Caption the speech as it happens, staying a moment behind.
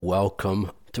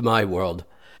Welcome to my world.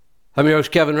 I'm your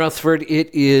host, Kevin Rutherford. It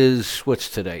is, what's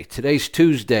today? Today's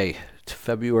Tuesday, it's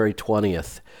February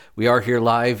 20th. We are here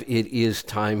live. It is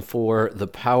time for the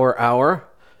Power Hour,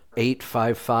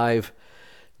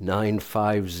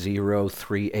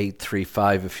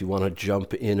 855-950-3835. If you want to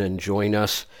jump in and join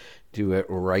us, do it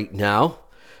right now.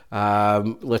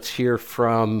 Let's hear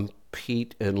from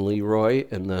Pete and Leroy,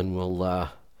 and then we'll...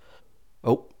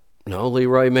 No,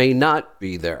 Leroy may not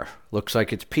be there. Looks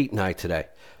like it's Pete and I today.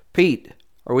 Pete,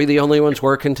 are we the only ones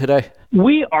working today?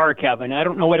 We are, Kevin. I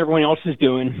don't know what everyone else is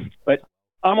doing, but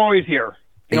I'm always here.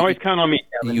 You can always count on me,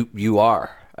 Kevin. You are,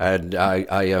 and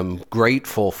I am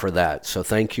grateful for that. So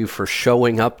thank you for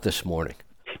showing up this morning.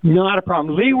 Not a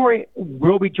problem. Leroy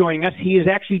will be joining us. He is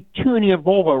actually tuning a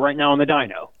Volvo right now on the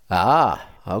dyno. Ah,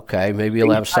 okay. Maybe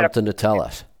you'll have something to tell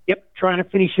us. Yep, trying to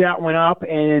finish that one up,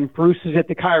 and Bruce is at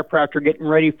the chiropractor getting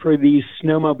ready for the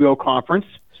snowmobile conference,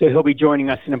 so he'll be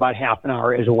joining us in about half an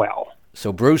hour as well.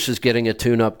 So Bruce is getting a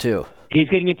tune-up too? He's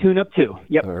getting a tune-up too,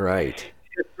 yep. All right.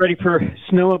 He's ready for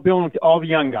snowmobiling with all the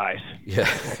young guys. Yeah.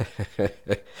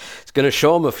 It's going to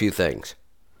show him a few things.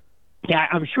 Yeah,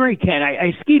 I'm sure he can.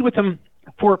 I skied with him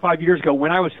 4 or 5 years ago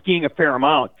when I was skiing a fair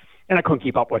amount, and I couldn't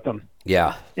keep up with him.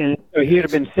 Yeah. And so he would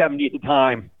have been 70 at the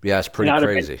time. Yeah, it's pretty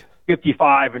crazy.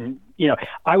 55, and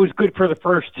I was good for the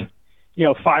first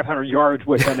 500 yards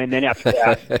with him, and then after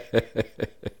that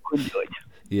couldn't do it.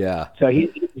 Yeah. So he's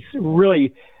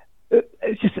really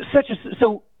it's just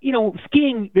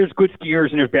skiing, there's good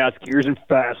skiers and there's bad skiers and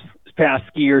fast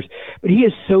skiers, but he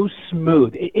is so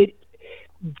smooth. It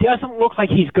doesn't look like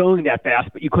he's going that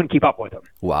fast, but you couldn't keep up with him.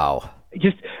 Wow.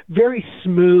 Just very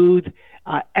smooth,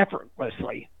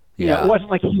 effortlessly. Yeah. It wasn't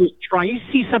like he was trying. You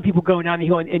see some people going down the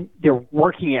hill and they're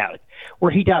working at it,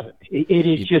 where he doesn't. It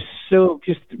is just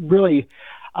really,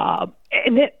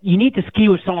 and that you need to ski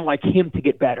with someone like him to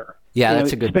get better. Yeah,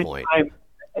 that's a good point.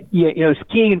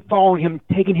 Skiing and following him,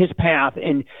 taking his path.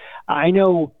 And I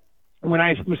know when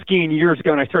I was skiing years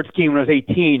ago, and I started skiing when I was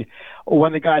 18, one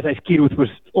of the guys I skied with was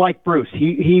like Bruce.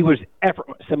 He was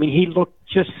effortless. I mean, he looked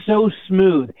just so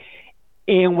smooth.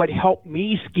 And what helped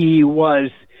me ski was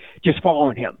just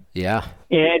following him. Yeah.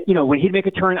 And, when he'd make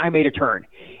a turn, I made a turn.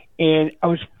 And I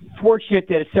was fortunate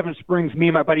that at Seven Springs, me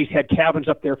and my buddies had cabins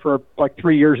up there for like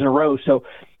 3 years in a row. So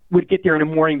we'd get there in the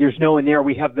morning. There's no one there.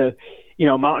 We have the,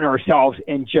 mountain ourselves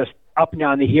and just up and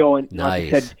down the hill. And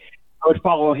nice. Like I said, I would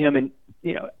follow him. And,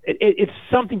 it's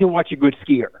something to watch a good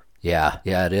skier. Yeah,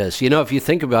 it is. If you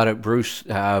think about it, Bruce,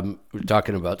 we're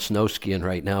talking about snow skiing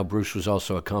right now. Bruce was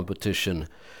also a competition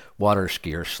water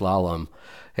skier, slalom.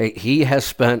 Hey, he has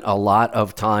spent a lot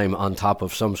of time on top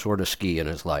of some sort of ski in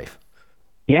his life.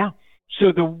 Yeah.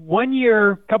 So the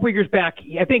couple of years back,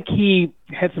 I think he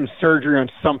had some surgery on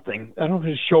something. I don't know if it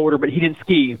was his shoulder, but he didn't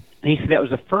ski. And he said that was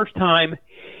the first time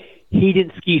he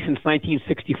didn't ski since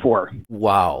 1964.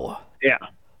 Wow. Yeah.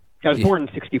 I was born in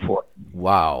 64.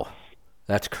 Wow.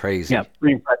 That's crazy. Yeah,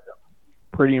 pretty impressive.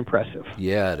 Pretty impressive.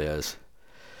 Yeah, it is.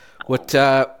 What's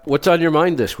on your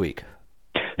mind this week?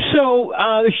 So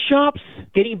the shop's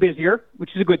getting busier,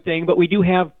 which is a good thing, but we do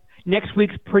have next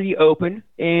week's pretty open,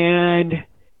 and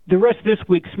the rest of this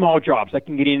week, small jobs. I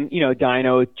can get in,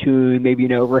 dyno, tune, maybe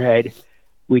an overhead.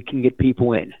 We can get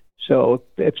people in. So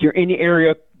if you're in the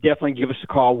area, definitely give us a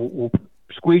call. We'll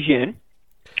squeeze you in.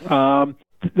 The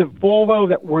Volvo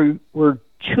that we're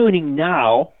tuning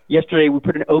now, yesterday we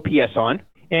put an OPS on,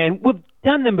 and we've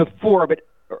done them before, but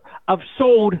I've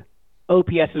sold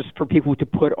OPSs for people to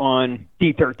put on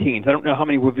D13s. I don't know how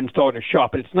many we've installed in the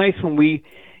shop, but it's nice when we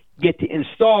get to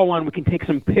install one, we can take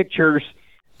some pictures.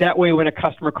 That way when a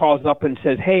customer calls up and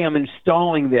says, hey, I'm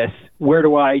installing this, where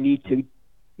do I need to,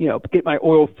 get my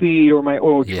oil feed or my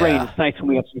oil drain? Yeah. It's nice when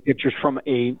we have some pictures from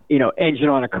a, engine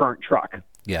on a current truck.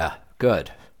 Yeah, good.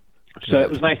 So it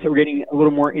was nice that we're getting a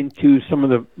little more into some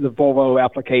of the Volvo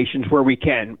applications where we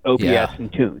can, OPS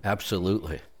and tune.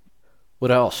 Absolutely. What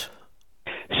else?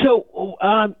 So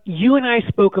you and I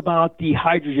spoke about the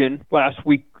hydrogen last 2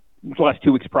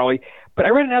 weeks probably, but I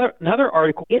read another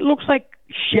article. It looks like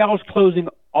Shell's closing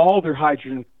all their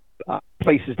hydrogen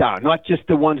places down, not just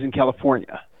the ones in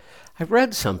California. I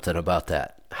read something about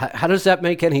that. How does that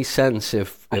make any sense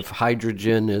if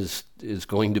hydrogen is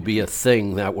going to be a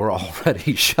thing that we're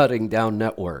already shutting down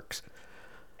networks?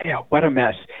 Yeah, what a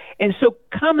mess. And so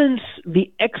Cummins,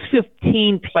 the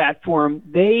X15 platform,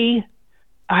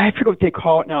 I forget what they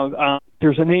call it now.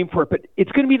 There's a name for it, but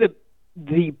it's going to be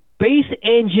the base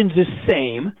engine's the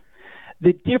same.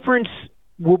 The difference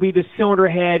will be the cylinder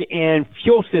head and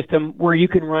fuel system, where you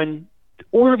can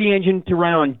order the engine to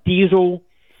run on diesel,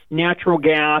 natural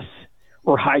gas,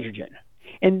 or hydrogen.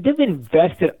 And they've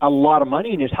invested a lot of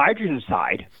money in this hydrogen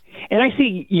side. And I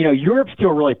see, Europe's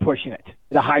still really pushing it,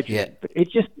 the hydrogen. But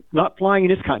it's just not flying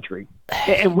in this country.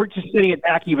 And we're just sitting it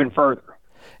back even further.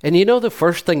 And the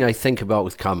first thing I think about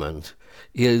with Cummins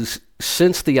is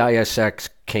since the ISX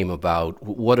came about,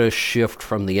 what a shift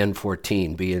from the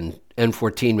N14, being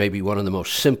N14 may be one of the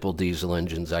most simple diesel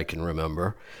engines I can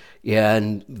remember.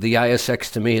 And the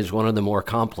ISX to me is one of the more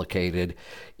complicated.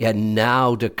 And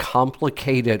now to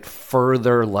complicate it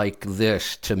further like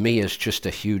this, to me, is just a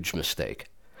huge mistake.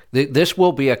 This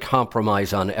will be a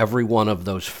compromise on every one of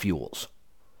those fuels.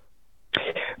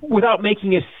 Without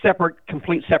making a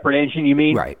complete separate engine, you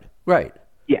mean? Right.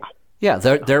 Yeah. Yeah,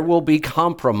 there will be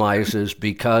compromises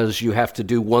because you have to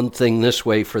do one thing this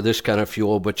way for this kind of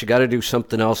fuel, but you got to do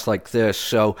something else like this.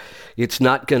 So it's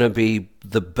not going to be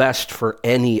the best for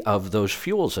any of those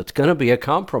fuels. It's going to be a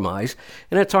compromise,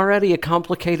 and it's already a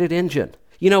complicated engine.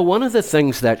 One of the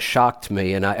things that shocked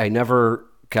me, and I never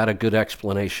got a good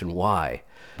explanation why,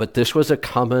 but this was a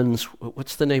Cummins,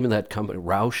 what's the name of that company?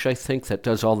 Roush, I think, that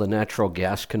does all the natural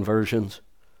gas conversions.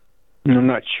 I'm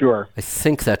not sure. I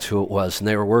think that's who it was, and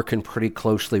they were working pretty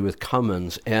closely with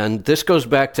Cummins. And this goes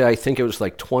back to, I think it was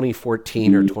like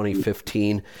 2014 or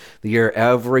 2015, the year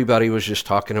everybody was just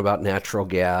talking about natural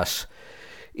gas.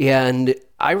 And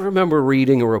I remember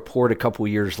reading a report a couple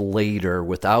years later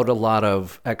without a lot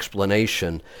of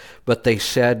explanation, but they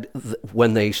said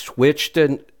when they switched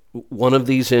one of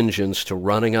these engines to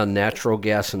running on natural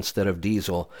gas instead of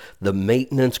diesel, the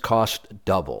maintenance cost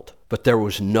doubled. But there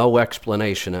was no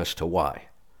explanation as to why.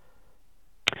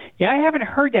 Yeah, I haven't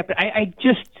heard that, but I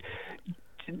just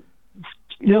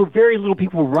know very little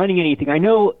people running anything. I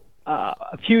know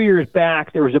a few years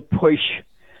back there was a push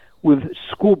with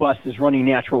school buses running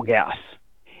natural gas.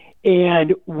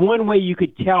 And one way you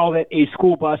could tell that a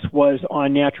school bus was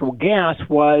on natural gas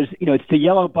was, it's the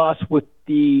yellow bus with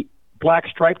the black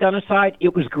stripe down the side.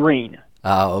 It was green.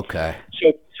 Oh, okay. So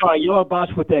if you saw a yellow bus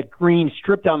with that green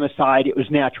strip down the side, it was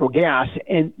natural gas.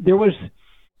 And there was,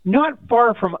 not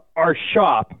far from our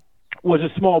shop, was a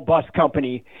small bus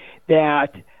company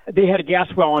that they had a gas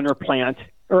well on their plant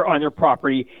or on their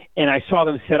property, and I saw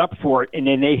them set up for it, and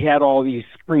then they had all these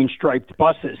green striped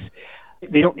buses.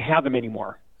 They don't have them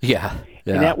anymore. Yeah.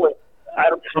 And that was, I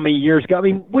don't know how many years ago. I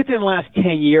mean, within the last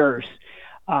 10 years,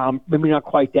 maybe not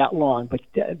quite that long, but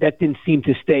that didn't seem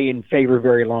to stay in favor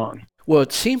very long. Well,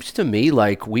 it seems to me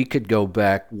like we could go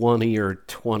back 20 or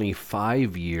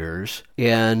 25 years,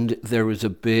 and there was a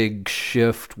big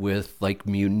shift with like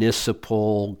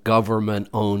municipal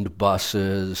government-owned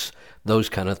buses, those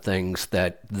kind of things,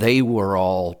 that they were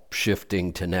all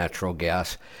shifting to natural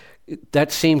gas.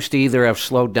 That seems to either have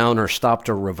slowed down or stopped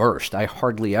or reversed. I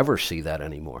hardly ever see that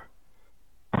anymore.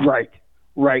 Right.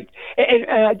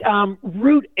 And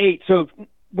Route 8, so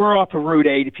we're off of Route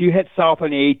 8. If you head south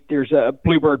on 8, there's a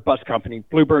Bluebird bus company.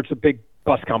 Bluebird's a big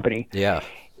bus company. Yeah.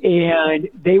 And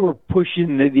they were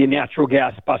pushing the natural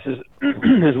gas buses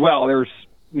as well. There's,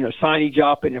 signage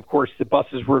up, and of course the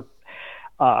buses were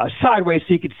sideways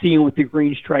so you could see them with the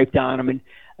green stripe on them. And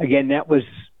again, that was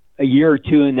a year or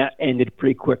two, and that ended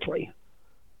pretty quickly.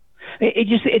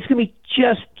 It's going to be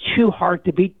just too hard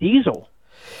to beat diesel.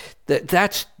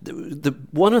 That's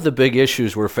one of the big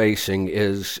issues we're facing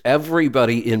is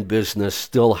everybody in business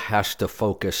still has to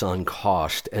focus on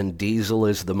cost, and diesel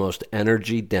is the most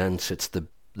energy dense. It's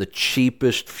the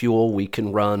cheapest fuel we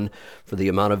can run for the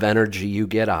amount of energy you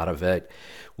get out of it.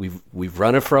 We've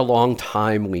run it for a long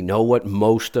time. We know what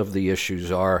most of the issues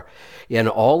are, and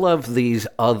all of these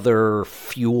other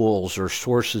fuels or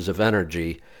sources of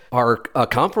energy are a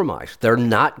compromise. They're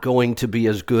not going to be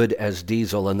as good as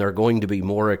diesel, and they're going to be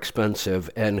more expensive.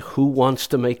 And who wants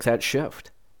to make that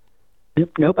shift?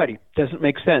 Nobody. Doesn't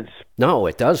make sense. No,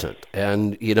 it doesn't.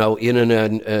 And, in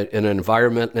an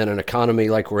environment and an economy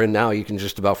like we're in now, you can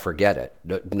just about forget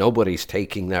it. Nobody's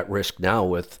taking that risk now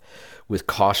with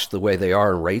costs the way they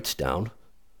are and rates down.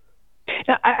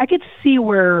 Now, I could see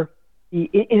where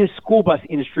in a school bus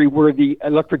industry where the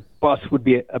electric bus would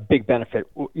be a big benefit.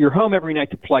 You're home every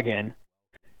night to plug in.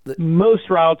 Most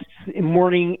routes in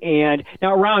morning, and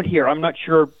now around here, I'm not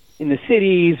sure in the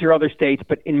cities or other states,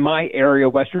 but in my area,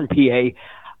 Western PA,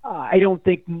 I don't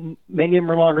think many of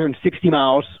them are longer than 60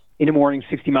 miles in the morning,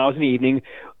 60 miles in the evening.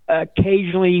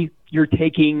 Occasionally, you're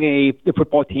taking the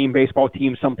football team, baseball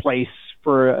team someplace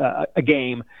for a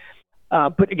game.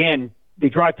 But again, they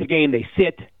drive to the game, they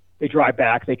sit, they drive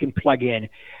back, they can plug in.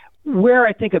 Where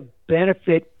I think a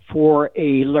benefit for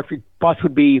a electric bus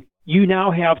would be, you now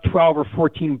have 12 or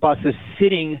 14 buses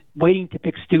sitting, waiting to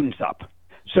pick students up.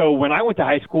 So when I went to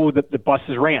high school, the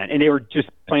buses ran, and they were just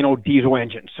plain old diesel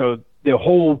engines. So the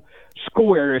whole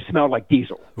school area smelled like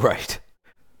diesel. Right.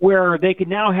 Where they could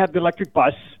now have the electric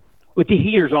bus with the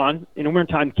heaters on in the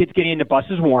wintertime, kids getting in the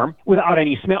buses warm without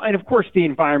any smell. And of course, the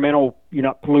environmental, you're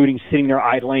not polluting, sitting there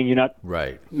idling, you're not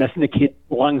messing the kids'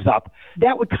 lungs up.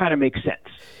 That would kind of make sense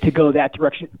to go that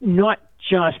direction, not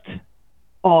just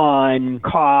on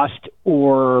cost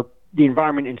or the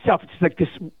environment itself. It's like this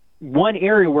one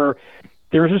area where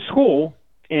there's a school,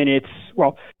 and it's,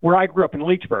 well, where I grew up in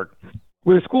Leechburg,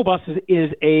 where the school bus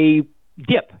is a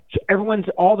dip. So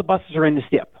all the buses are in this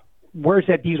dip. Where's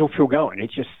that diesel fuel going?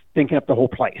 It's just thinking up the whole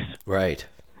place. Right.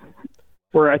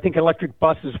 Where I think electric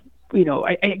buses,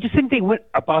 I just think they went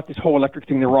about this whole electric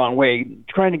thing the wrong way.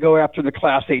 Trying to go after the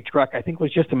Class 8 truck, I think,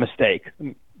 was just a mistake.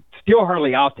 Still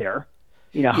hardly out there.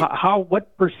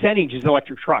 What percentage is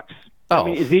electric trucks? Oh. I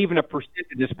mean, is it even a percent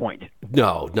at this point?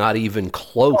 No, not even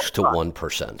close to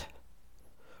 1%.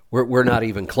 We're not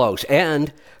even close.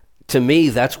 And to me,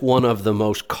 that's one of the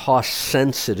most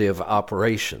cost-sensitive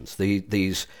operations.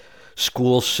 These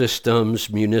school systems,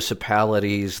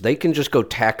 municipalities, they can just go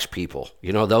tax people.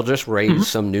 They'll just raise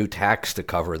some new tax to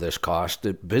cover this cost.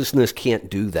 Business can't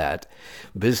do that.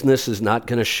 Business is not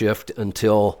going to shift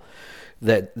until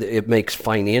that it makes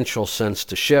financial sense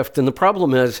to shift. And the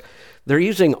problem is they're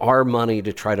using our money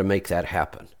to try to make that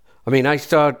happen. I mean, I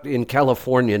saw in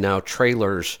California now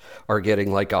trailers are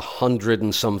getting like $100,000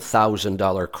 and some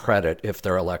 $1,000 credit if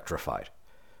they're electrified.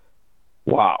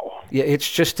 Wow. Yeah,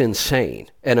 it's just insane.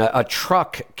 And a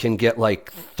truck can get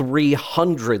like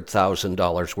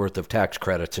 $300,000 worth of tax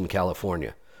credits in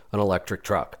California, an electric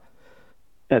truck.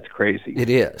 That's crazy. It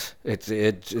is.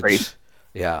 It's crazy.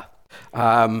 Yeah.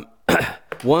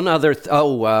 One other,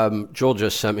 Joel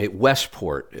just sent me,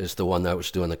 Westport is the one that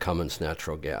was doing the Cummins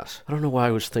natural gas. I don't know why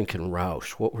I was thinking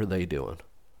Roush. What were they doing?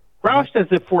 Roush does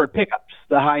the Ford pickups,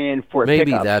 the high-end Ford pickups.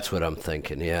 Maybe that's what I'm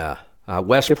thinking, yeah.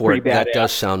 Westport, that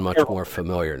does sound much more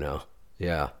familiar now.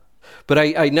 Yeah. But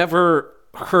I never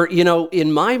heard,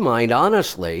 in my mind,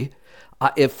 honestly,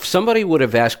 if somebody would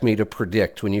have asked me to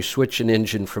predict when you switch an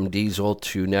engine from diesel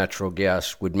to natural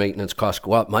gas, would maintenance costs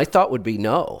go up? My thought would be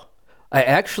no.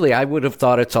 I would have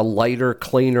thought it's a lighter,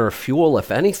 cleaner fuel.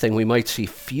 If anything, we might see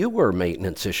fewer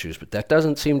maintenance issues, but that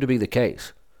doesn't seem to be the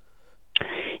case.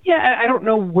 Yeah, I don't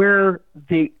know where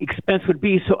the expense would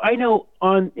be. So I know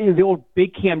on the old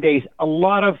Big Cam days, a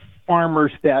lot of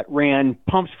farmers that ran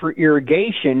pumps for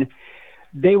irrigation,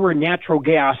 they were natural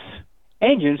gas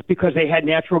engines because they had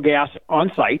natural gas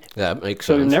on site. That makes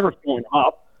sense. So they're never filling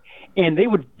up. And they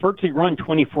would virtually run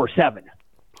 24/7.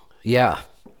 Yeah.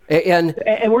 And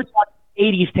we're talking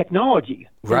 80s technology.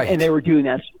 Right. And they were doing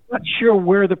that. So I'm not sure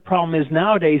where the problem is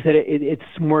nowadays, that it's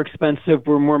more expensive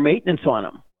or more maintenance on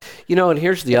them. And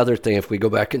here's the other thing, if we go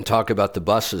back and talk about the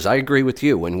buses, I agree with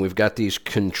you. When we've got these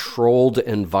controlled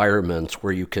environments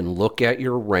where you can look at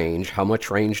your range, how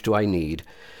much range do I need?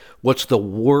 What's the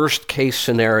worst case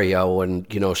scenario? And,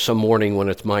 some morning when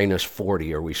it's minus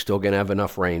 40, are we still going to have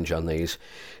enough range on these?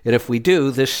 And if we do,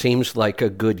 this seems like a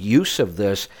good use of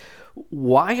this.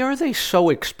 Why are they so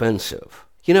expensive?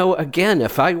 Again,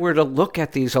 if I were to look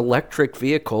at these electric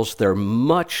vehicles, they're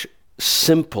much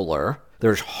simpler.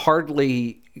 There's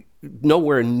hardly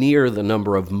nowhere near the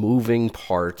number of moving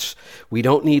parts. We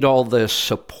don't need all the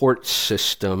support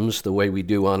systems the way we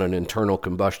do on an internal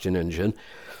combustion engine,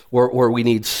 or we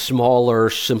need smaller,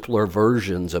 simpler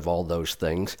versions of all those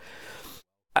things.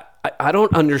 I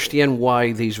don't understand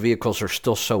why these vehicles are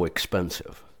still so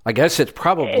expensive. I guess it's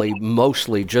probably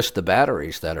mostly just the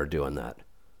batteries that are doing that.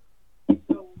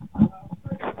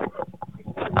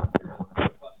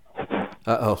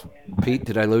 Uh-oh. Pete,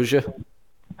 did I lose you?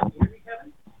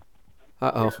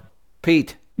 Uh-oh.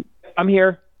 Pete. I'm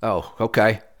here. Oh,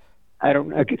 okay. I don't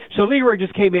know. So Leroy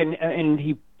just came in and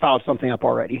he filed something up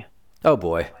already. Oh,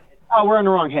 boy. Oh, we're on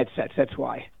the wrong headsets. That's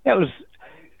why. That was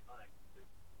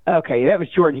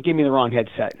Jordan. He gave me the wrong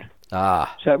headset.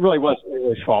 Ah. So it really wasn't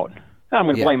his fault. I'm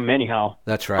going to blame him anyhow.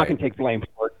 That's right. I can take blame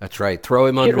for it. That's right. Throw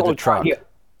him under the truck.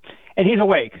 And he's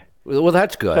awake. Well,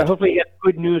 that's good. So hopefully he has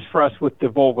good news for us with the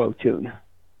Volvo tune.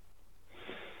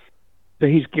 So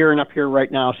he's gearing up here right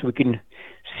now so we can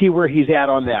see where he's at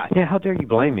on that. Yeah, how dare you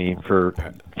blame me for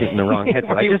getting the wrong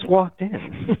headset? I just walked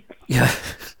in. Yeah,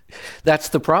 that's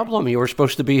the problem. You were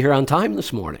supposed to be here on time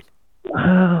this morning. You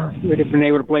would have been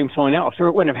able to blame someone else, or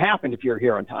it wouldn't have happened if you were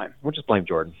here on time. We'll just blame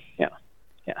Jordan. Yeah.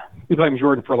 We blame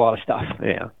Jordan for a lot of stuff.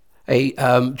 Yeah. Hey,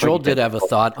 Joel did have a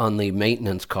thought on the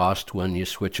maintenance cost when you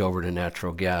switch over to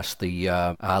natural gas,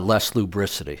 the less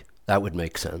lubricity. That would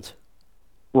make sense.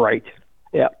 Right.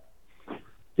 Yeah.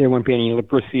 There wouldn't be any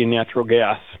lubricity in natural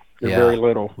gas. Very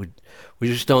little. We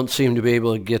just don't seem to be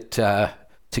able to get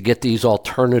to get these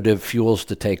alternative fuels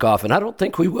to take off. And I don't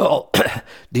think we will.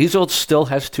 Diesel still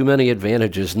has too many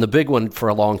advantages. And the big one for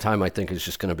a long time, I think, is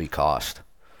just going to be cost.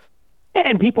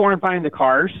 And people aren't buying the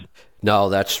cars. No,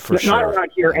 that's for sure. Not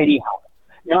around here anyhow.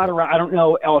 Not around. I don't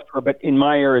know elsewhere, but in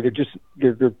my area,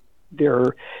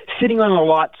 they're sitting on a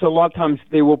lot. So a lot of times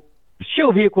they will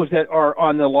show vehicles that are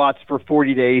on the lots for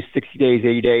 40 days, 60 days,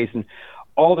 80 days, and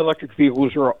all the electric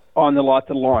vehicles are on the lot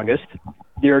the longest.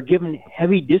 They're given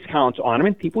heavy discounts on them,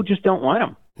 and people just don't want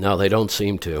them. No, they don't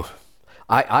seem to.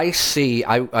 I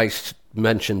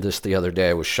mentioned this the other day.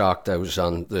 I was shocked. I was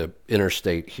on the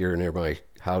interstate here near my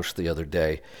house the other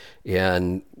day,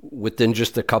 and within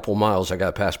just a couple miles, I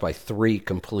got passed by 3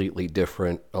 completely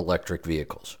different electric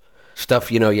vehicles.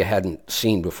 Stuff, you hadn't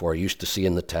seen before. I used to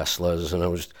seeing the Teslas, and I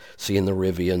was seeing the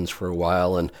Rivians for a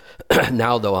while, and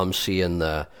now, though, I'm seeing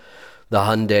the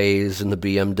Hyundais and the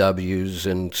BMWs,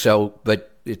 and so, but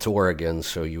it's Oregon,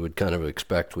 so you would kind of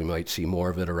expect we might see more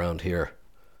of it around here.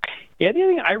 Yeah, the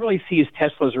other thing I really see is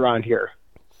Teslas around here.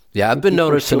 Yeah, I've been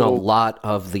noticing a lot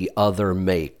of the other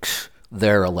makes,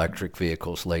 their electric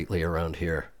vehicles lately around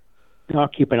here. I'll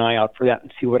keep an eye out for that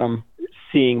and see what I'm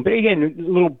seeing. But again, a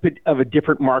little bit of a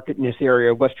different market in this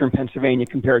area, Western Pennsylvania,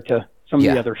 compared to some of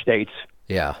the other states.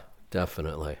 Yeah,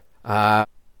 definitely. All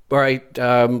right,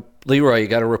 Leroy, you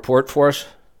got a report for us?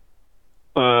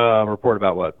 Report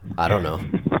about what? I don't know.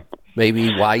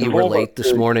 Maybe why you were late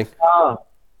this morning?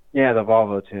 Yeah, the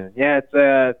Volvo tune. Yeah, it's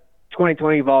a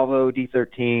 2020 Volvo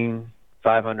D13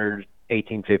 500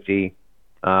 1850.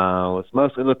 Was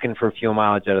mostly looking for fuel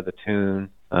mileage out of the tune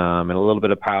and a little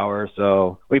bit of power.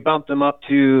 So we bumped them up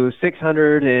to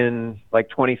 600 in like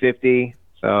 2050.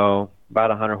 So about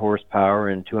 100 horsepower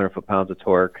and 200 foot-pounds of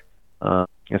torque.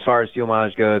 As far as fuel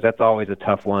mileage goes, that's always a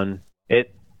tough one.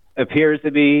 It appears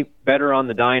to be better on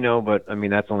the dyno, but I mean,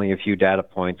 that's only a few data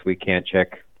points. We can't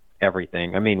check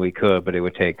everything. I mean, we could, but it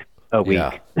would take a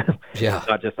week. Yeah.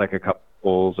 Not just like a couple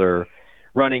pulls or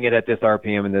running it at this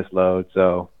RPM and this load.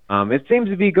 So it seems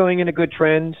to be going in a good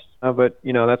trend, but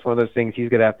that's one of those things he's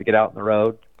going to have to get out on the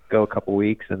road, go a couple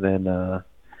weeks, and then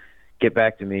get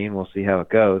back to me, and we'll see how it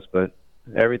goes. But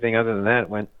everything other than that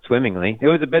went swimmingly. It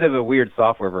was a bit of a weird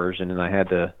software version, and I had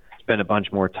to spend a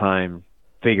bunch more time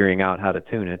figuring out how to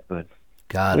tune it, but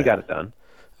we got it done.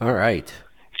 All right.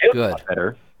 It Good. was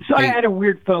better. So I had a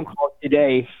weird phone call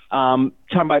today talking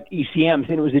about ECMs,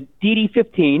 and it was a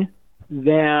DD15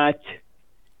 that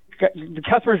the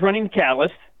customer's running the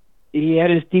catalyst. He had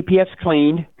his DPFs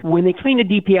cleaned. When they cleaned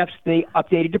the DPFs, they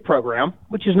updated the program,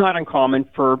 which is not uncommon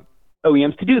for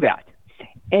OEMs to do that.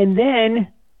 And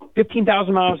then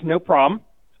 15,000 miles, no problem.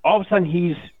 All of a sudden,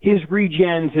 his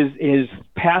regens, his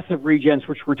passive regens,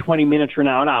 which were 20 minutes, are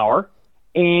now an hour.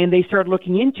 And they started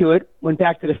looking into it, went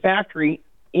back to the factory,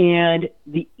 and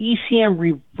the ECM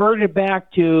reverted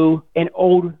back to an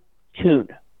old tune.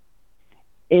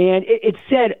 And it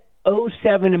said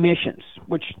 07 emissions,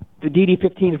 which the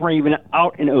DD15s weren't even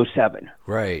out in 07.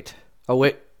 Right. Oh,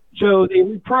 wait. So they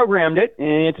reprogrammed it,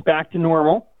 and it's back to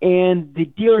normal. And the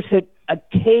dealer said,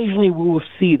 occasionally we will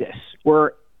see this,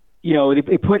 where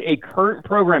they put a current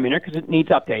program in there because it needs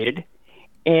updated,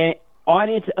 and on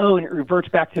its own, it reverts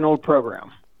back to an old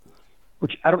program,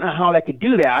 which I don't know how that could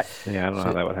do that. Yeah, I don't know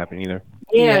how that would happen either.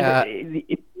 And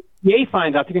if EA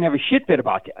finds out, they're going to have a shit fit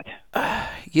about that.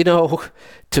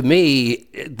 To me,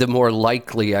 the more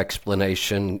likely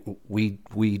explanation,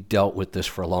 we dealt with this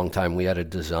for a long time. We had a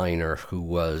designer who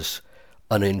was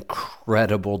an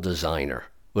incredible designer,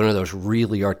 one of those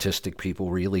really artistic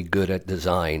people, really good at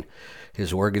design.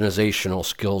 His organizational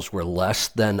skills were less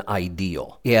than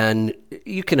ideal. And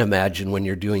you can imagine when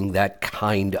you're doing that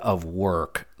kind of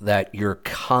work that you're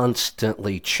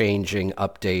constantly changing,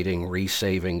 updating,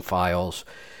 resaving files.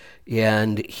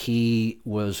 And he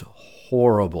was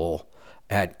horrible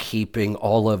at keeping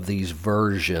all of these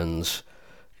versions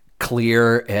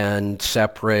clear and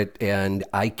separate, and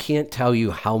I can't tell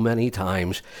you how many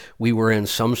times we were in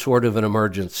some sort of an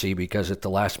emergency because at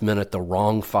the last minute the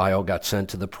wrong file got sent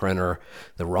to the printer,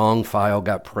 the wrong file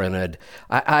got printed.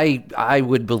 I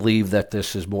would believe that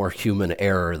this is more human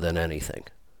error than anything.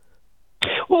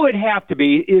 Well, it'd have to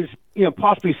be is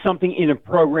possibly something in a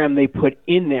program they put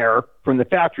in there from the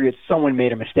factory that someone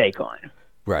made a mistake on.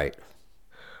 Right.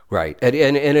 Right.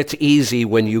 And it's easy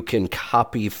when you can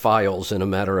copy files in a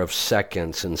matter of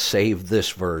seconds and save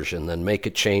this version, then make a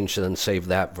change, then save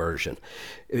that version.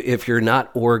 If you're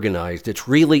not organized, it's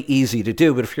really easy to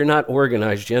do, but if you're not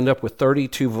organized, you end up with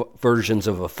 32 versions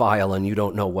of a file and you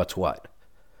don't know what's what.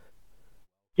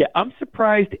 Yeah, I'm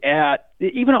surprised at,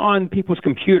 even on people's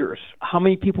computers, how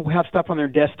many people have stuff on their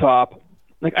desktop.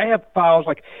 Like I have files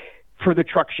like for the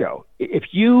truck show. If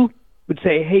you would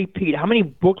say, "Hey, Pete, how many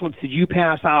booklets did you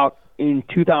pass out in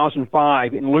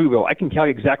 2005 in Louisville?" I can tell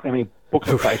you exactly how many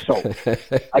booklets I sold.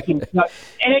 And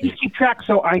I just keep track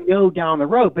so I know down the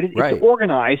road. But it's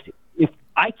organized. If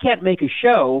I can't make a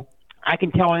show, I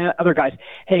can tell other guys,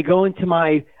 "Hey, go into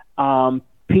my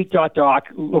Pete.doc,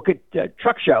 look at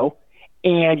Truck Show,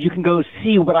 and you can go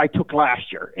see what I took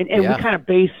last year." And we kind of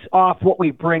base off what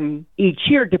we bring each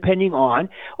year depending on,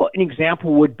 well, an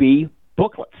example would be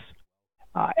booklets.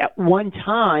 At one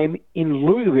time in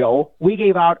Louisville, we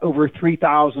gave out over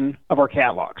 3,000 of our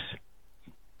catalogs.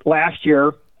 Last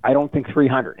year, I don't think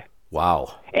 300.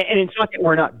 Wow. And it's not that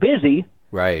we're not busy.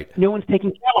 Right. No one's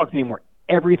taking catalogs anymore.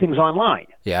 Everything's online.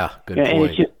 Yeah, good and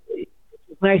point.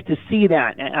 It's nice to see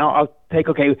that. And I'll take,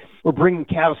 okay, we're bringing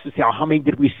cattle to sell. How many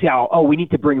did we sell? Oh, we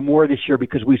need to bring more this year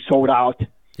because we sold out.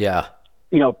 Yeah.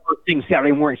 First thing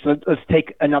Saturday morning. So let's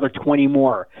take another 20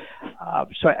 more.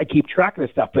 So I keep track of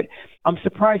this stuff. But I'm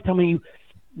surprised how many,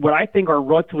 what I think are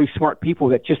relatively smart people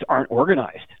that just aren't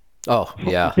organized. Oh,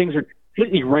 yeah. Things are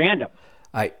completely random.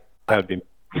 That would be.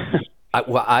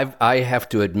 I have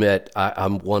to admit,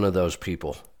 I'm one of those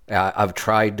people. I've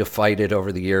tried to fight it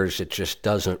over the years. It just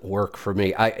doesn't work for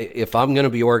me. If I'm going to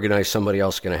be organized, somebody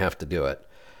else is going to have to do it.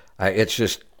 It's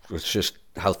just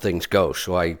how things go.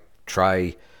 So I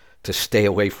try to stay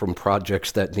away from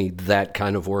projects that need that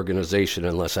kind of organization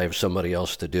unless I have somebody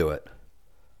else to do it.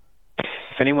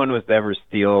 If anyone was to ever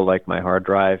steal like my hard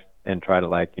drive and try to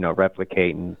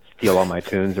replicate and steal all my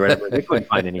tunes or whatever, they couldn't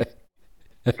find anything.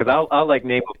 Because I'll like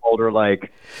name a folder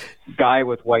like guy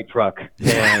with white truck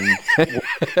and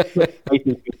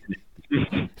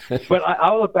but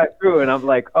I'll look back through and I'm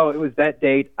like, oh, it was that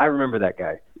date. I remember that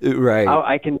guy. Right.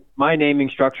 My naming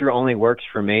structure only works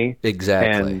for me.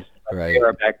 Exactly. And right.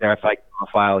 Back there, if I get a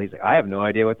file, he's like, I have no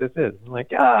idea what this is. I'm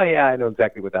like, oh yeah, I know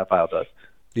exactly what that file does.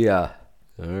 Yeah.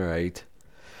 All right.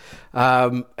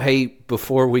 Hey,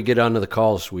 before we get onto the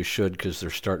calls, we should, because they're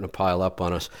starting to pile up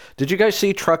on us. Did you guys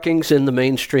see trucking's in the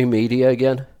mainstream media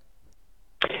again?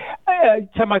 Talking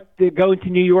about going to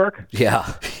New York?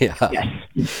 Yeah.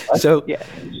 Yes. So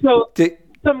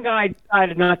some guy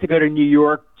decided not to go to New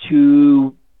York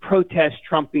to protest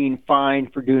Trump being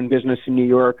fined for doing business in New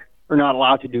York, or not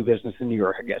allowed to do business in New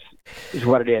York, I guess, is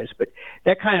what it is. But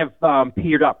that kind of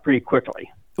petered up pretty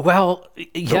quickly. Well,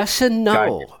 yes and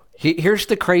no. Here's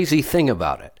the crazy thing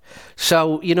about it.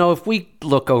 So, if we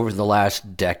look over the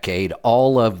last decade,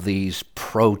 all of these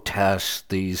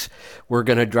protests, we're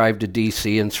going to drive to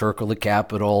D.C. and circle the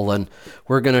Capitol, and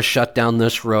we're going to shut down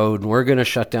this road, and we're going to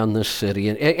shut down this city,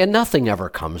 and nothing ever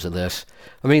comes of this.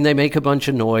 I mean, they make a bunch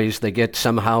of noise. They get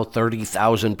somehow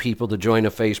 30,000 people to join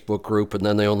a Facebook group, and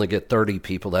then they only get 30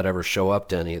 people that ever show up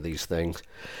to any of these things.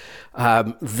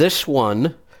 This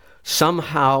one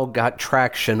somehow got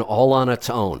traction all on its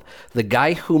own. The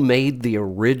guy who made the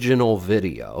original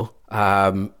video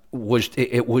was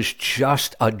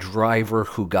just a driver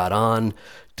who got on,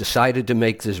 decided to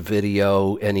make this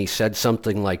video, and he said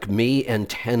something like, me and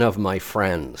 10 of my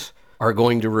friends are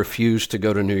going to refuse to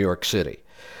go to New York City.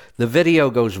 The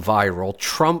video goes viral.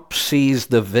 Trump sees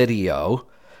the video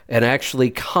and actually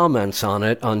comments on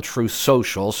it on Truth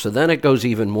Social. So then it goes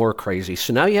even more crazy.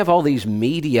 So now you have all these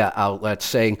media outlets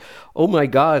saying, oh my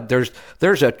God,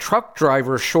 there's a truck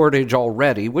driver shortage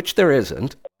already, which there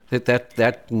isn't.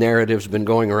 That narrative's been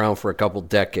going around for a couple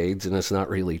decades, and it's not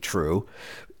really true.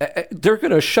 They're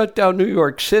going to shut down New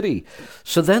York City.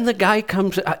 So then the guy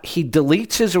comes, he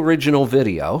deletes his original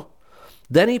video.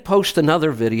 Then he posts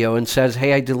another video and says,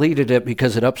 hey, I deleted it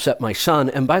because it upset my son.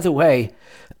 And by the way,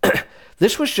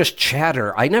 this was just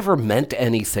chatter. I never meant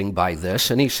anything by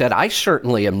this. And he said, I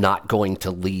certainly am not going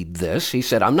to lead this. He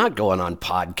said, I'm not going on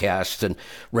podcasts and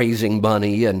raising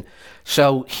money. And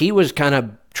so he was kind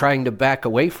of trying to back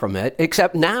away from it,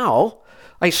 except now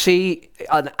I see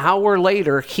an hour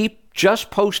later, he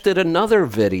just posted another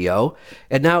video.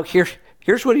 And now here's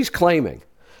what he's claiming.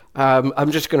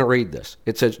 I'm just going to read this.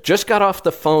 It says, just got off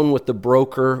the phone with the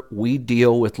broker. We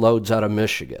deal with loads out of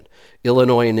Michigan,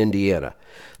 Illinois, and Indiana.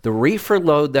 The reefer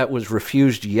load that was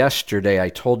refused yesterday, I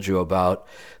told you about,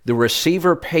 the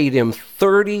receiver paid him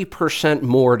 30%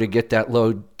 more to get that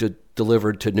load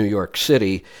delivered to New York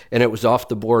City, and it was off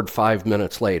the board 5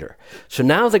 minutes later. So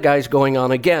now the guy's going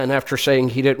on again after saying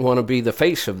he didn't want to be the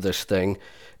face of this thing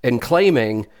and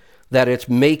claiming that it's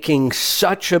making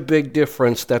such a big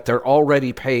difference that they're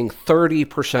already paying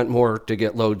 30% more to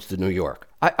get loads to New York.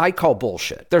 I call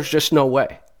bullshit. There's just no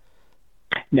way.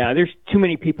 No, there's too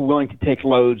many people willing to take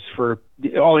loads for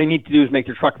all they need to do is make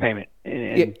their truck payment,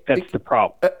 and that's the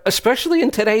problem. Especially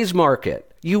in today's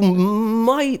market. You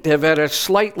might have had a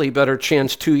slightly better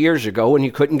chance 2 years ago when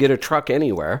you couldn't get a truck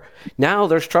anywhere. Now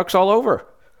there's trucks all over.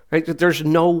 Right? There's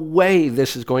no way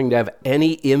this is going to have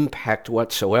any impact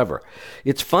whatsoever.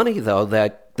 It's funny, though,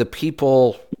 that the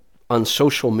people on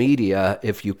social media,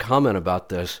 if you comment about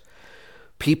this,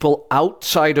 people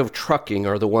outside of trucking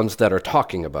are the ones that are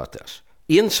talking about this.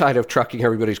 Inside of trucking,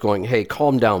 everybody's going, hey,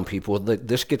 calm down, people.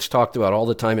 This gets talked about all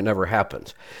the time. It never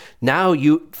happens. Now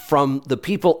from the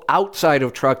people outside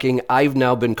of trucking, I've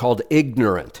now been called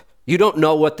ignorant. You don't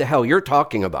know what the hell you're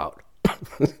talking about.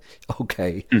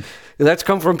 Okay. That's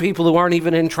come from people who aren't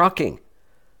even in trucking.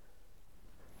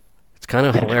 It's kind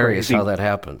of hilarious how that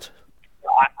happens.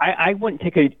 I wouldn't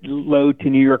take a load to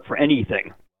New York for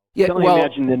anything. Yeah, I can only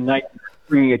imagine the night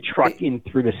bringing a truck in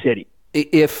through the city.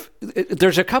 If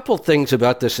there's a couple things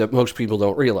about this that most people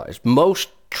don't realize. Most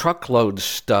truckload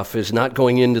stuff is not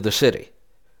going into the city.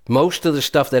 Most of the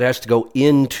stuff that has to go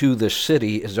into the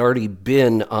city has already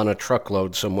been on a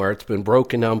truckload somewhere. It's been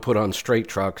broken down, put on straight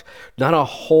trucks. Not a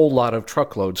whole lot of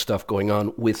truckload stuff going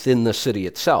on within the city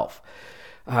itself.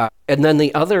 And then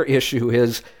the other issue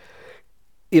is,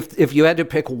 if you had to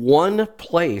pick one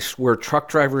place where truck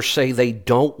drivers say they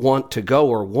don't want to go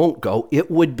or won't go, it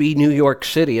would be New York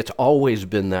City. It's always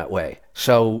been that way.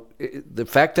 So the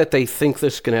fact that they think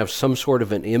this can have some sort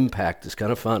of an impact is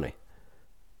kind of funny.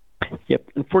 Yep.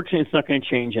 Unfortunately, it's not going to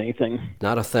change anything.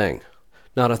 Not a thing.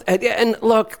 And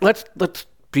look, let's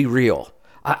be real.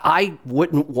 I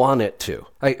wouldn't want it to.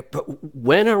 But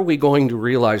when are we going to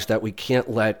realize that we can't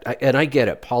and I get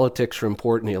it, politics are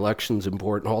important, the election's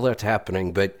important, all that's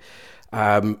happening, but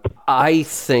I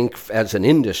think as an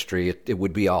industry, it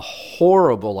would be a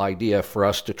horrible idea for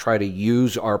us to try to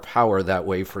use our power that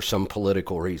way for some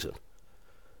political reason.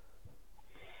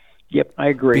 Yep, I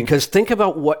agree. Because think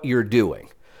about what you're doing.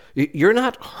 You're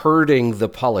not hurting the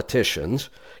politicians.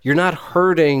 You're not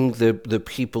hurting the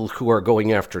people who are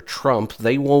going after Trump.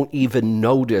 They won't even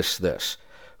notice this.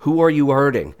 Who are you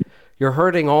hurting? You're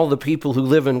hurting all the people who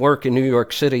live and work in New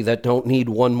York City that don't need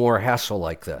one more hassle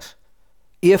like this.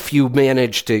 If you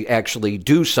manage to actually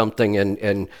do something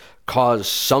and cause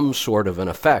some sort of an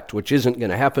effect, which isn't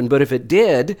going to happen, but if it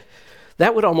did,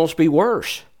 that would almost be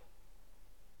worse.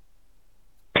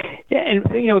 Yeah,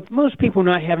 and with most people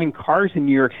not having cars in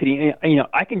New York City,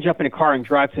 I can jump in a car and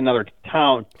drive to another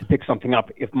town to pick something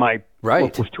up if my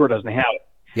local store doesn't have it.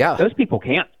 Yeah, those people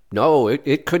can't. No,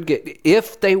 it could get.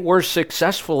 If they were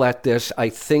successful at this, I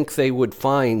think they would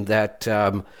find that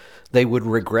they would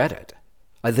regret it.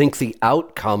 I think the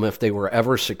outcome, if they were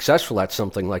ever successful at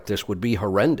something like this, would be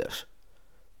horrendous.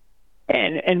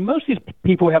 And most of these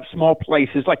people have small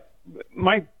places like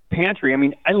my pantry. I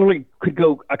mean, I literally could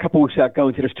go a couple weeks without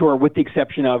going to the store, with the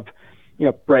exception of,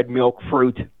 bread, milk,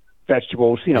 fruit,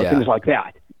 vegetables, things like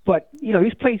that. But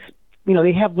these places,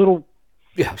 they have little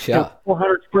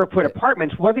 400 square foot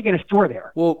apartments. What are they going to store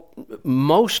there? Well,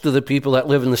 most of the people that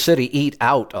live in the city eat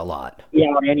out a lot.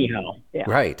 Yeah, anyhow. Yeah.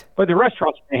 Right. But the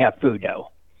restaurants are going to have food,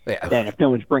 though. Yeah. Then if no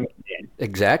one's bringing it in.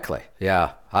 Exactly.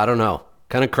 Yeah. I don't know.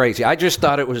 Kind of crazy. I just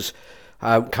thought it was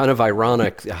kind of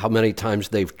ironic how many times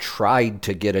they've tried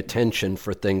to get attention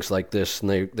for things like this, and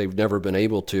they've never been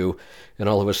able to. And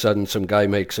all of a sudden, some guy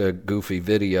makes a goofy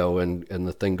video, and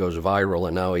the thing goes viral,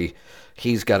 and now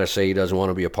he's got to say he doesn't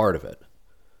want to be a part of it.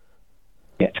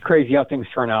 Yeah, it's crazy how things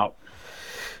turn out.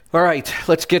 All right,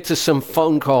 let's get to some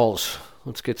phone calls.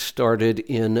 Let's get started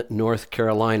in North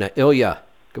Carolina. Ilya,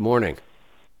 good morning.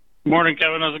 Good morning,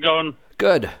 Kevin. How's it going?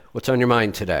 Good. What's on your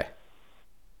mind today?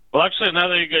 Well, actually, now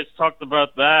that you guys talked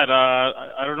about that,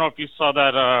 I don't know if you saw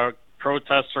that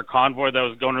protest or convoy that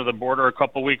was going to the border a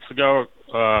couple weeks ago,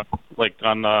 like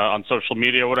on social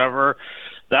media or whatever.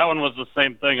 That one was the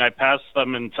same thing. I passed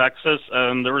them in Texas,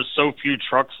 and there was so few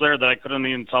trucks there that I couldn't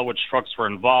even tell which trucks were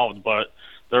involved, but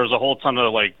there was a whole ton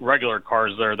of regular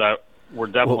cars there that were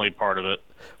definitely part of it.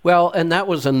 Well, and that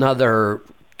was another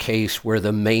case where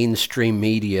the mainstream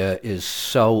media is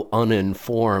so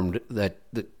uninformed that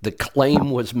the claim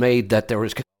was made that there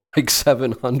was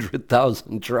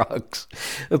 700,000 trucks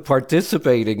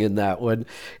participating in that one.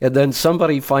 And then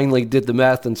somebody finally did the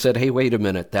math and said, hey, wait a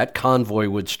minute, that convoy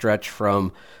would stretch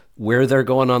from where they're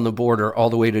going on the border all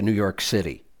the way to New York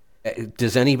City.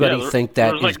 Does anybody think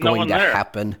that is going to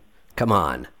happen? Come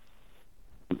on.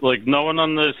 No one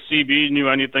on the CB knew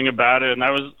anything about it. And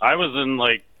I was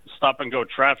in stop and go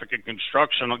traffic and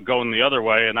construction going the other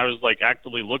way, and I was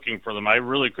actively looking for them. I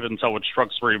really couldn't tell which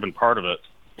trucks were even part of it.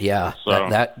 Yeah, so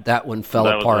that one fell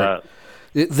apart.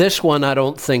 This one I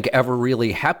don't think ever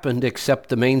really happened, except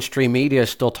the mainstream media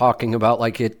is still talking about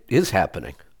like it is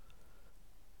happening.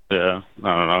 Yeah,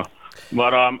 I don't know.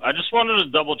 But I just wanted to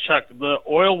double check. The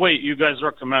oil weight you guys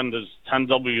recommend is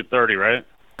 10W30, right?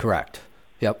 Correct.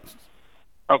 Yep.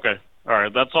 Okay. All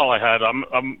right. That's all I had.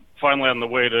 I'm finally on the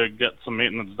way to get some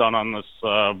maintenance done on this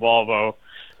Volvo.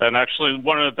 And actually,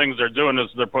 one of the things they're doing is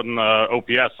they're putting the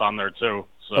OPS on there too.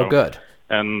 So, Oh, good.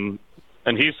 And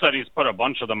he said he's put a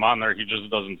bunch of them on there. He just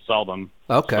doesn't sell them.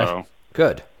 Okay. So,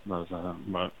 Good.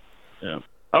 but yeah.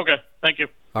 Okay. Thank you.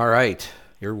 All right.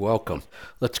 You're welcome.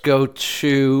 Let's go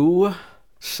to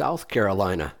South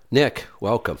Carolina. Nick,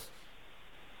 welcome.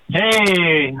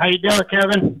 Hey, how you doing,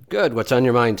 Kevin? Good. What's on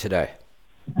your mind today?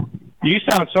 You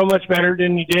sound so much better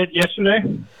than you did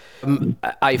yesterday.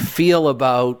 I feel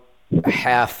about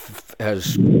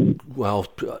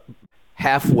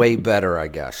halfway better, I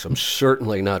guess. I'm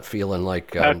certainly not feeling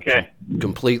like I'm Okay.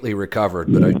 completely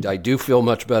recovered, but I do feel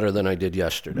much better than I did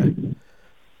yesterday.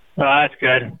 Oh, that's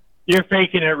good. You're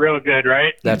faking it real good,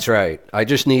 right? That's right. I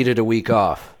just needed a week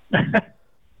off. Hey,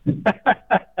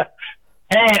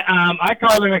 I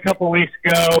called in a couple weeks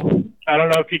ago. I don't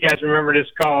know if you guys remember this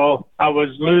call. I was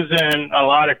losing a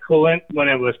lot of coolant when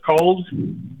it was cold,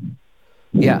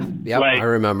 Yeah, Like- I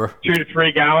remember. 2 to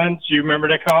 3 gallons. You remember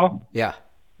the call? Yeah.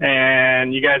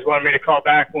 And you guys wanted me to call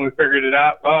back when we figured it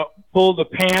out. Well, pulled the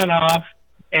pan off,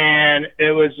 and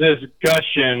it was just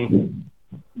gushing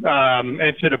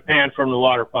into the pan from the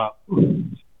water pump.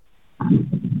 So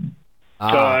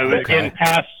I was getting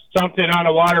past something on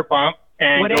the water pump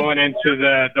and What going into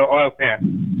the oil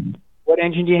pan. What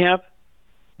engine do you have?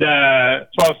 The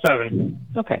 12.7.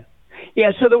 Okay.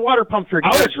 Yeah, so the water pumps are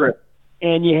gas driven,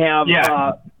 and you have,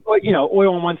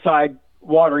 oil on one side,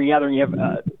 water on the other, and you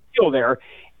have fuel there.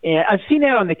 And I've seen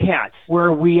that on the Cats,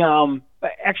 where we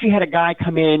actually had a guy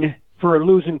come in for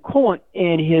losing coolant,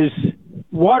 and his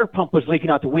water pump was leaking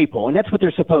out the weep hole, and that's what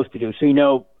they're supposed to do.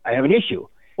 So I have an issue.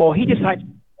 Well, he decides to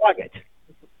plug it.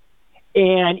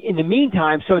 And in the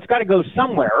meantime, so it's got to go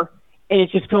somewhere, and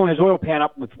it's just filling his oil pan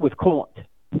up with coolant.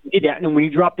 He did that, and then when you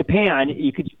drop the pan,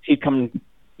 you could see it coming,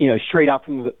 straight out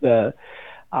from the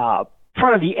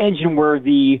front of the engine where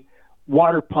the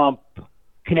water pump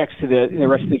connects to the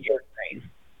rest of the air drain.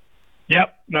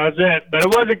 Yep, that was it. But it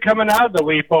wasn't coming out of the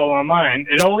weep hole on mine.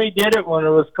 It only did it when it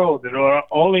was cold. It will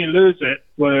only lose it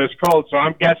when it was cold. So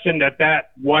I'm guessing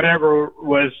that whatever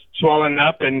was swelling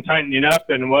up and tightening up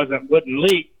and wouldn't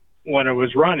leak when it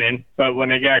was running. But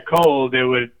when it got cold, it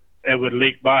would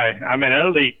leak by. I mean, it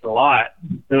leaked a lot.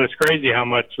 It was crazy how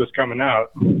much was coming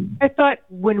out. I thought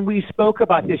when we spoke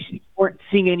about this, you weren't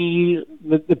seeing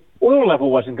the oil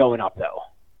level wasn't going up, though.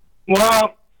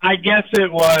 Well, I guess it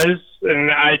was, and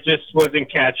I just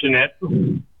wasn't catching it.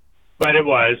 But it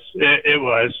was. It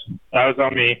was. That was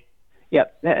on me. Yeah,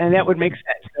 and that would make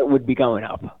sense. It would be going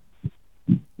up.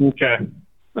 Okay.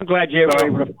 I'm glad you were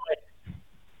able to find it.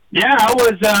 Yeah, I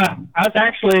was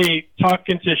actually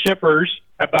talking to shippers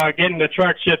about getting the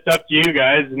truck shipped up to you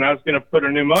guys, and I was going to put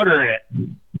a new motor in it.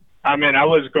 I mean, I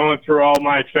was going through all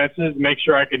my expenses, make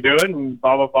sure I could do it, and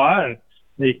blah, blah, blah. And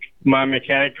my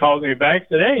mechanic called me back and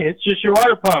said, hey, it's just your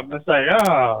water pump. I was like,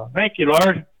 oh, thank you,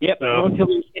 Lord. Yep, So,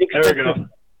 relatively there we go. inexpensive.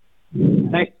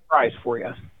 Nice surprise for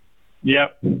you.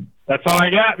 Yep. That's all I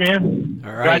got, man.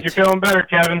 All right. Glad you're feeling better,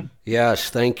 Kevin. Yes,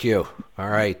 thank you. All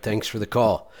right, thanks for the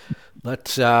call.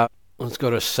 Let's go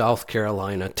to South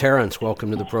Carolina. Terrence,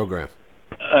 welcome to the program.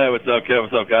 Hey, what's up, Kevin?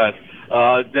 What's up, guys?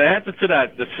 The answer to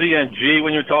that, the CNG,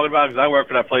 when you're talking about, because I work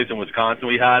for that place in Wisconsin,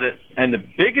 we had it, and the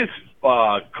biggest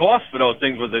cost for those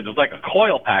things was it was like a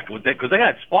coil pack, because they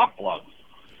had spark plugs,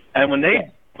 and when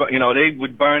they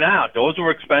would burn out. Those were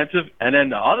expensive, and then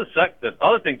the other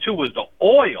thing too was the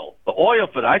oil. The oil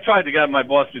for that. I tried to get my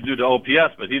boss to do the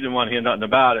OPS, but he didn't want to hear nothing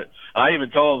about it. I even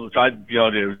told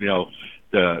him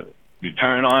to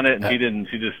turn on it, and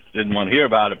he just didn't want to hear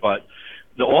about it. But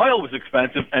the oil was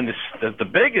expensive, and the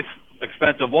biggest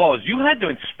expense of all is you had to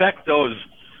inspect those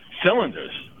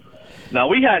cylinders. Now,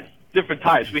 we had different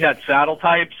types. We had saddle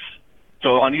types,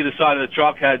 so on either side of the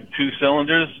truck had 2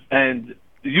 cylinders, and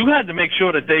you had to make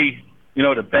sure that they,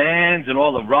 the bands and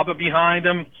all the rubber behind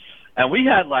them, and we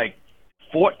had like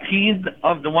 14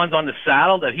 of the ones on the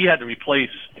saddle that he had to replace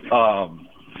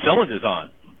cylinders on.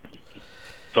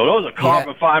 So those are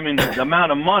carbon fiber. I mean, the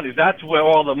amount of money, that's where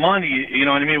all the money, you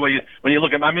know what I mean? When you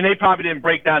look at, I mean, they probably didn't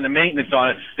break down the maintenance on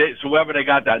it. So whoever they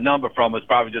got that number from was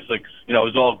probably just like, it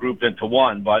was all grouped into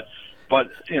one. But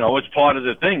it's part of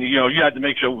the thing. You had to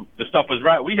make sure the stuff was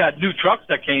right. We had new trucks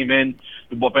that came in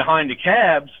behind the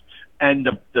cabs, and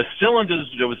the cylinders,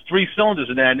 there was 3 cylinders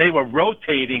in there, and they were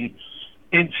rotating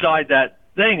inside that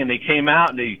thing, and they came out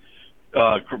and they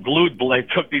they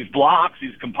took these blocks,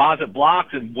 these composite blocks,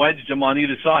 and wedged them on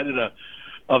either side of the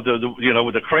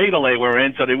with the cradle they were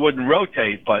in, so they wouldn't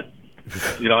rotate. But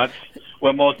You know, that's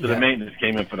where most of Yeah. the maintenance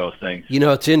came in for those things. You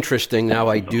know, it's interesting now.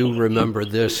 I do remember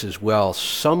this as well.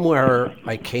 Somewhere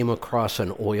I came across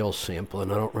an oil sample,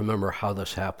 and I don't remember how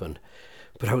this happened,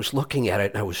 but I was looking at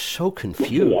it and I was so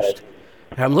confused.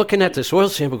 And I'm looking at this oil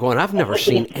sample going, I've never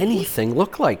seen anything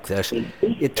look like this.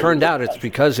 It turned out it's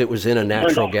because it was in a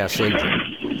natural gas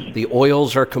engine. The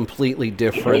oils are completely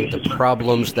different. The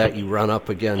problems that you run up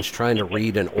against trying to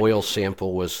read an oil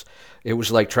sample was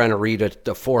like trying to read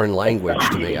a foreign language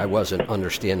to me. I wasn't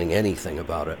understanding anything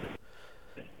about it.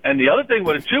 And the other thing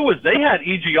with it too was they had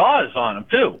EGRs on them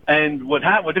too. And what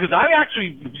happened, because I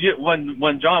actually,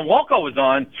 when John Walco was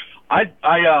on, I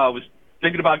was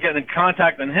thinking about getting in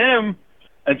contact with him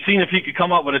and seeing if he could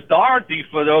come up with authority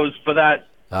for that.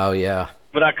 Oh yeah.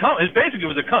 But it basically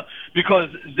was because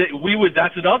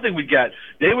that's another thing we'd get.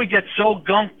 They would get so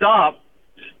gunked up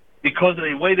because of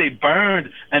the way they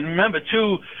burned. And remember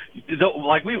too,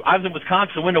 I was in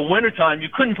Wisconsin, in the wintertime, you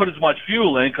couldn't put as much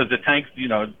fuel in because the tanks,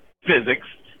 physics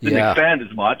didn't expand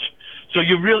as much. So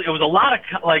it was a lot of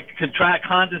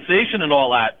condensation and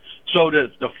all that. So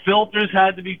the filters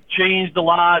had to be changed a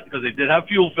lot because they did have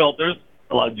fuel filters.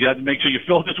 You had to make sure your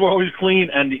filters were always clean,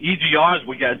 and the EGRs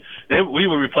we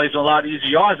were replacing a lot of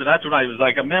EGRs, and that's when I was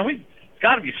like, man, it's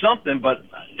got to be something. But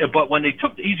when they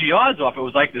took the EGRs off, it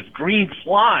was like this green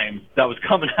slime that was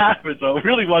coming out of it, so it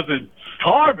really wasn't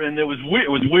carbon. It was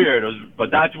weird.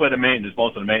 But that's where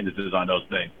most of the maintenance is on those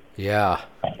things. Yeah,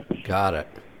 got it.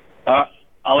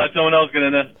 I'll let someone else get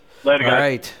in there. Later, guys. All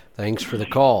right, thanks for the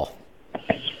call.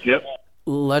 Yep.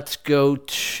 Let's go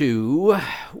to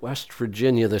West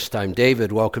Virginia this time.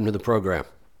 David, welcome to the program.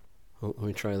 Oh, let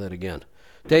me try that again.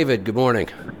 David, good morning.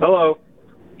 Hello.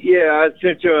 Yeah, I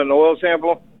sent you an oil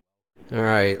sample. All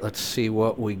right, let's see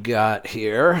what we got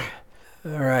here.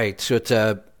 All right, so it's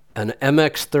an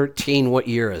MX-13. What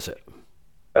year is it?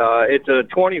 It's a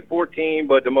 2014,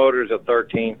 but the motor's a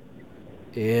 13.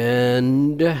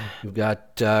 And you've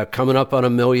got coming up on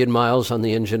 1 million miles on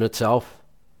the engine itself?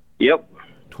 Yep.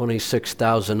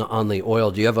 26,000 on the oil.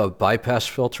 Do you have a bypass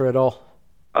filter at all?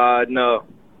 No.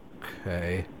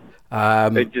 Okay.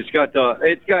 It's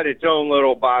got its own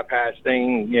little bypass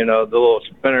thing, the little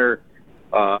spinner.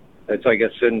 It's like a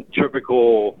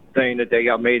centrifugal thing that they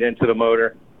got made into the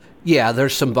motor. Yeah,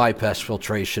 there's some bypass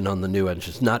filtration on the new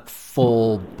engines. Not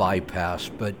full bypass,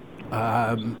 but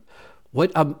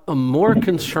what I'm more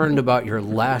concerned about your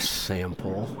last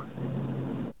sample.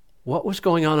 What was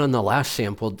going on the last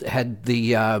sample? Had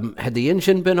the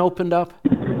engine been opened up?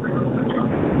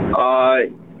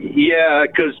 Yeah,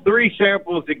 because 3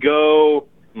 samples ago,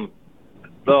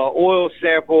 the oil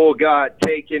sample got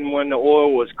taken when the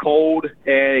oil was cold,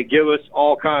 and it gave us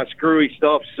all kind of screwy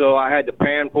stuff, so I had the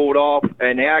pan pulled off,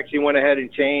 and they actually went ahead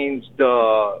and changed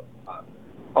all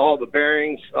the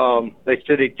bearings. They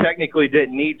said they technically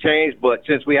didn't need change, but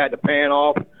since we had the pan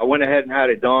off, I went ahead and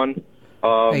had it done.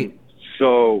 Hey.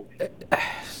 So,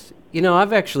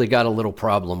 I've actually got a little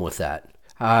problem with that.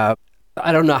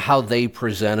 I don't know how they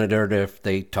presented it, or if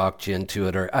they talked you into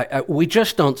it, or we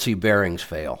just don't see bearings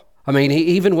fail. I mean,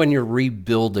 even when you're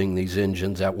rebuilding these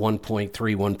engines at 1.3,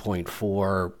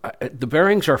 1.4, the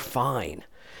bearings are fine.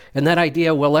 And that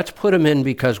idea, well, let's put them in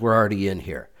because we're already in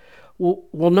here.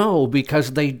 Well, no,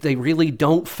 because they really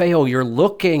don't fail. You're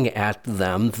looking at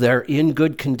them. They're in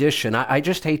good condition. I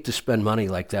just hate to spend money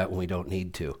like that when we don't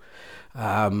need to.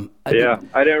 I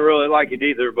didn't really like it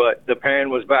either, but the pan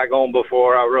was back on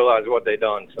before I realized what they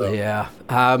done. So. Yeah.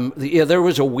 There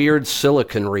was a weird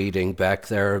silicon reading back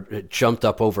there. It jumped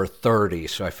up over 30,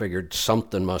 so I figured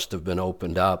something must have been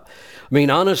opened up. I mean,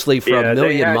 honestly, for 1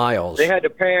 million miles. They had the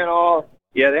pan off.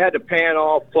 Yeah, they had the pan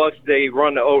off, plus they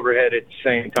run the overhead at the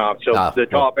same time. So the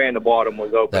top and the bottom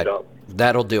was opened up.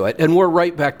 That'll do it. And we're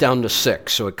right back down to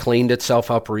 6, so it cleaned itself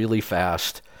up really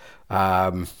fast.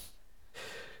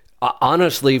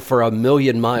 Honestly, for 1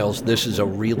 million miles, this is a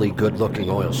really good-looking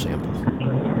oil sample.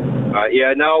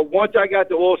 Now, once I got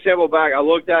the oil sample back, I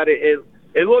looked at it.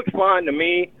 It looked fine to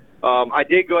me. I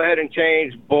did go ahead and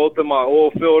change both of my oil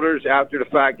filters after the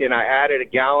fact, and I added a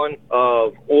gallon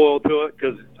of oil to it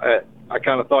because I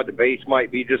kind of thought the base might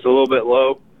be just a little bit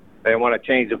low. And when I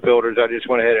changed the filters, I just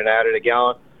went ahead and added a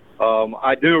gallon.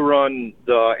 I do run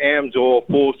the AMSOIL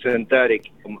full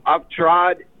synthetic. I've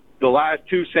tried the last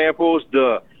 2 samples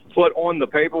to put on the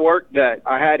paperwork that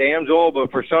I had AMSOIL, but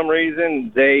for some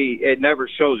reason it never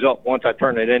shows up once I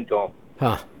turn it into them.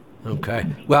 Huh. Okay.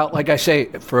 Well, like I say,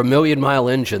 for a 1 million mile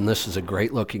engine, this is a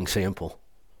great looking sample.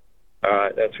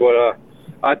 That's what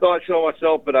I thought so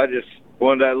myself, but I just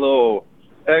wanted that little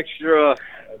extra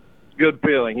good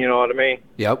feeling, you know what I mean?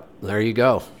 Yep. There you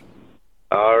go.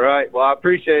 All right. Well, I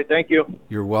appreciate it. Thank you.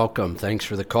 You're welcome. Thanks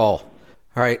for the call.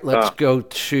 All right, let's go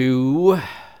to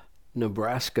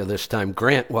Nebraska this time.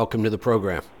 Grant, welcome to the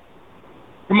program.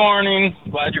 Good morning.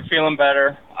 Glad you're feeling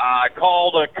better. I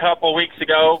called a couple weeks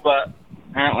ago, but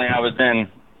apparently I was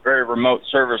in very remote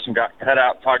service and got cut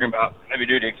out talking about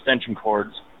heavy-duty extension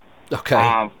cords.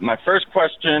 Okay. My first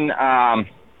question,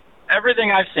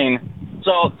 everything I've seen,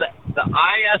 so the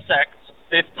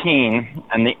ISX-15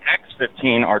 and the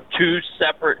X-15 are two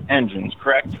separate engines,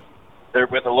 correct? They're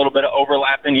with a little bit of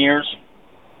overlap in years?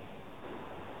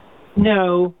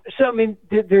 No. So, I mean,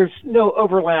 there's no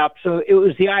overlap. So it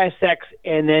was the ISX,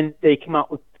 and then they came out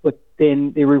with what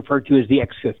then they referred to as the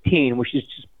X-15, which is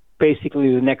just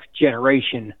basically the next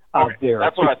generation of their.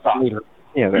 That's what I thought. Leader.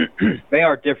 Yeah, they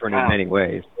are different in many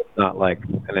ways. It's not like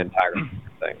an entire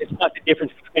thing. It's not the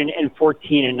difference between an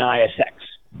N14 and an ISX.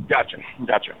 Gotcha.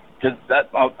 Because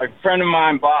a friend of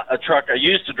mine bought a truck I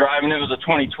used to drive, and it was a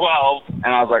 2012, and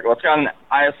I was like, well, it's got an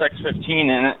ISX-15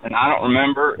 in it, and I don't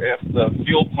remember if the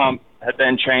fuel pump had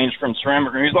been changed from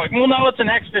ceramic. And he's like, well, no, it's an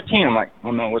X-15. I'm like,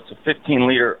 well, no, it's a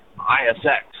 15-liter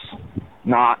ISX,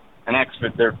 not an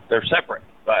X-15. They're separate,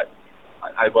 but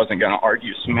I wasn't going to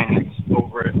argue semantics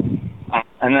over it.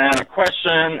 And then a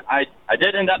question, I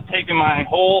did end up taking my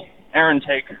whole air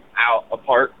intake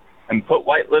apart and put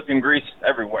white lithium grease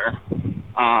everywhere,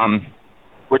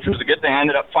 which was a good thing. I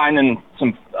ended up finding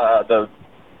some the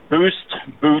boost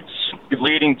boots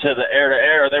leading to the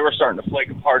air-to-air. They were starting to flake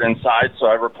apart inside, so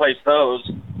I replaced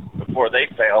those before they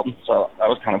failed, so that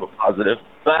was kind of a positive.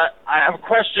 But I have a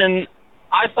question.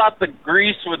 I thought the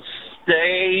grease would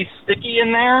stay sticky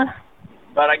in there,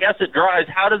 but I guess it dries.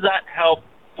 How does that help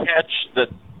catch the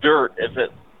dirt if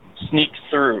it sneaks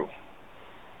through?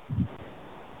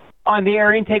 On the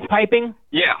air intake piping?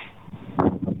 Yeah.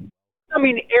 I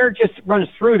mean, air just runs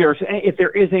through there. So if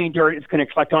there is any dirt, it's going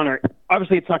to collect on it.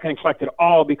 Obviously, it's not going to collect at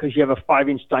all because you have a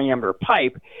 5-inch diameter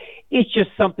pipe. It's just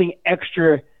something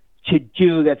extra to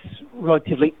do that's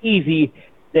relatively easy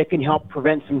that can help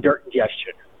prevent some dirt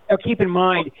ingestion. Now, keep in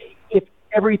mind, if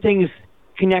everything's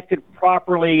connected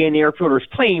properly and the air filter is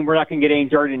clean, we're not going to get any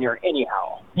dirt in there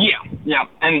anyhow. Yeah.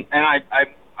 And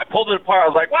I pulled it apart. I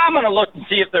was like, well, I'm going to look and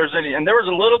see if there's any. And there was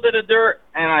a little bit of dirt,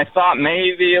 and I thought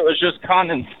maybe it was just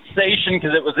condensation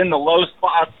because it was in the low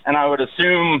spots, and I would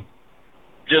assume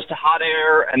just hot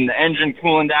air and the engine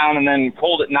cooling down, and then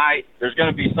cold at night, there's going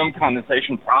to be some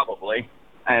condensation probably.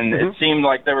 And it seemed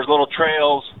like there was little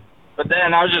trails. But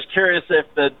then I was just curious if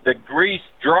the grease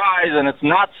dries and it's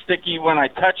not sticky when I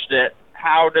touched it,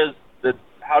 how does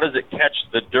it catch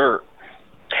the dirt?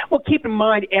 Well, keep in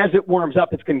mind, as it warms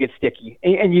up, it's going to get sticky,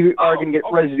 and you are going to get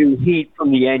residue heat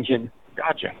from the engine.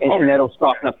 Gotcha. And that'll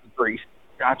soften up the grease.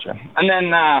 Gotcha. And then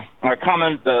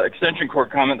the extension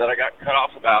cord comment that I got cut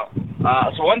off about.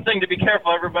 So one thing to be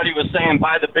careful, everybody was saying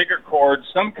buy the bigger cords.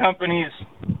 Some companies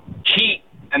cheat,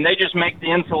 and they just make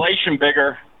the insulation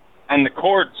bigger, and the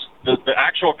cords, the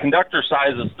actual conductor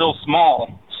size is still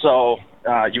small. So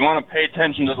you want to pay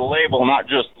attention to the label, not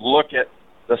just look at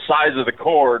the size of the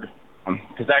cord,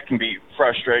 because that can be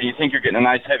frustrating. You think you're getting a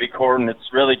nice heavy cord, and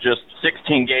it's really just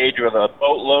 16 gauge with a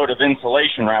boatload of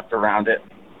insulation wrapped around it.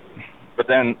 But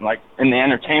then, like in the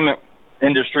entertainment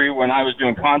industry, when I was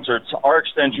doing concerts, our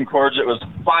extension cords, it was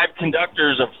 5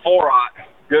 conductors of 4-aught,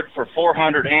 good for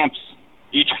 400 amps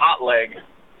each hot leg.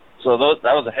 So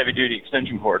that was a heavy-duty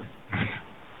extension cord.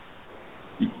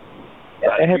 You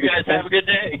guys have a good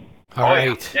day. All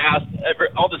right. Yeah,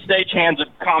 all the stagehands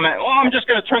would comment, well, I'm just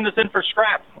going to turn this in for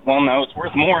scrap. Well, no, it's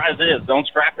worth more as is. Don't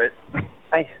scrap it.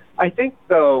 I think,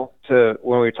 though, when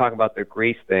we were talking about the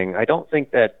grease thing, I don't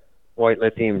think that white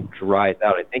lithium dries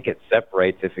out. I think it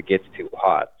separates if it gets too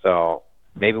hot. So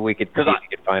maybe we could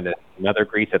find another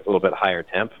grease that's a little bit higher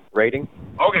temp rating.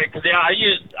 Okay, because I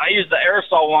used the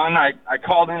aerosol one. I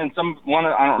called in and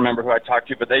I don't remember who I talked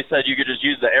to, but they said you could just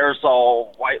use the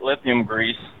aerosol white lithium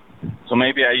grease. So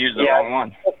maybe I used the wrong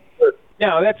one.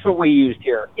 No, that's what we used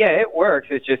here. Yeah, it works.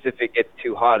 It's just if it gets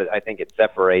too hot, I think it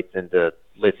separates into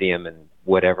lithium and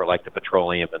whatever, like the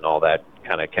petroleum and all that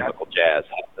kind of chemical jazz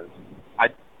happens.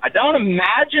 I don't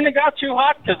imagine it got too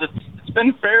hot because it's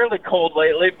been fairly cold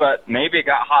lately, but maybe it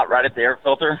got hot right at the air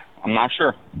filter. I'm not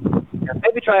sure. Yeah,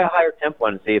 maybe try a higher temp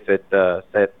one and see if it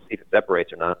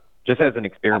separates or not, just as an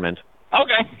experiment.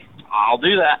 Okay, I'll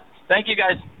do that. Thank you,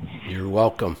 guys. You're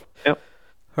welcome. Yep.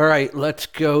 All right, let's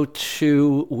go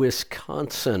to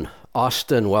Wisconsin.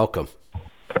 Austin, welcome.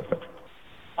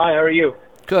 Hi, how are you?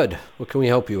 Good. What can we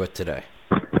help you with today?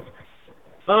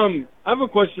 I have a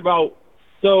question about,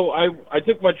 so I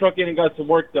took my truck in and got some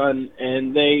work done,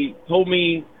 and they told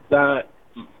me that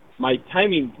my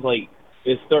timing plate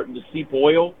is starting to seep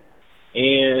oil,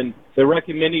 and they're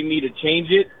recommending me to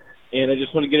change it. and I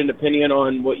just want to get an opinion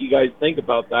on what you guys think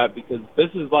about that, because this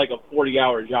is like a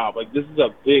 40-hour job. Like, this is a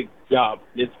big job.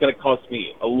 It's going to cost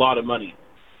me a lot of money.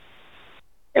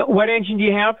 What engine do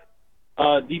you have?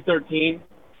 D13.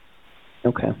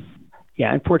 Okay.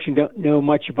 Yeah, unfortunately, don't know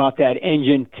much about that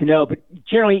engine to know, but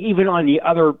generally, even on the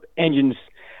other engines,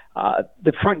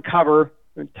 the front cover,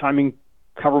 timing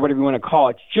cover, whatever you want to call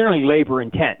it, it's generally labor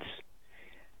intense.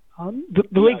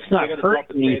 The leak's not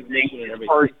hurting anything as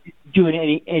far as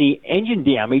doing any engine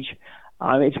damage.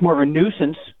 It's more of a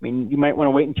nuisance. I mean, you might want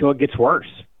to wait until it gets worse.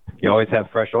 You always have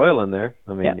fresh oil in there.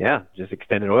 I mean, just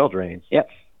extended oil drains. Yep.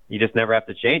 You just never have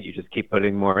to change. You just keep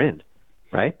putting more in,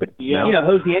 right? But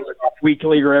hose the engine off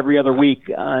weekly or every other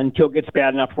week until it gets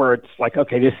bad enough where it's like,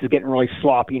 okay, this is getting really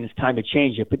sloppy and it's time to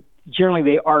change it. But generally,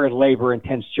 they are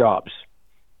labor-intense jobs.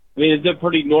 I mean, is it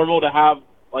pretty normal to have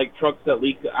like trucks that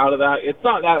leak out of that? It's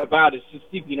not that bad. It's just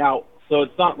seeping out, so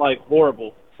it's not like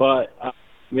horrible. But I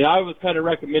mean, I was kind of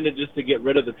recommended just to get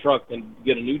rid of the truck and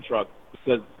get a new truck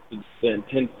because it's the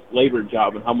intense labor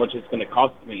job and how much it's going to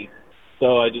cost me.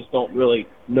 So I just don't really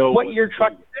know. What year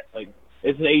truck is it? Like,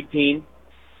 it's an 18.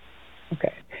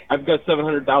 Okay. I've got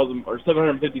 700,000 or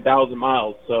 750,000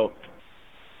 miles. So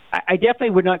I definitely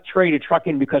would not trade a truck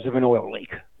in because of an oil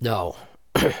leak. No.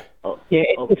 Yeah,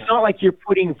 it's not like you're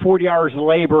putting 40 hours of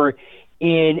labor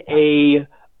in a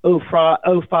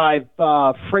 05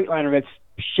 Freightliner that's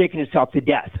shaking itself to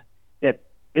death. That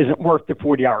isn't worth the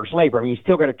 40 hours labor. I mean, you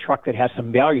still got a truck that has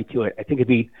some value to it. I think it'd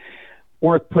be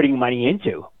worth putting money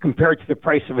into compared to the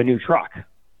price of a new truck.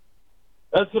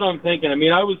 That's what I'm thinking. I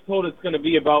mean, I was told it's going to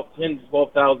be about $10,000 to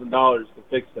 $12,000 to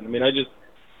fix it. I mean, I just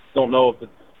don't know if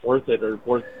it's worth it or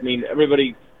worth. I mean,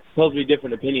 everybody tells me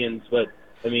different opinions, but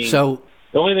I mean, so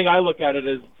the only thing I look at it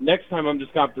is next time I'm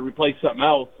just going to have to replace something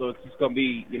else. So it's just going to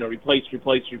be, replace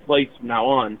from now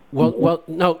on. Well,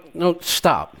 no,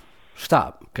 stop.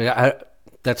 'Cause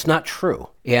that's not true.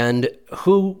 And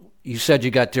you said you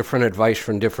got different advice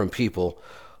from different people.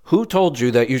 Who told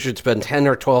you that you should spend $10,000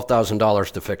 or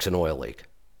 $12,000 to fix an oil leak?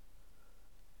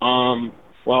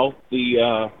 Well,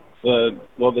 the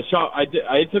shop I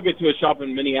took it to a shop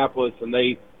in Minneapolis, and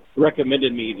they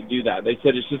recommended me to do that. They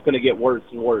said it's just going to get worse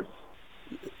and worse.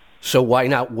 So why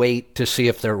not wait to see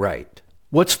if they're right?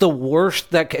 What's the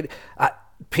worst that could...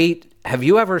 Pete, have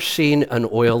you ever seen an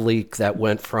oil leak that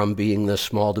went from being this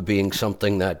small to being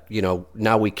something that,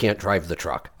 now we can't drive the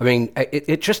truck? I mean,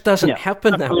 it just doesn't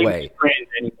happen that way.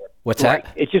 What's right.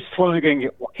 that? It's just slowly going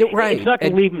to get worse. Right. It's not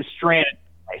going to leave them stranded.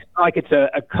 It's not like it's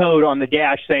a code on the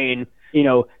dash saying,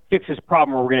 fix this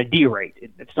problem or we're going to derate.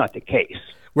 It's not the case.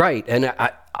 Right. And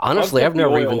honestly, I've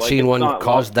never even seen one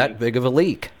cause that big of a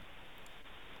leak.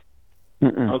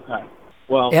 Okay.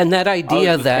 Well, and that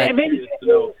idea that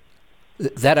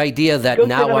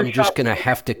now I'm just going to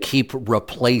have to keep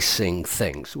replacing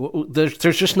things. There's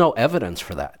just no evidence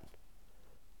for that.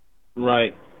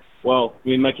 Right. Well, I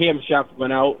mean, my camshaft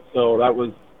went out, so that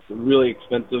was really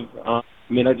expensive. I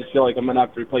mean, I just feel like I'm going to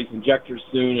have to replace injectors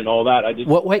soon and all that.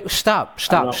 Wait, stop.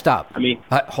 I mean,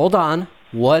 hold on.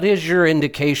 What is your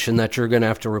indication that you're going to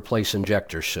have to replace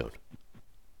injectors soon?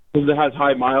 Because it has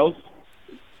high miles.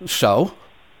 So,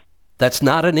 that's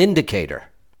not an indicator.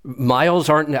 Miles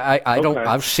aren't.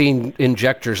 I've seen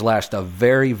injectors last a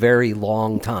very, very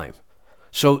long time.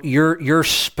 So you're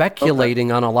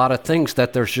speculating on a lot of things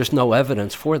that there's just no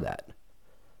evidence for that.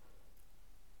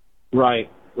 Right.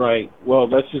 Well,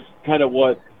 that's just kind of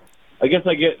what I guess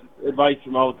I get advice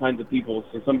from all kinds of people.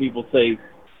 So some people say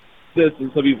this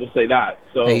and some people say that.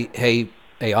 So hey,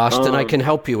 Austin, I can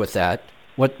help you with that.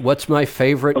 What's my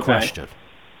favorite question?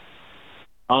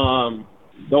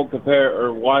 Don't compare,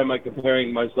 or why am I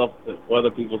comparing myself to what other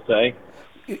people say?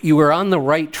 You were on the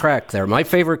right track there. My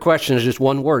favorite question is just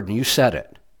one word, and you said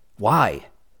it. Why?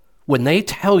 When they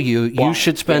tell you you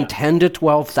should spend $10,000 to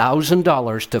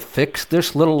 $12,000 to fix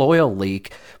this little oil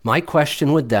leak, my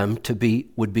question with them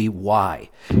would be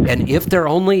why? And if their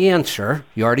only answer,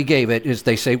 you already gave it, is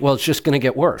they say, well, it's just going to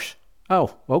get worse.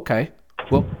 Oh, okay.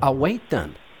 Well, I'll wait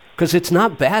then. Because it's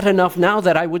not bad enough now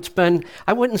that I wouldn't spend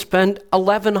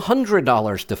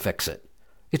 $1,100 to fix it.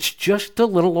 It's just a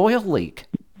little oil leak.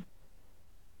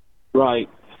 Right.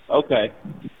 Okay.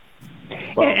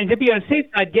 Well, and to be on the safe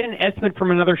side, get an estimate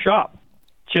from another shop,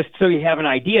 just so you have an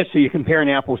idea, so you're comparing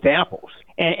apples to apples.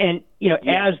 And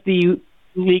as the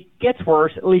leak gets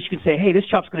worse, at least you can say, hey, this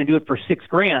shop's going to do it for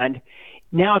 $6,000.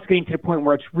 Now it's getting to the point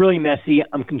where it's really messy.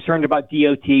 I'm concerned about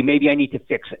DOT. Maybe I need to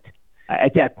fix it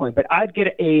at that point. But I'd get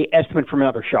a estimate from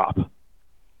another shop.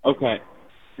 Okay.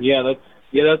 Yeah, that's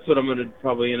what I'm going to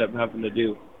probably end up having to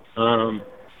do.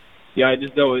 I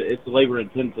just know it's labor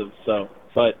intensive, so.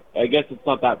 But I guess it's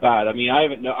not that bad. I mean,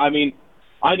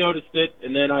 I noticed it,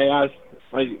 and then I asked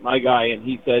my guy, and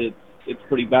he said it's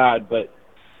pretty bad, but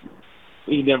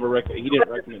he didn't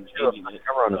recommend changing it.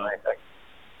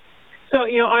 So,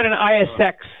 on an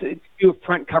ISX, to do a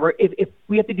front cover, if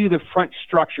we have to do the front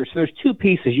structure, so there's two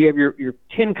pieces. You have your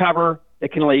tin cover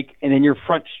that can leak, and then your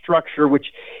front structure,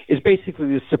 which is basically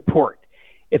the support.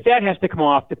 If that has to come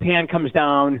off, the pan comes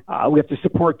down. We have to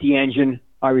support the engine,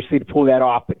 obviously, to pull that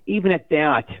off. But even at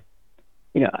that,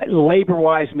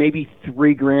 labor-wise, maybe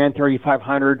 $3,000,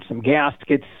 $3,500, some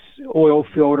gaskets, oil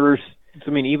filters. So,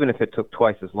 I mean, even if it took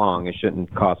twice as long, it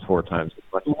shouldn't cost 4 times as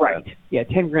much. Right. Yeah,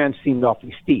 $10,000 seemed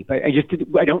awfully steep. I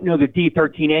don't know the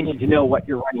D13 engine to know what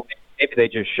you're running. Maybe they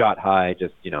just shot high.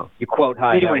 Just you quote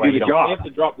high. They don't want to do the job. They have to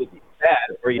drop the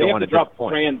or you don't want to drop the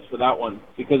trans for that one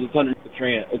because it's under the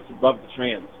trans. It's above the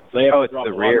trans. So they have to it's drop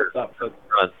the a rear. lot of stuff.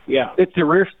 Yeah. It's the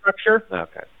rear structure.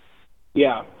 Okay.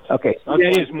 Yeah. Okay. So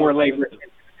that is more labor than the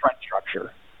front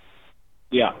structure.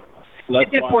 Yeah. So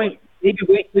at that point, maybe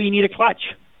wait till you need a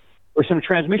clutch or some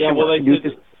transmission. Yeah, well, work.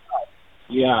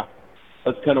 Yeah,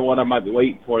 that's kind of what I might be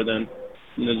waiting for then.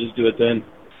 Just do it then.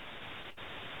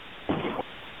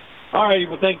 All right,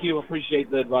 well, thank you. Appreciate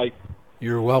the advice.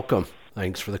 You're welcome.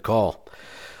 Thanks for the call.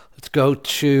 Let's go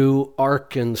to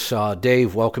Arkansas.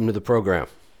 Dave, welcome to the program.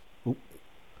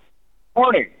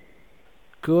 Morning.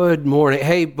 Good morning.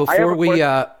 Hey,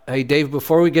 Dave,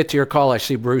 before we get to your call, I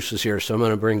see Bruce is here, so I'm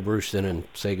going to bring Bruce in and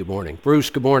say good morning. Bruce,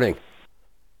 good morning.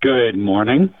 Good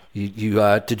morning.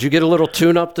 You did you get a little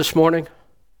tune-up this morning?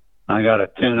 I got a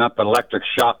tune-up electric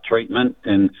shock treatment,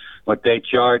 and what they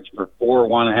charge for 4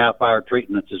 1.5-hour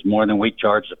treatments is more than we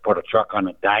charge to put a truck on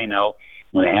a dyno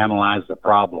and analyze the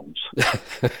problems.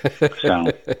 So,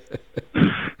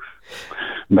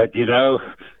 but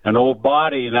an old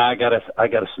body, and I got a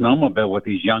snowmobile with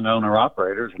these young owner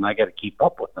operators, and I got to keep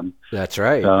up with them. That's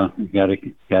right. So you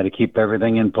got to keep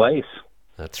everything in place.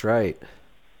 That's right.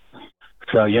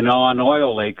 So, on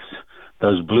oil leaks,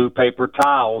 those blue paper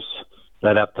towels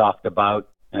that I've talked about,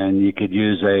 and you could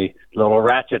use a little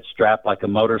ratchet strap like a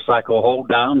motorcycle hold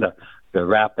down to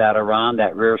wrap that around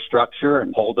that rear structure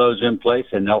and hold those in place,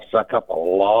 and they'll suck up a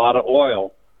lot of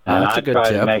oil. And that's a good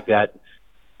tip. To make that.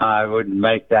 I would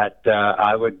make that.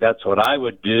 That's what I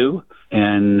would do,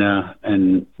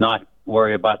 and not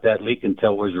worry about that leak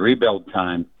until it was rebuild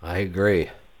time. I agree.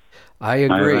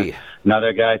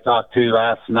 Another guy I talked to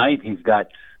last night, he's got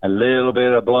a little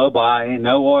bit of blow-by,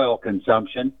 no oil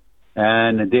consumption,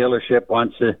 and the dealership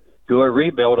wants to do a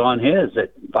rebuild on his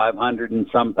at 500 and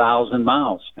some thousand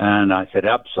miles. And I said,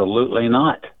 absolutely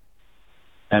not.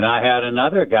 And I had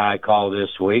another guy call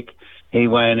this week. He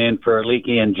went in for a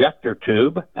leaky injector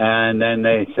tube, and then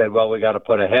they said, well, we got to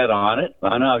put a head on it.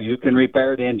 I know, you can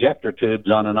repair the injector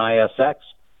tubes on an ISX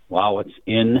while it's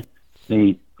in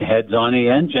the heads on the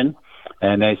engine.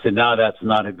 And they said, no, that's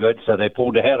not a good. So they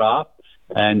pulled the head off,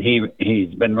 and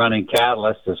he's been running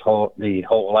catalyst the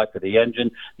whole life of the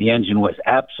engine. The engine was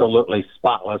absolutely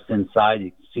spotless inside.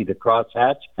 You can see the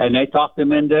crosshatch. And they talked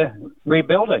him into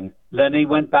rebuilding. Then he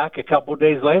went back a couple of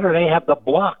days later. They have the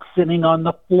block sitting on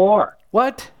the floor.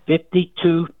 What?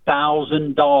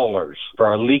 $52,000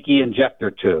 for a leaky injector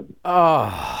tube.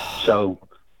 Oh. So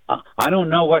I don't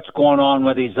know what's going on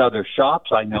with these other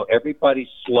shops. I know everybody's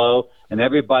slow and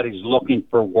everybody's looking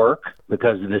for work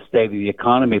because of the state of the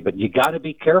economy. But you got to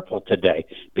be careful today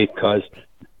because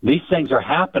these things are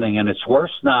happening, and it's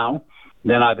worse now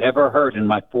than I've ever heard in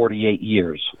my 48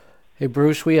 years. Hey,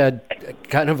 Bruce, we had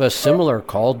kind of a similar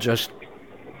call just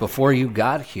before you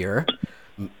got here.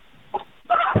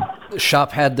 The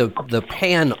shop had the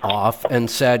pan off and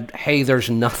said, hey, there's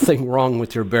nothing wrong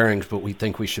with your bearings, but we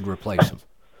think we should replace them.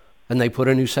 And they put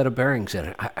a new set of bearings in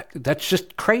it. That's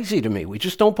just crazy to me. We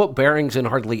just don't put bearings in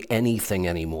hardly anything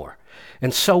anymore.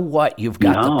 And so what? You've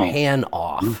got the pan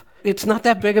off. It's not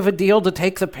that big of a deal to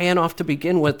take the pan off to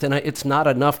begin with, and it's not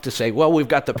enough to say, well, we've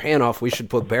got the pan off, we should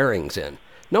put bearings in.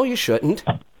 No, you shouldn't.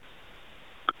 That's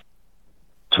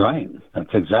right.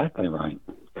 That's exactly right.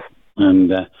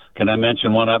 And can I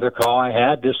mention one other call I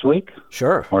had this week?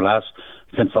 Sure. Or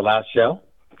since the last show?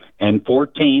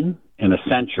 N14 in a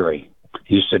Century.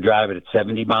 He used to drive it at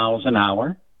 70 miles an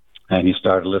hour, and he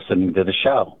started listening to the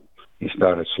show. He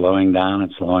started slowing down,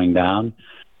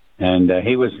 and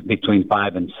he was between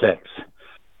 5 and 6.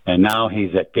 And now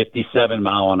he's at 57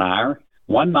 mile an hour,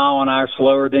 1 mile an hour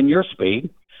slower than your speed,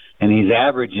 and he's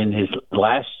averaging, his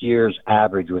last year's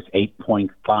average was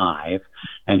 8.5,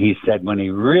 and he said when he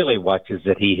really watches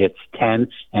it, he hits 10,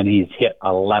 and he's hit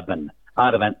 11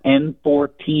 out of an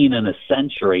N14 in a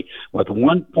Century with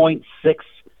 1.6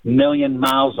 million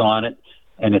miles on it,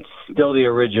 and it's still the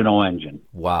original engine.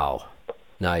 Wow.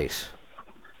 Nice.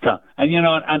 So,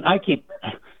 and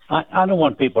I don't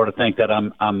want people to think that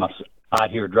I'm out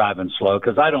here driving slow,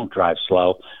 because I don't drive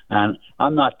slow, and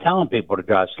I'm not telling people to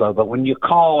drive slow. But when you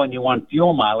call and you want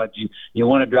fuel mileage, you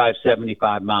want to drive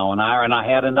 75 mile an hour. And I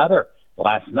had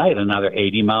last night, another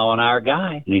 80 mile an hour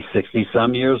guy, and he's 60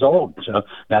 some years old. So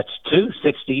that's two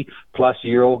 60 plus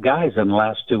year old guys in the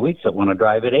last 2 weeks that want to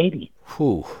drive at 80.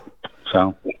 Whew.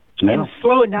 So, and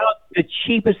slowing down the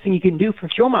cheapest thing you can do for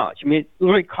fuel mileage. I mean, it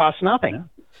literally costs nothing.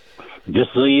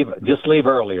 Just leave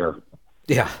earlier.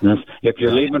 Yeah. If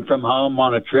you're leaving from home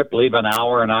on a trip, leave an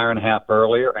hour and a half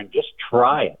earlier, and just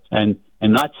try it. And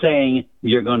not saying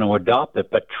you're going to adopt it,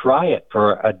 but try it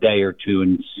for a day or two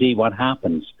and see what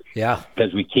happens. Yeah.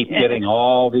 Because we keep getting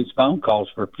all these phone calls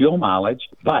for fuel mileage,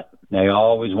 but they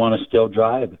always want to still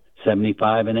drive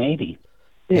 75 and 80.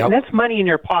 Yeah, and that's money in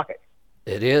your pocket.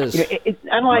 It is. It's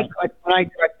unlike when I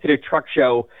drive to the truck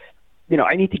show,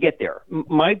 I need to get there.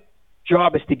 My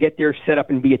job is to get there, set up,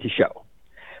 and be at the show.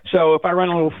 So if I run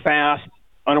a little fast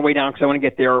on the way down because I want to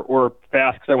get there, or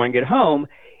fast because I want to get home,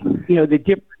 the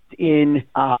difference in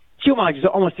fuel mileage is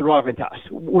almost irrelevant to us.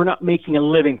 We're not making a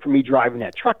living for me driving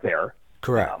that truck there.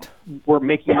 Correct. We're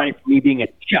making money for me being at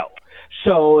the show.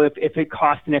 So if it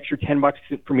costs an extra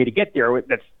 $10 for me to get there,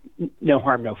 that's no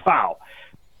harm, no foul.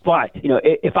 But,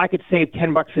 if I could save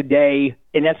 $10 a day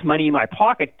and that's money in my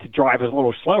pocket to drive a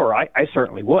little slower, I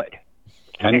certainly would.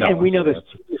 And we know this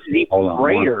is even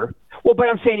greater. Well, but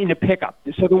I'm saying in the pickup.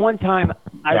 So the one time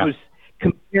I was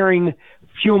comparing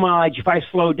fuel mileage if I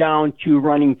slow down to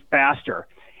running faster,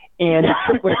 and the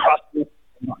trip would have cost me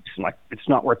 $10. I'm like, it's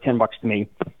not worth $10 to me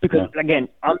because, again,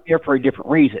 I'm there for a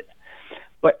different reason.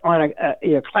 But on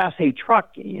a Class A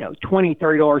truck, $20,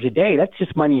 $30 a day, that's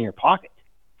just money in your pocket.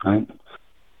 Right.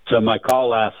 So my call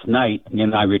last night,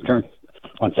 I returned.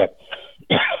 One sec.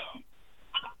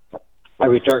 I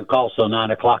returned calls till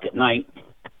 9 o'clock at night.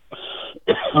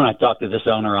 When I talked to this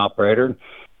owner-operator,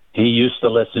 he used to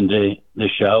listen to the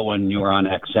show when you were on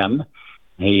XM.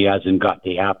 He hasn't got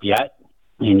the app yet.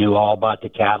 He knew all about the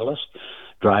Catalyst.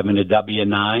 Driving a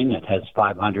W9, it has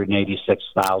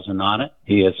 586,000 on it.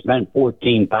 He has spent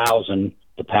 14,000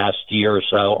 the past year or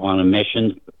so on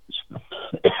emissions.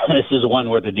 This is the one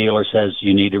where the dealer says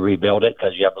you need to rebuild it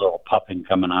because you have a little puffing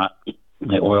coming out,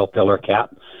 the oil filler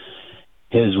cap.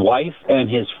 His wife and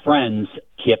his friends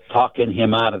kept talking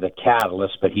him out of the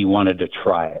Catalyst, but he wanted to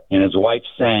try it. And his wife's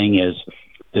saying is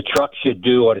the truck should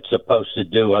do what it's supposed to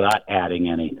do without adding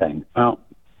anything. Well,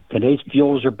 today's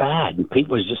fuels are bad. And Pete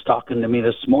was just talking to me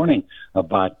this morning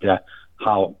about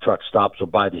how truck stops will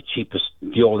buy the cheapest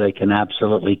fuel they can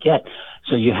absolutely get.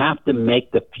 So you have to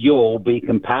make the fuel be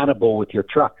compatible with your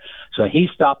truck. So he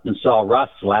stopped and saw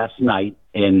Russ last night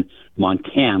in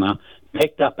Montana,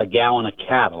 picked up a gallon of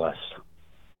Catalyst.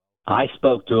 I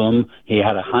spoke to him. He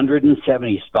had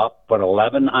 170 stopped, put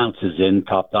 11 ounces in,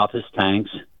 topped off his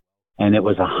tanks, and it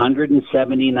was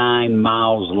 179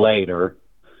 miles later,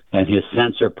 and his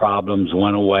sensor problems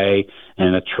went away,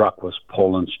 and the truck was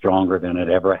pulling stronger than it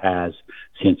ever has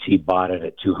since he bought it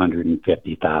at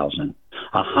 $250,000.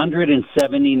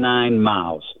 179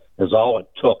 miles is all it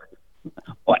took,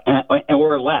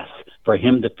 or less, for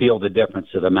him to feel the difference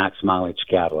of the max mileage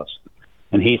Catalyst.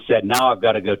 And he said, now I've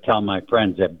got to go tell my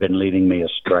friends that have been leading me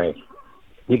astray.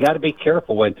 You got to be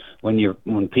careful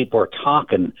when people are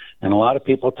talking, and a lot of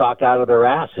people talk out of their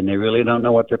ass, and they really don't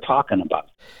know what they're talking about.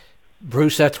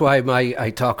 Bruce, that's why I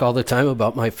talk all the time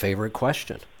about my favorite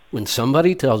question. When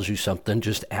somebody tells you something,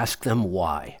 just ask them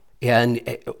why.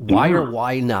 And why or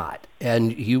why not?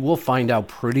 And you will find out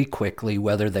pretty quickly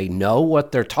whether they know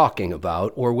what they're talking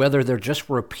about or whether they're just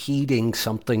repeating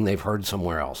something they've heard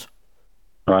somewhere else.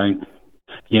 Right.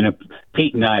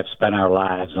 Pete and I have spent our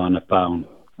lives on the phone.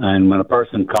 And when a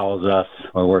person calls us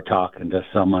or we're talking to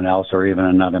someone else or even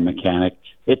another mechanic,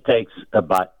 it takes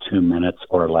about 2 minutes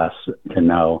or less to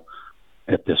know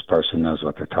if this person knows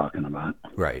what they're talking about.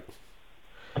 Right.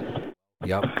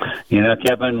 Yep.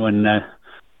 Kevin,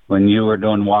 when you were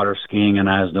doing water skiing and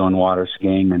I was doing water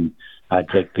skiing, and I'd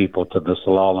take people to the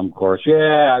slalom course.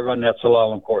 Yeah, I run that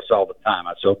slalom course all the time.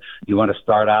 So you want to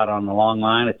start out on the long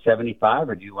line at 75,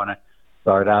 or do you want to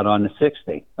start out on the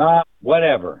 60?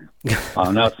 Whatever.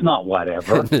 Oh, no, it's not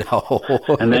whatever. No.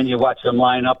 And then you watch them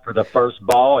line up for the first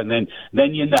ball, and then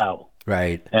you know.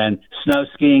 Right. And snow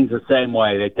skiing's the same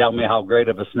way. They tell me how great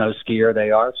of a snow skier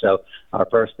they are. So our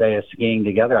first day of skiing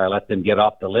together, I let them get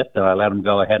off the lift, and I let them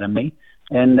go ahead of me.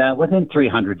 And within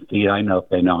 300 feet, I know if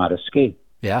they know how to ski.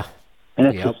 Yeah. And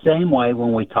it's the same way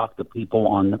when we talk to people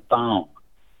on the phone.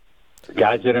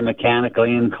 Guys that are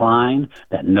mechanically inclined,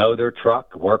 that know their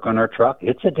truck, work on their truck,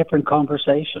 it's a different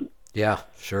conversation. Yeah,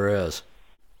 sure is.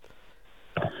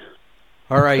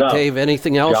 All right, So, Dave,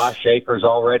 anything else? Josh Schaefer's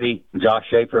already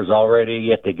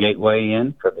at the Gateway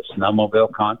Inn for the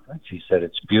Snowmobile Conference. He said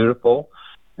it's beautiful,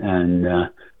 and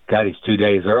he's 2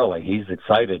 days early. He's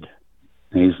excited.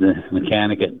 He's the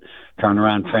mechanic at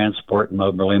Turnaround Transport in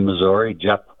Moberly, Missouri.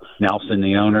 Jeff Nelson,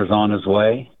 the owner's on his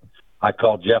way. I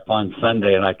called Jeff on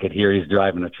Sunday, and I could hear he's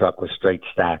driving a truck with straight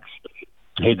stacks.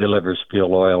 He delivers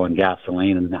fuel oil and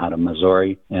gasoline out of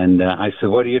Missouri. And I said,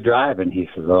 what are you driving? He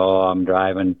says, I'm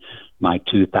driving my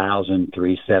 2000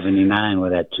 379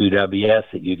 with that 2WS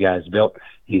that you guys built.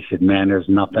 He said, man, there's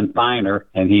nothing finer.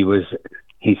 And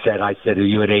I said, are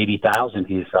you at 80,000?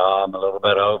 He said, I'm a little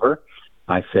bit over.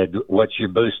 I said, what's your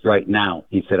boost right now?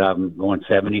 He said, I'm going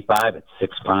 75 at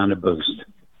 6 pound of boost.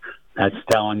 That's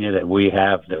telling you that we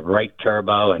have the right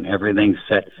turbo and everything's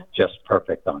set just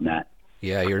perfect on that.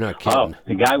 Yeah, you're not kidding.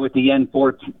 The guy with the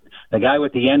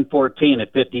N14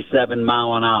 at 57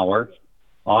 mile an hour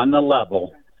on the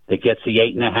level that gets the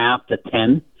 8.5 to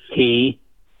 10, he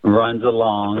runs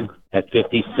along at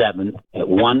 57 at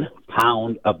 1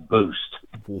 pound of boost.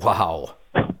 Wow.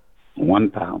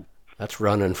 1 pound. That's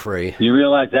running free. You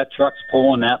realize that truck's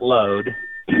pulling that load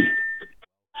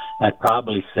at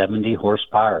probably 70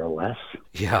 horsepower or less?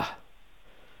 Yeah.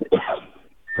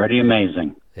 Pretty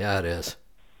amazing. Yeah, it is.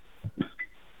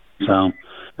 So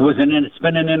it's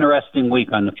been an interesting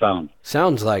week on the phone.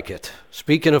 Sounds like it.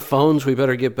 Speaking of phones, we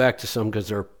better get back to some because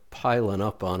they're piling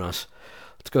up on us.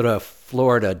 Let's go to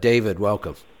Florida. David,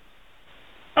 welcome.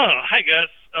 Hi, guys.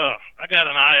 I got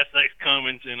an ISX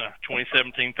Cummins in a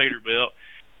 2017 Peterbilt,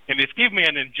 and it's giving me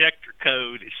an injector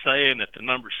code. It's saying that the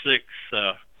number 6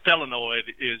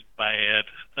 solenoid is bad.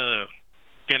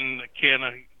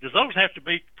 Does those have to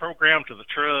be programmed to the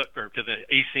truck or to the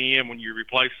ECM when you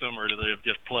replace them, or do they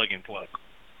just plug and play?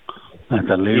 That's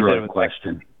a Leroy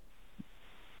question.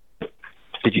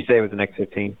 Did you say it was an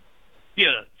X15?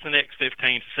 Yeah, it's an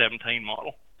X15 to 17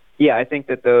 model. Yeah, I think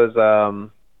that those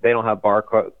they don't have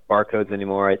barcodes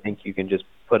anymore. I think you can just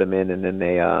put them in, and then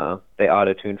they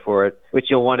auto-tune for it. Which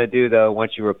you'll want to do, though,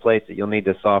 once you replace it, you'll need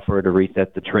the software to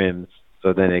reset the trims,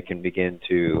 so then it can begin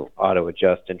to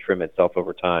auto-adjust and trim itself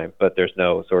over time. But there's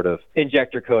no sort of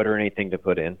injector code or anything to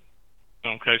put in.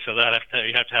 Okay, so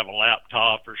you have to have a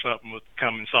laptop or something with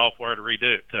Cummins software to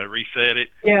redo it, to reset it.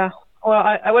 Yeah. Well,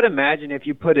 I would imagine if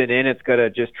you put it in, it's going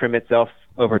to just trim itself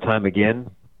over time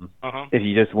again. Uh-huh. If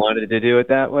you just wanted to do it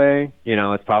that way,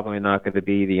 it's probably not going to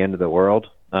be the end of the world.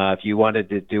 If you wanted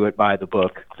to do it by the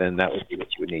book, then that would be what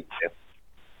you would need to do.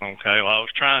 Okay, well, I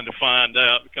was trying to find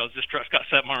out because this truck's got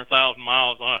 700,000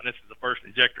 miles on it, and this is the first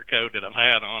injector code that I've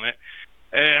had on it.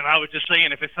 And I was just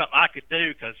seeing if it's something I could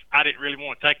do because I didn't really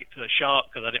want to take it to a shop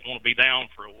because I didn't want to be down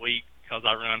for a week because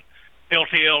I run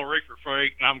LTL reefer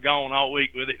freight, and I'm gone all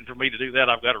week with it. And for me to do that,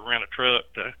 I've got to rent a truck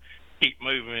to keep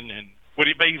moving. And would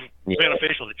it be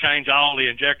beneficial to change all the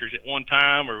injectors at one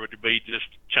time, or would it be just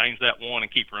change that one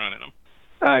and keep running them?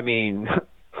 I mean,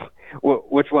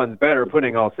 which one's better?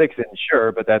 Putting all 6 in,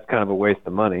 sure, but that's kind of a waste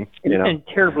of money. And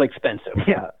terribly expensive.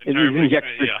 Yeah.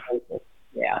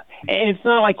 Yeah. And it's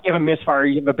not like you have a misfire,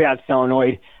 you have a bad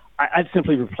solenoid. I'd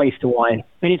simply replace the one.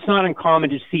 And it's not uncommon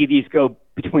to see these go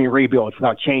between rebuilds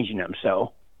without changing them.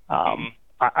 So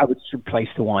I would just replace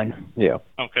the one. Yeah.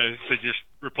 Okay, so just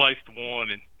replace the one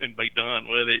and be done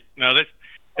with it. Now,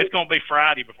 it's going to be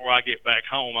Friday before I get back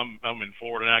home. I'm in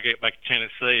Florida, and I get back to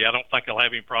Tennessee. I don't think I'll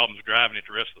have any problems driving it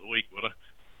the rest of the week, would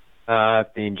I?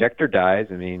 If the injector dies,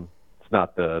 I mean, it's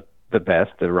not the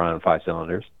best to run on 5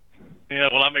 cylinders. Yeah,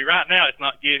 well, I mean, right now it's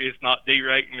not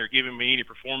derating or giving me any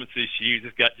performance issues.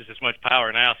 It's got just as much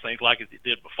power now, seems like, as it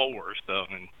did before. So,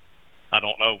 and I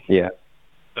don't know. Yeah.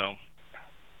 So.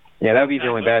 Yeah, that would be the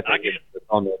only bad thing. If the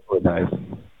solenoid dies.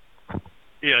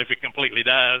 Yeah, if it completely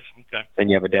dies. Okay. Then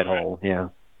you have a dead hole. Yeah.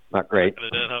 Not great. A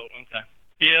dead hole. Okay.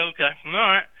 Yeah. Okay. All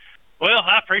right. Well,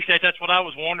 I appreciate that's what I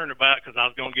was wondering about because I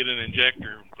was going to get an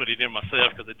injector and put it in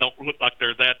myself because it don't look like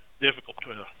they're that difficult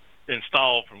to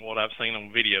install from what I've seen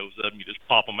on videos of them. You just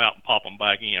pop them out and pop them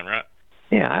back in, right?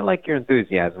 Yeah, I like your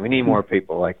enthusiasm. We need more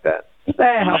people like that.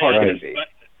 How hard can it be?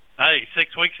 Hey,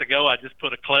 6 weeks ago I just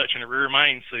put a clutch and a rear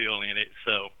main seal in it,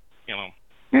 so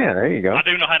Yeah, there you go. I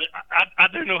do know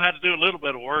how to do a little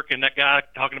bit of work. And that guy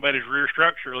talking about his rear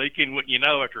structure leaking, wouldn't you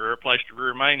know, after I replaced the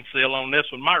rear main seal on this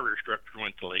one, my rear structure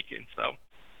went to leaking. So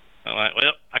I'm like,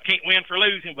 well, I can't win for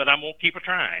losing, but I'm gonna keep a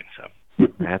trying. So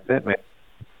that's it, man.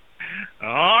 All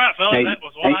right, fellas, that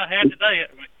was what I had today.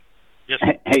 Just,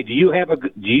 hey, do you have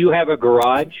a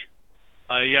garage?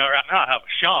 Yeah, right now I have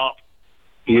a shop.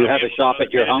 Do you have a shop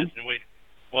at your home?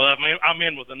 I'm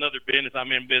in with another business.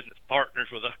 I'm in business partners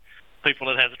with people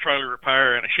that has a trailer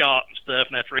repair and a shop and stuff,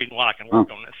 and that's the reason why I can work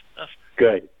on this stuff.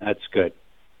 Good. That's good.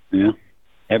 Yeah.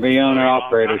 Every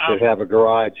owner-operator should have a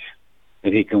garage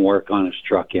that he can work on his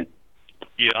truck in.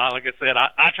 Yeah, like I said,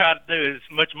 I try to do as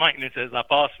much maintenance as I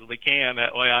possibly can.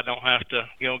 That way I don't have to,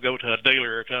 go to a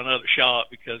dealer or to another shop,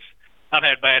 because I've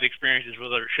had bad experiences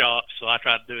with other shops, so I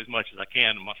try to do as much as I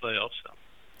can myself. So.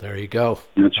 There you go.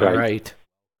 That's right. All right.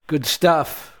 Good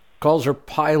stuff. Calls are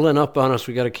piling up on us.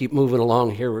 We got to keep moving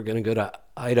along here. We're going to go to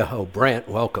Idaho. Brant,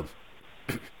 welcome.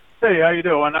 Hey, how you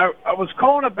doing? I was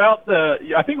calling about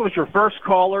I think it was your first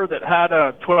caller that had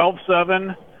a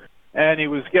 12.7, and he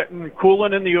was getting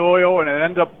coolant in the oil, and it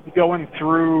ended up coming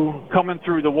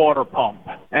through the water pump.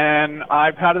 And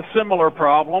I've had a similar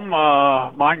problem.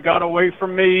 Mine got away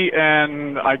from me,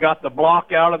 and I got the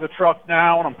block out of the truck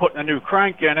now, and I'm putting a new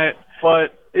crank in it.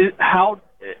 But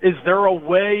is there a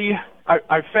way?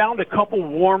 I found a couple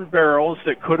warm barrels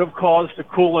that could have caused a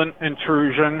coolant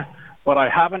intrusion, but I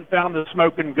haven't found the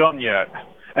smoking gun yet.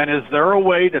 And is there a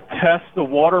way to test the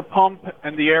water pump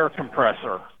and the air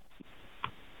compressor?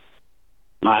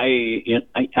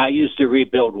 I used to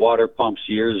rebuild water pumps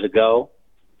years ago,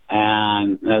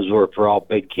 and those were for all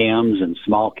big cams and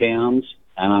small cams,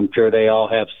 and I'm sure they all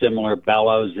have similar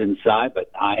bellows inside, but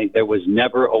there was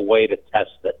never a way to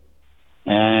test it.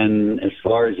 And as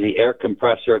far as the air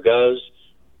compressor goes,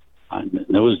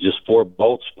 there was just 4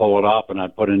 bolts pulled off, and I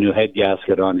put a new head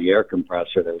gasket on the air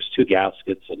compressor. There was 2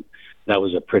 gaskets, and that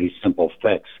was a pretty simple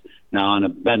fix. Now, on a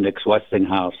Bendix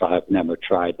Westinghouse, I've never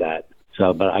tried that.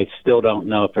 So, but I still don't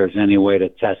know if there's any way to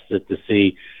test it to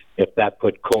see if that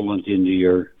put coolant into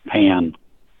your pan.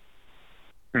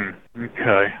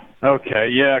 Okay,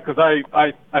 yeah, because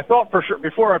I thought for sure,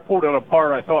 before I pulled it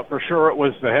apart, I thought for sure it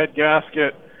was the head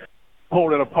gasket.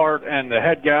 Pulled it apart, and the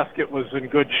head gasket was in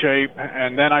good shape,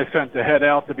 and then I sent the head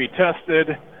out to be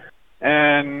tested,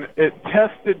 and it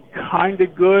tested kind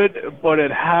of good, but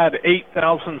it had 8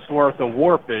 thousandths worth of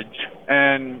warpage,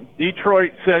 and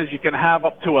Detroit says you can have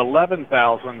up to 11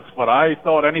 thousandths, but I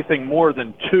thought anything more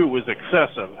than 2 was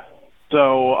excessive.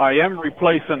 So I am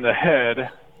replacing the head,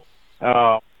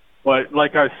 but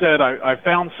like I said, I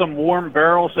found some warm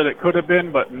barrels that it could have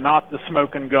been, but not the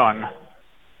smoking gun.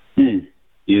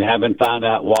 You haven't found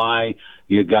out why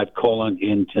you got coolant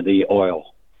into the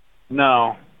oil?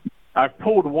 No. I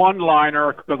pulled one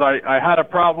liner because I had a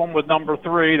problem with number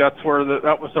 3. That's where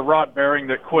that was the rod bearing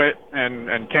that quit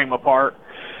and came apart.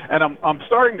 And I'm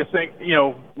starting to think,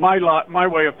 my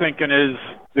way of thinking is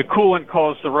the coolant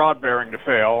caused the rod bearing to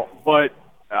fail, but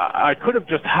I could have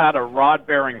just had a rod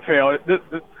bearing fail. This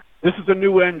is a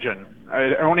new engine.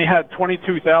 I only had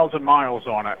 22,000 miles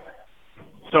on it.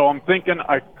 So I'm thinking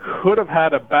I could have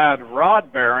had a bad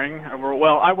rod bearing.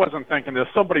 Well, I wasn't thinking this.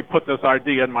 Somebody put this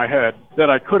idea in my head that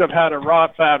I could have had a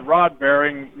bad rod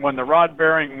bearing when the rod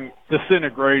bearing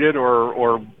disintegrated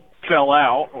or fell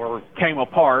out or came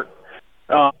apart.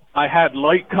 I had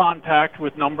light contact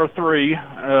with number 3,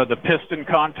 the piston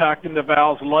contacting the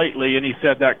valves lightly, and he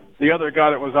said that the other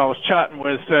guy that I was chatting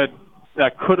with said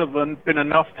that could have been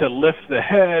enough to lift the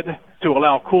head to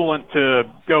allow coolant to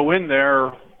go in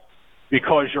there,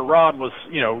 because your rod was,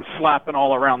 slapping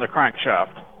all around the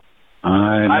crankshaft.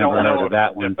 I never heard of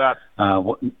that one.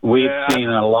 We've seen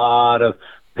a lot of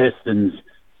pistons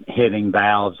hitting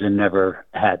valves and never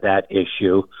had that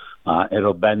issue.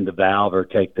 It'll bend the valve or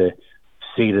take the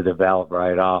seat of the valve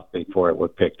right off before it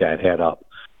would pick that head up.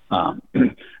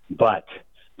 But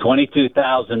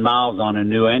 22,000 miles on a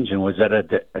new engine, was that a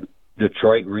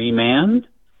Detroit reman?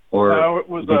 Or no, it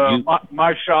was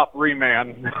my shop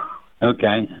reman.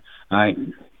 Okay.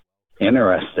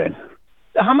 Interesting.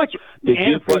 How much did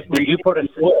you put a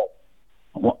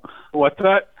What's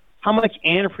that? How much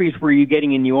antifreeze were you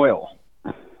getting in the oil?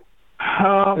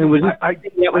 Was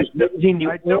it using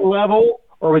the oil level,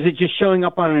 or was it just showing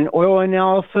up on an oil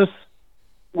analysis?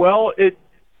 Well, it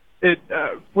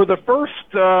for the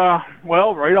first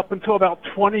right up until about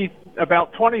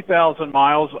 20,000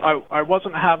 miles, I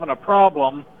wasn't having a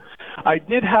problem. I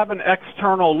did have an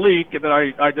external leak that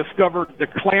I discovered the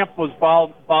clamp was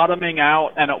bottoming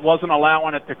out, and it wasn't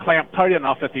allowing it to clamp tight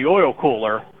enough at the oil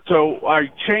cooler. So I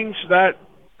changed that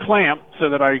clamp so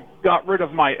that I got rid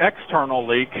of my external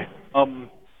leak. And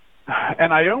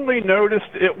I only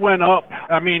noticed it went up.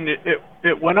 I mean,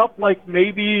 it went up like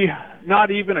maybe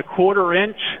not even a quarter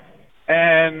inch.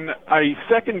 And I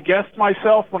second-guessed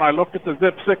myself when I looked at the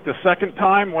dipstick the second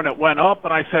time when it went up,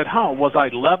 and I said, was I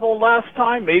level last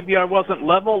time? Maybe I wasn't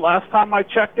level last time I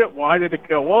checked it. Why did it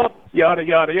go up? Yada,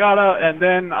 yada, yada. And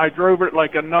then I drove it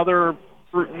like another,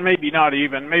 maybe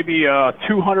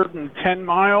 210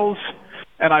 miles,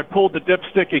 and I pulled the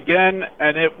dipstick again,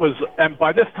 and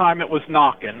by this time it was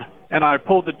knocking. And I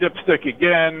pulled the dipstick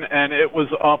again, and it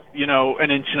was up,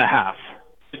 an inch and a half.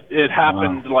 It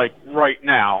happened like right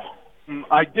now.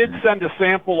 I did send a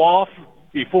sample off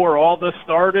before all this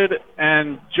started,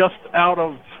 and just out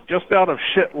of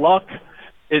shit luck,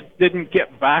 it didn't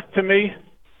get back to me.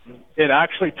 It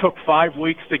actually took 5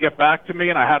 weeks to get back to me,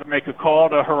 and I had to make a call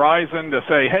to Horizon to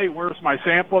say, hey, where's my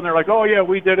sample? And they're like, oh, yeah,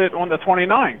 we did it on the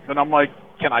 29th. And I'm like,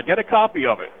 can I get a copy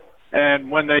of it?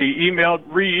 And when they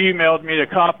re-emailed me a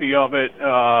copy of it,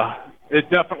 it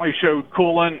definitely showed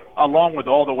coolant along with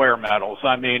all the wear metals.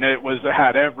 I mean, it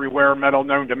had every wear metal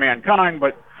known to mankind,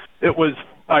 but it was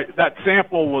that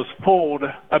sample was pulled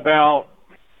about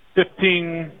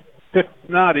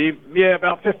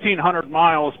 1,500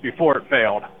 miles before it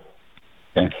failed.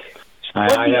 Okay.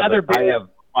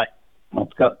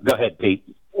 Go ahead, Pete.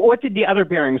 What did the other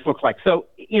bearings look like? So,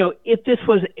 if this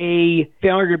was a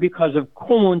failure because of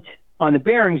coolant on the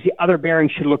bearings, the other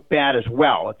bearings should look bad as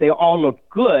well. If they all look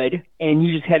good and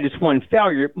you just had this one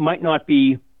failure, it might not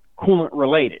be coolant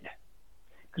related.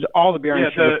 Because all the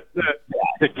bearings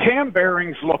the cam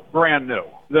bearings look brand new.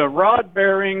 The rod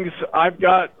bearings, I've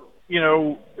got,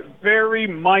 very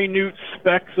minute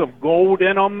specks of gold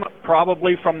in them,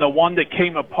 probably from the one that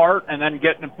came apart and then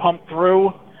getting pumped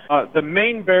through. The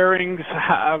main bearings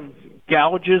have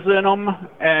gouges in them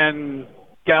and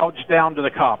gouged down to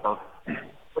the copper.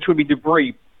 Which would be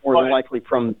debris, more than likely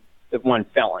from the one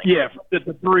failing. Yeah, the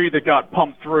debris that got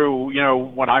pumped through,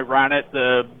 when I ran it,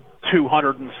 the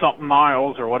 200 and something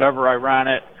miles or whatever I ran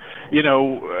it,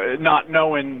 not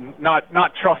knowing,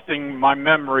 not trusting my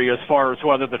memory as far as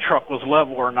whether the truck was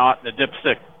level or not, and the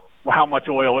dipstick, how much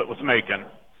oil it was making.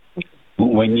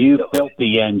 When you built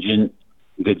the engine,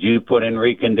 did you put in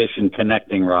reconditioned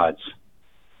connecting rods?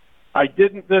 I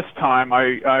didn't this time.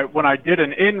 When I did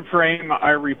an in-frame,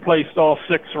 I replaced all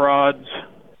 6 rods,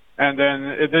 and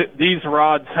then these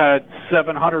rods had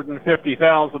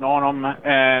 750,000 on them,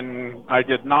 and I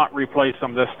did not replace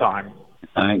them this time.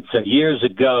 All right, so years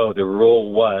ago, the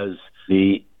rule was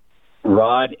the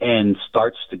rod end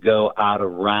starts to go out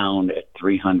of round at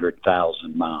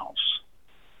 300,000 miles.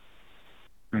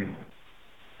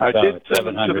 I did send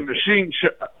them to the machine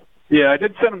shop. Yeah, I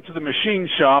did send them to the machine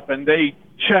shop, and they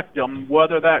checked them,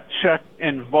 whether that check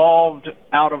involved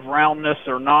out of roundness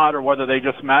or not, or whether they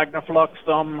just magnafluxed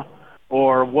them,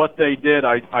 or what they did,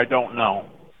 I don't know.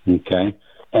 Okay.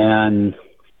 And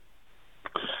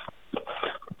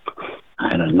I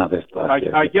had another thought.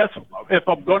 I guess if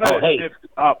I'm going to,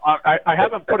 I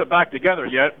haven't put it back together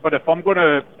yet, but if I'm going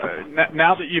to,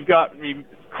 now that you've got me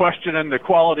questioning the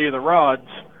quality of the rods,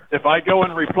 if I go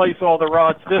and replace all the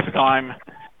rods this time,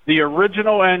 the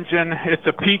original engine, it's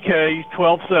a PK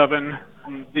 12.7.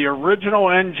 The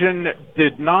original engine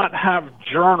did not have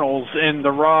journals in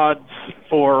the rods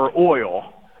for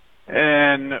oil.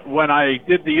 And when I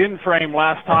did the in-frame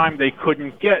last time, they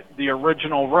couldn't get the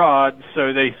original rod,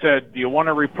 so they said, do you want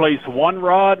to replace one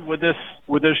rod with this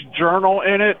journal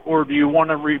in it, or do you want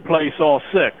to replace all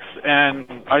 6? And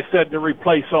I said to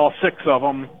replace all 6 of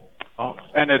them,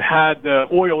 and it had the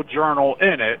oil journal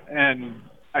in it, and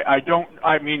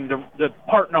the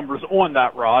part number's on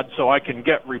that rod, so I can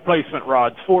get replacement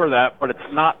rods for that, but it's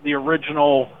not the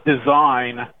original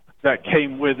design that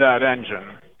came with that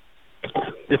engine.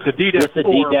 It's a DDEC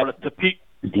 4, but it's a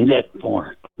DDEC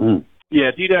 4.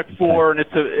 Yeah, DDEC 4, and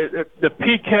it's the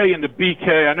PK and the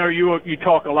BK. I know you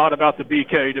talk a lot about the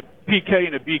BK. The PK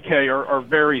and the BK are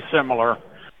very similar.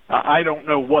 I don't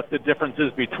know what the difference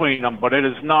is between them, but it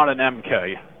is not an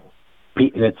MK.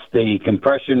 It's the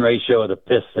compression ratio of the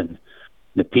piston.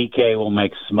 The PK will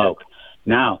make smoke.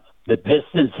 Now, the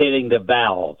piston's hitting the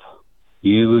valve.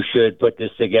 You should put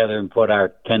this together and put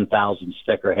our 10,000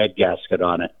 sticker head gasket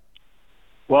on it.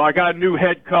 Well, I got a new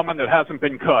head coming that hasn't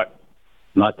been cut.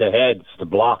 Not the head, it's the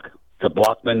block. The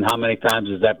block been, how many times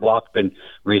has that block been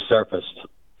resurfaced?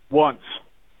 Once.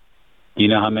 Do you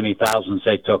know how many thousands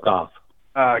they took off?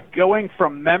 Going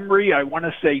from memory, I want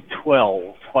to say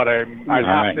 12, but I'd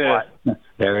have to.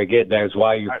 There again, there's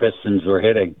why your pistons were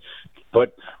hitting.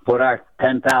 Put our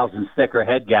 10,000 sticker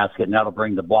head gasket, and that'll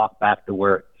bring the block back to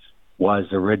where it was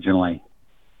originally.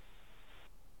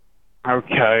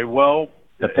 Okay, well,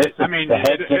 the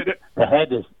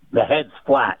head's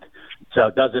flat, so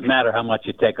it doesn't matter how much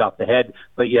you take off the head.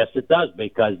 But yes, it does,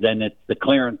 because then it's the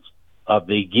clearance of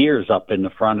the gears up in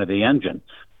the front of the engine.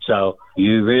 So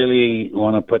you really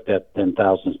want to put that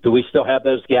 10,000. Do we still have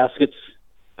those gaskets,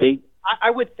 Pete? I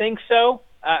would think so.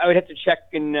 I would have to check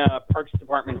in parts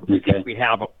department to see if we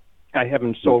have them. I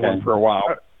haven't sold one for a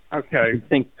while. Okay. I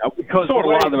think because so a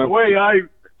lot of them.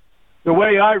 The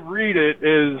way I read it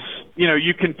is,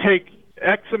 you can take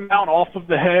X amount off of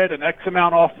the head and X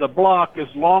amount off the block, as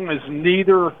long as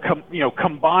neither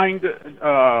combined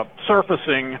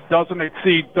surfacing doesn't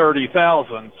exceed 30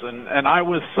 thousandths. And I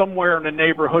was somewhere in the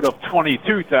neighborhood of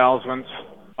 22 thousandths,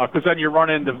 because then you run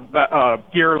into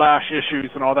gear lash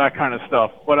issues and all that kind of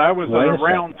stuff. But I was at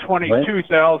around 22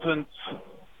 thousandths.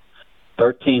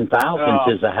 13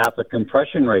 thousandths is a half a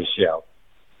compression ratio.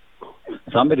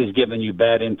 Somebody's giving you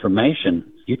bad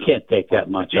information. You can't take that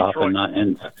much off and not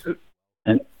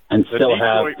and still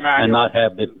have and not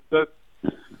have the.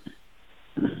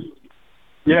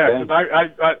 Yeah, because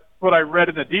I what I read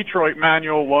in the Detroit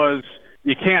manual was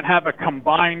you can't have a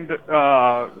combined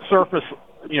surface.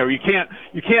 You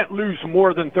can't lose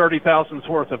more than 30 thousandths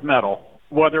worth of metal,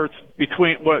 whether it's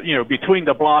between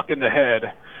the block and the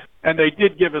head. And they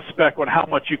did give a spec on how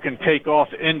much you can take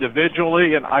off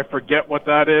individually, and I forget what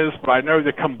that is, but I know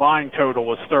the combined total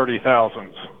was 30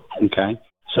 thousandths. Okay.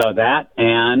 So that,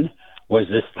 and was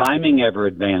this timing ever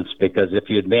advanced? Because if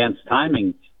you advance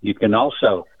timing, you can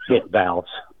also hit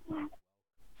valves.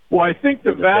 Well, I think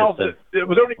the valve, it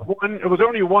was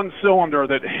only one cylinder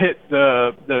that hit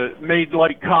the made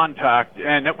light contact,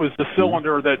 and it was the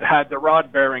cylinder that had the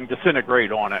rod bearing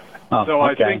disintegrate on it. Oh, so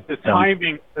okay. I think the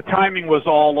timing was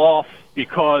all off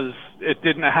because it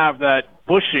didn't have that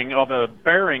bushing of a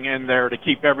bearing in there to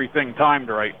keep everything timed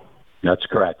right. That's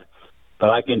correct.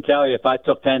 But I can tell you, if I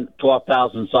took 12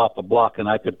 thousandths off a block and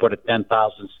I could put a 10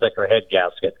 thousandths thicker head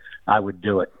gasket, I would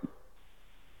do it.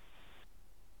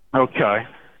 Okay.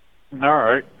 All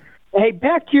right. Hey,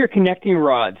 back to your connecting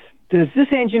rods. Does this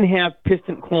engine have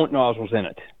piston coolant nozzles in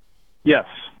it? Yes.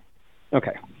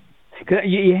 Okay.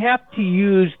 You have to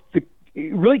use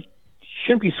you really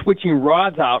shouldn't be switching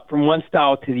rods out from one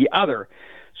style to the other.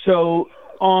 So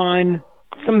on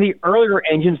some of the earlier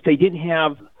engines, they didn't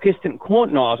have piston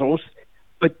coolant nozzles,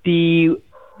 but the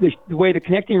way the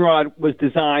connecting rod was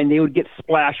designed, they would get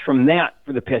splashed from that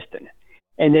for the piston.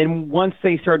 And then once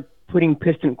they started putting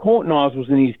piston coolant nozzles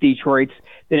in these Detroits,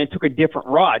 then it took a different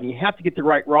rod, and you have to get the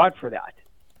right rod for that.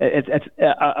 It's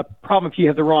a problem if you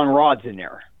have the wrong rods in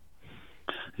there.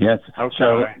 Yes. Okay.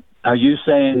 So are you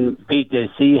saying, Pete, does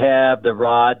he have the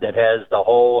rod that has the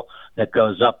hole that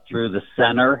goes up through the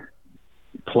center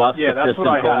plus the piston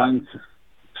coolants?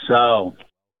 So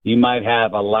you might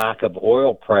have a lack of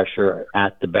oil pressure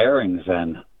at the bearings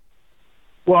then.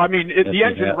 Well, I mean, the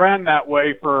engine ran that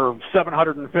way for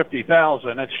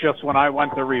 750,000. It's just when I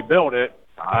went to rebuild it,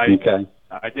 I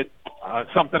did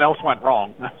something else went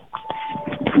wrong.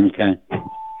 Okay.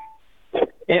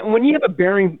 And when you have a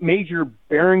major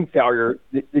bearing failure,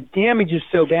 the damage is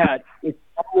so bad it's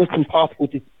almost impossible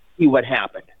to see what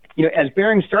happened. As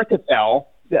bearings start to fail,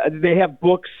 they have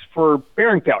books for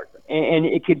bearing failure, and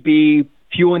it could be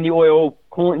fuel in the oil,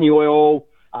 coolant in the oil.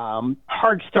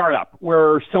 Hard startup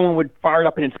where someone would fire it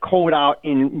up and it's cold out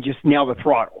and just nail the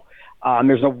throttle.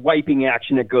 There's a wiping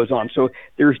action that goes on. So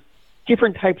there's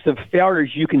different types of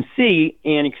failures you can see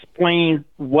and explain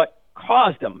what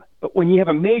caused them. But when you have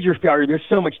a major failure, there's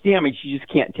so much damage, you just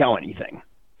can't tell anything.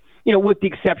 With the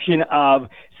exception of,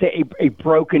 say, a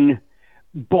broken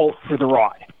bolt for the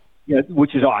rod,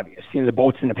 which is obvious. The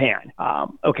bolt's in the pan. A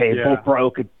bolt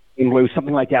broke, it loose,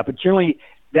 something like that. But generally,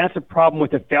 that's a problem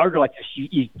with a failure like this.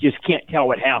 You just can't tell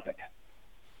what happened.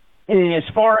 And as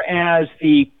far as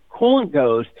the coolant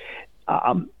goes,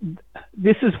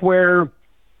 this is where,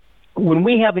 when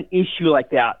we have an issue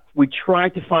like that, we try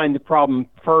to find the problem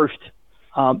first,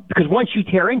 because once you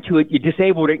tear into it, you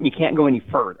disabled it and you can't go any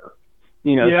further.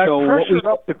 I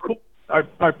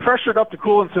pressured up the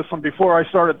coolant system before I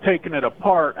started taking it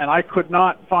apart, and I could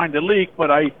not find a leak, but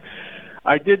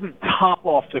I didn't top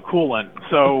off the coolant.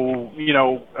 So,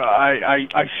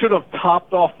 I should have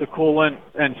topped off the coolant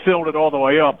and filled it all the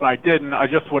way up, and I didn't. I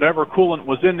just, whatever coolant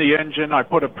was in the engine, I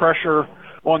put a pressure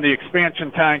on the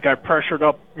expansion tank. I pressured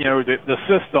up, the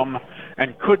system,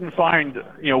 and couldn't find,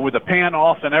 with the pan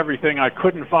off and everything, I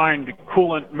couldn't find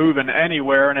coolant moving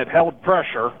anywhere, and it held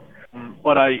pressure.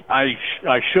 But I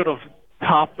should have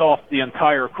topped off the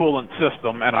entire coolant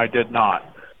system, and I did not.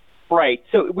 Right.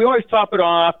 So we always top it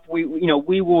off.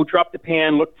 We will drop the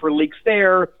pan, look for leaks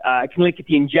there. It can leak at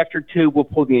the injector tube. We'll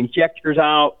pull the injectors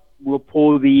out. We'll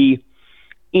pull the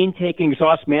intake and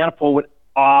exhaust manifold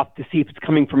off to see if it's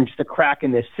coming from just a crack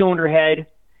in the cylinder head.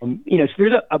 So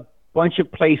there's a bunch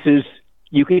of places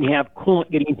you can have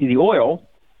coolant getting into the oil.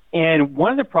 And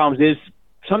one of the problems is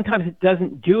sometimes it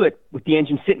doesn't do it with the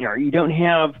engine sitting there. You don't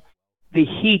have the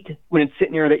heat when it's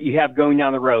sitting there that you have going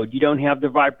down the road. You don't have the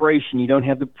vibration. You don't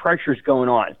have the pressures going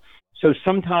on. So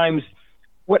sometimes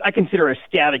what I consider a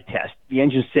static test, the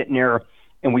engine's sitting there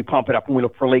and we pump it up and we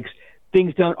look for leaks,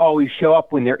 things don't always show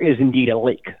up when there is indeed a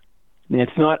leak. And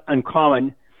it's not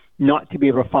uncommon not to be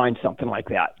able to find something like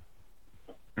that.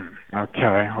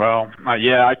 Okay. Well,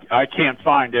 yeah, I can't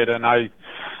find it, and I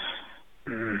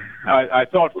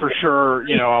thought for sure,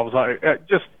 I was like,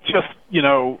 just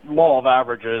law of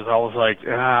averages. I was like,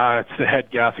 it's the head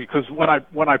gasket, because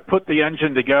when I put the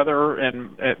engine together,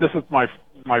 and this is my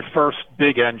first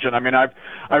big engine. I mean,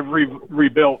 I've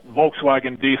rebuilt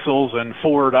Volkswagen diesels and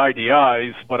Ford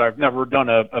IDIs, but I've never done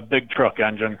a big truck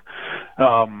engine.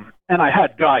 And I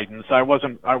had guidance. I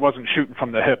wasn't shooting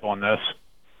from the hip on this.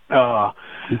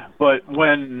 But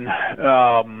when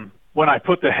I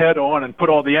put the head on and put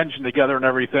all the engine together and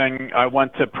everything, I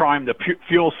went to prime the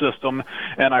fuel system,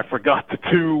 and I forgot the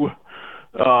two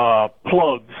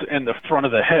plugs in the front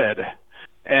of the head,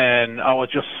 and I was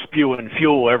just spewing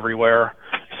fuel everywhere.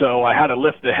 So I had to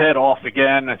lift the head off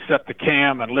again and set the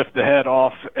cam and lift the head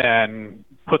off and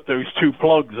put those two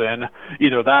plugs in,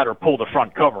 either that or pull the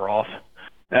front cover off.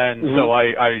 And so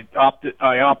I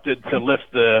opted to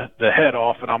lift the head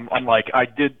off, and I'm like, I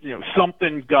did,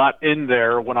 something got in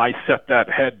there when I set that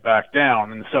head back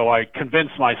down, and so I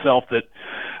convinced myself that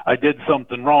I did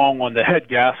something wrong on the head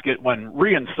gasket when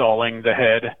reinstalling the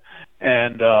head,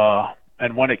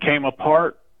 and when it came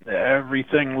apart,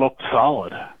 everything looked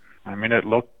solid. I mean, it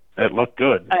looked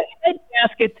good. A head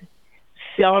gasket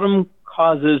seldom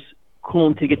causes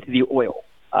coolant to get to the oil.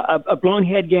 A blown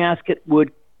head gasket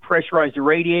would pressurize the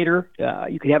radiator.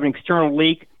 You could have an external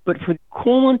leak, but for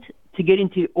coolant to get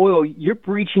into oil, you're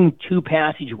breaching two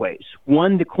passageways.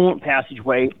 One, the coolant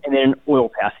passageway, and then an oil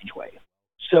passageway.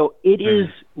 So it is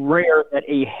rare that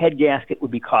a head gasket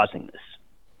would be causing this.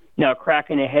 Now, a crack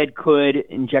in a head could,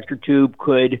 injector tube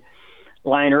could,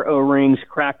 liner O-rings,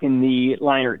 crack in the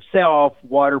liner itself,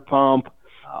 water pump,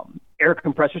 air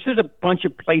compressors. There's a bunch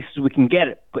of places we can get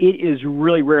it, but it is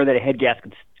really rare that a head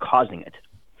gasket's causing it.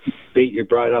 Pete, you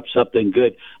brought up something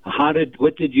good.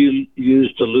 What did you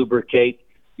use to lubricate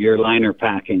your liner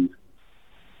packing?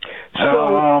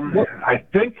 So I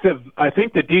think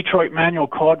the Detroit manual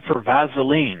called for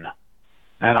Vaseline,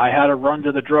 and I had to run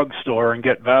to the drugstore and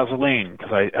get Vaseline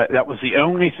because that was the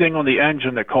only thing on the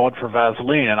engine that called for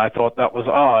Vaseline, and I thought that was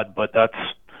odd, but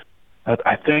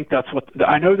I think that's what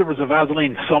I know. There was a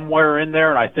Vaseline somewhere in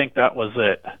there, and I think that was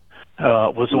it.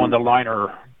 Was on the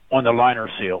liner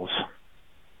seals.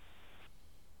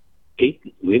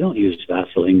 Pete, we don't use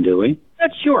Vaseline, do we?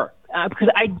 Not sure, because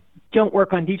I don't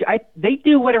work on Detroit. They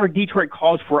do whatever Detroit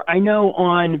calls for. I know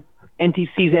on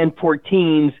NTC's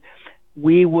N14s,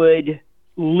 we would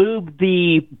lube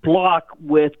the block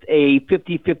with a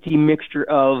 50-50 mixture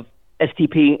of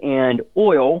STP and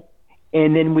oil,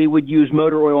 and then we would use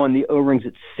motor oil on the O-rings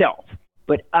itself.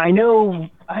 But I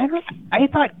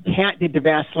thought Cat did the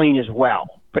Vaseline as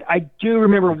well. But I do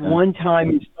remember one time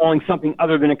installing something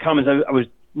other than a Cummins. I was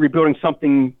rebuilding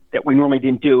something that we normally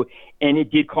didn't do, and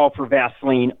it did call for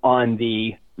Vaseline on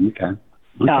the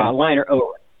liner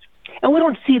O-ring. And we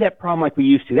don't see that problem like we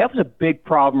used to. That was a big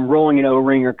problem, rolling an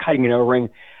O-ring or cutting an O-ring.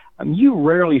 You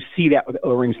rarely see that with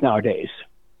O-rings nowadays.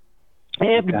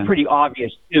 And it's pretty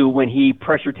obvious, too, when he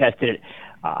pressure tested it.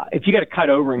 If you got a cut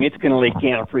O-ring, it's going to leak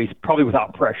antifreeze, probably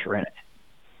without pressure in it.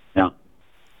 Yeah.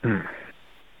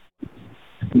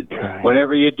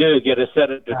 Whatever you do, get a set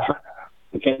of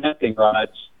connecting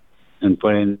rods and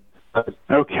put in.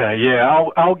 Okay, yeah,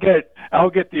 I'll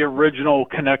get the original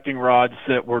connecting rods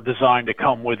that were designed to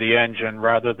come with the engine,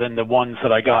 rather than the ones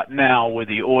that I got now with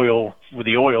the oil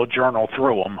journal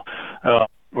through them,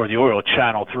 or the oil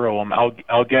channel through them.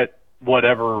 I'll get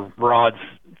whatever rods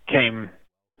came,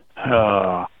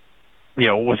 came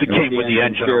with the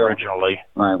engine originally.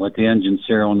 Right, what the engine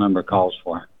serial number calls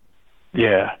for.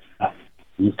 Yeah.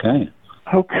 Okay.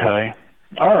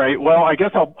 All right. Well, I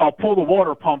guess I'll pull the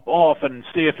water pump off and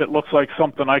see if it looks like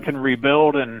something I can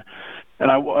rebuild. And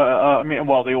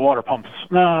the water pumps.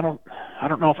 No, I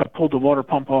don't know if I pulled the water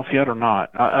pump off yet or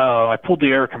not. I pulled the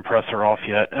air compressor off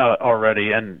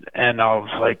already, and I was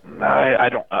like, I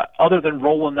don't. Other than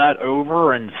rolling that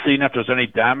over and seeing if there's any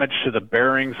damage to the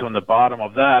bearings on the bottom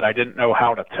of that, I didn't know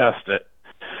how to test it.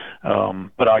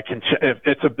 But I can if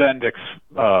it's a Bendix.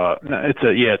 It's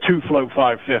a two-flow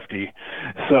 550.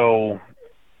 So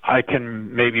I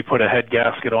can maybe put a head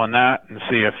gasket on that and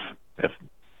see if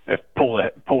pull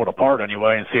it apart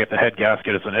anyway and see if the head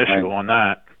gasket is an issue on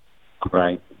that.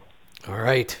 Right. All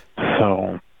right.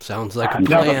 So sounds like a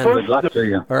plan. Good luck to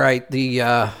you. All right.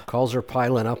 The calls are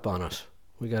piling up on us.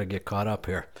 We got to get caught up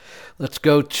here. Let's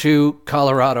go to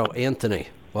Colorado. Anthony,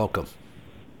 welcome.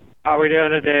 How are we doing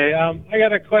today? I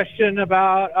got a question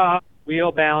about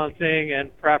wheel balancing and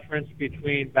preference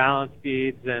between balance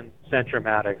beads and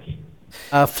centromatics.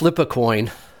 Flip a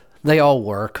coin. They all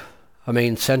work. I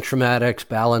mean, Centromatics,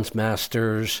 Balance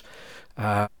Masters,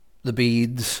 the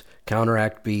beads,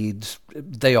 Counteract beads,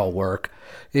 they all work.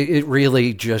 It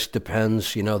really just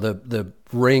depends. You know, the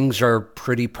rings are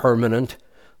pretty permanent.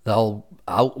 They'll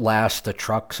outlast the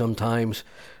truck sometimes.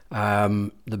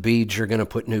 The beads, you're going to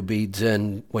put new beads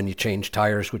in when you change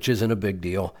tires, which isn't a big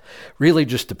deal. Really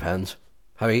just depends.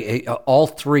 I mean, all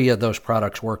three of those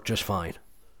products work just fine.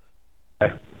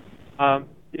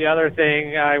 The other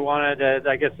thing I wanted to,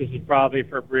 I guess this is probably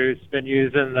for Bruce, been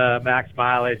using the Max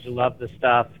Mileage, love the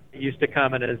stuff. It used to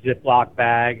come in a Ziploc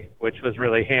bag, which was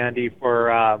really handy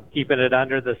for keeping it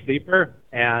under the sleeper.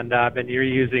 And I've been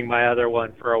reusing my other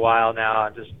one for a while now.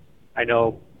 I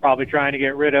know probably trying to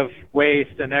get rid of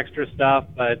waste and extra stuff,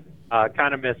 but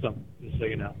kind of miss them, just so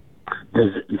you know.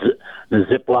 The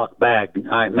Ziploc bag.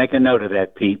 All right, make a note of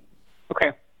that, Pete.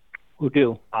 Okay. Will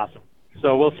do. Awesome.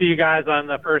 So we'll see you guys on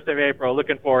the 1st of April.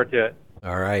 Looking forward to it.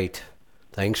 All right.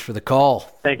 Thanks for the call.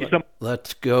 Thank you so much.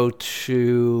 Let's go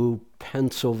to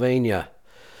Pennsylvania.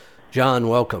 John,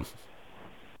 welcome.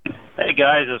 Hey,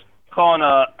 guys. I was calling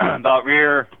about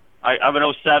rear. I have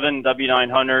an 07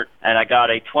 W900, and I got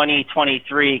a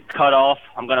 2023 cutoff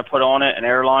I'm going to put on it, an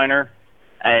airliner.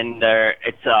 And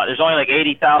there's only like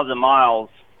 80,000 miles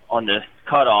on the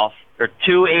cutoff. There are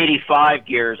 285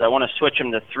 gears. I want to switch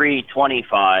them to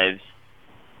 325s.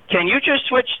 Can you just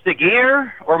switch the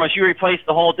gear, or must you replace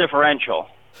the whole differential?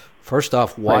 First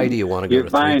off, why do you want to go to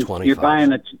 325? You're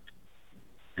buying it.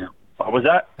 What was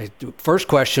that? First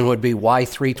question would be, why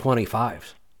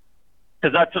 325s?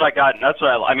 Because that's what I got. And that's what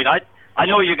I mean, I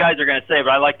know what you guys are going to say, but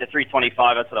I like the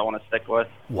 325. That's what I want to stick with.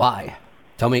 Why?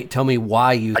 Tell me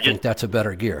why you think that's a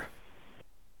better gear.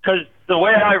 Because the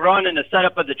way I run and the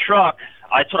setup of the truck,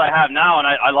 that's what I have now, and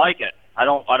I like it. I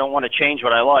don't want to change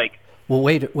what I like. Well,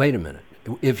 wait a minute.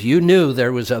 If you knew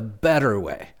there was a better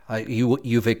way,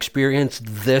 you've experienced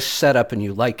this setup and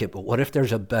you like it, but what if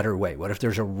there's a better way? What if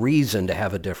there's a reason to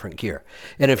have a different gear?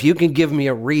 And if you can give me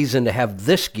a reason to have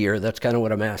this gear, that's kind of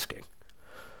what I'm asking.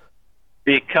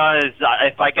 Because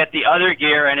if I get the other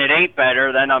gear and it ain't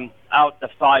better, then I'm out the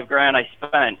 $5,000 I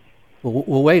spent.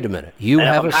 Well, wait a minute. You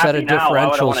have a set of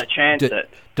differentials. I want to chance it.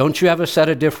 Don't you have a set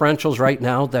of differentials right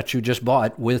now that you just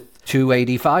bought with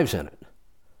 285s in it?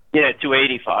 Yeah,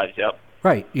 285s, yep.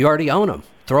 Right. You already own them.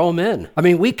 Throw them in. I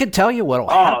mean, we could tell you what will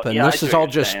happen. Yeah, this is all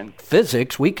just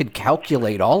physics. We could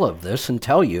calculate all of this and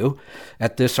tell you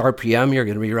at this RPM you're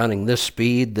going to be running this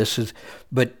speed.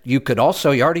 But you could also,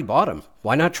 you already bought them.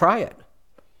 Why not try it?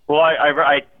 Well,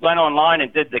 I went online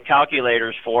and did the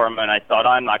calculators for them, and I thought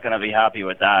I'm not going to be happy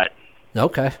with that.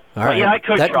 Okay, all right. Yeah, I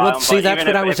could try them. See, that's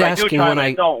what I was asking when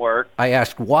I don't work. I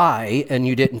asked why, and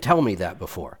you didn't tell me that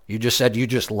before. You just said you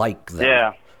just like them.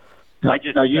 Yeah. Are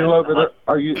you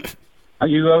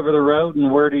over the road,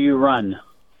 and where do you run?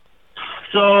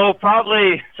 So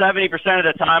probably 70% of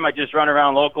the time I just run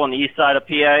around local on the east side of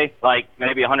PA, like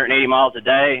maybe 180 miles a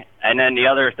day, and then the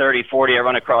other 30, 40 I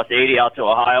run across 80 out to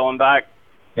Ohio and back.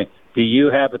 Okay. Do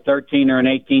you have a 13 or an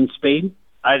 18 speed?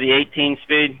 I have the 18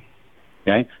 speed.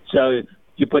 Okay, so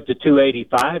you put the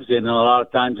 285s in, and a lot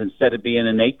of times instead of being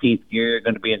in 18th gear, you're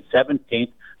going to be in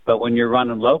 17th. But when you're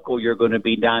running local, you're going to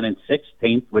be down in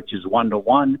 16th, which is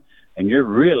 1-to-1, and you're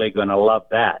really going to love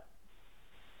that.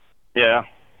 Yeah.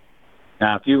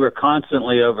 Now, if you were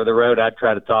constantly over the road, I'd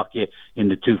try to talk you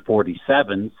into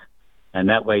 247s, and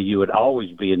that way you would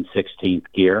always be in 16th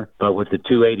gear. But with the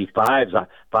 285s,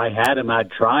 if I had them,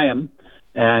 I'd try them,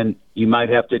 and you might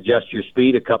have to adjust your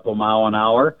speed a couple mile an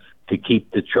hour to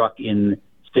keep the truck in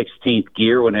 16th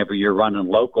gear whenever you're running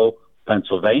local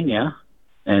Pennsylvania,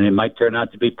 and it might turn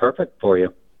out to be perfect for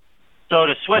you. So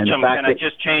to switch them, can I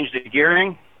just change the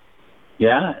gearing?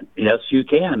 Yeah, yes, you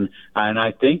can. And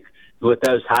I think with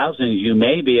those housings, you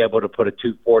may be able to put a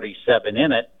 247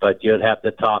 in it, but you'd have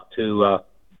to talk to a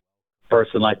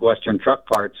person like Western Truck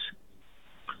Parts.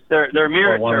 They're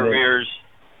mirrors,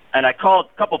 and I called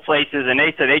a couple places, and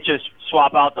they said they just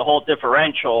swap out the whole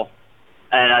differential.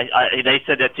 And they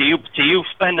said that to you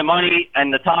spend the money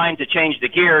and the time to change the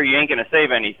gear, you ain't going to save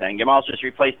anything. You might as well just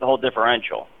replace the whole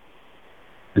differential.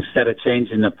 Instead of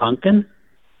changing the pumpkin?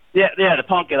 Yeah, the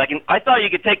pumpkin. I thought you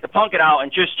could take the pumpkin out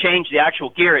and just change the actual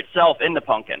gear itself in the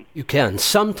pumpkin. You can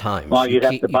sometimes. Well, you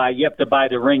have to buy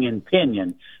the ring and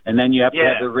pinion, and then you have to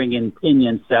have the ring and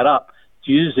pinion set up. It's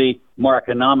usually more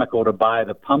economical to buy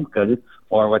the pumpkin,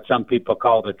 or what some people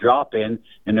call the drop-in,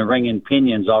 and the ring and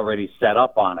pinion's already set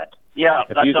up on it. Yeah,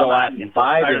 if you go out and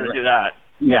buy to do that.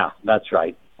 Yeah, that's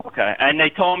right. Okay, and they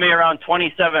told me around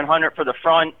 $2,700 for the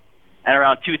front and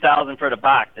around $2,000 for the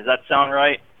back. Does that sound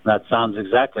right? That sounds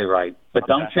exactly right. But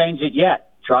don't change it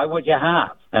yet. Try what you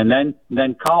have, and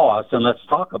then call us and let's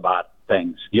talk about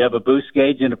things. You have a boost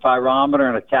gauge and a pyrometer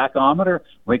and a tachometer.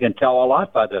 We can tell a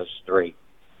lot by those three.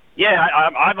 Yeah,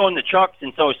 I've owned the truck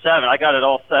since '07. I got it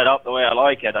all set up the way I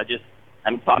like it. I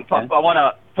want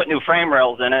to put new frame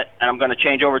rails in it, and I'm going to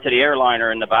change over to the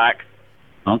airliner in the back.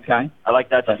 Okay. I like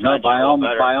that. No, by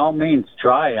all means,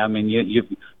 try. I mean,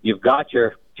 you've got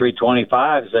your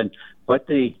 325s, and put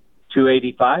the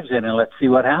 285s in, and let's see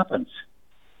what happens.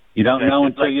 You don't know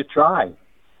until you try.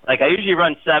 Like I usually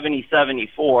run 70,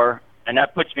 74, and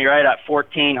that puts me right at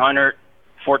 1400,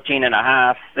 14 and a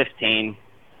half, 15.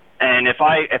 And if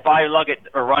I lug it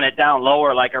or run it down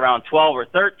lower, like around 12 or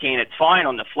 13, it's fine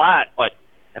on the flat. But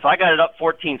if I got it up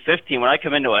 14, 15, when I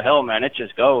come into a hill, man, it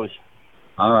just goes.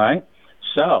 All right.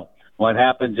 So what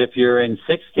happens if you're in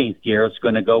 16th gear? It's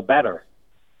going to go better.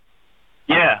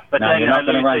 Yeah, but now,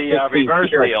 then I lose the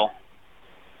reverse wheel.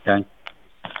 Okay.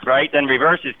 Right? Then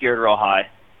reverse is geared real high.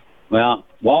 Well,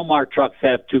 Walmart trucks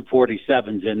have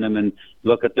 247s in them, and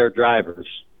look at their drivers.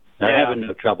 They're having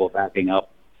no trouble backing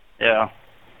up. Yeah.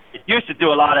 It used to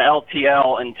do a lot of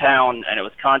LTL in town, and it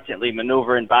was constantly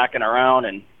maneuvering, backing around,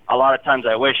 and a lot of times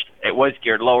I wished it was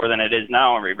geared lower than it is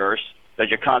now in reverse, because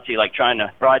you're constantly like trying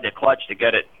to ride the clutch to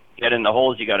get in the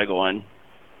holes you got to go in.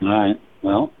 All right.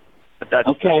 Well, but that's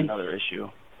another issue.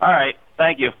 All right.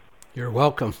 Thank you. You're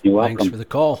welcome. You're welcome. Thanks for the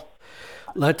call.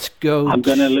 Let's go. I'm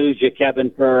going to lose you,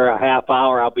 Kevin, for a half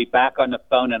hour. I'll be back on the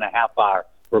phone in a half hour.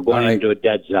 We're going into a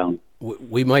dead zone.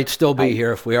 We might still be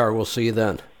here. If we are, we'll see you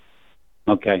then.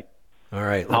 Okay. All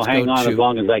right. I'll hang on as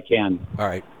long as I can. All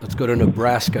right. Let's go to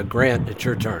Nebraska. Grant, it's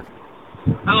your turn.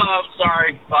 Hello.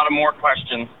 Sorry. A lot of more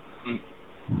questions.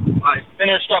 I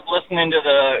finished up listening to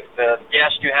the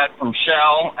guest you had from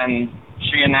Shell, and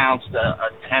she announced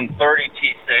a 1030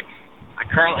 T6. I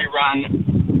currently run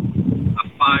a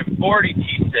 540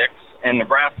 T6 in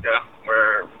Nebraska,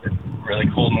 where it's really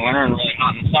cold in the winter and really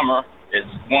hot in summer. Is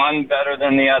one better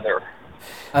than the other?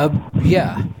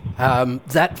 Yeah.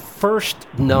 That first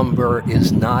number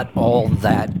is not all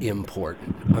that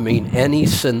important. I mean, any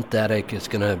synthetic is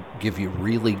going to give you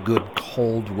really good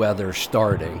cold weather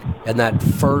starting, and that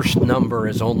first number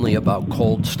is only about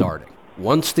cold starting.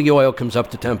 Once the oil comes up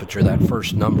to temperature, that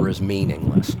first number is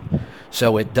meaningless.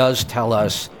 So it does tell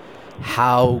us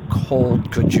how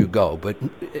cold could you go, but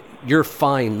you're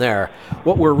fine there.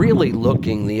 What we're really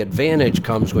looking, the advantage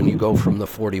comes when you go from the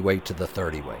 40 weight to the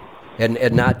 30 weight. And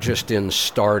not just in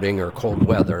starting or cold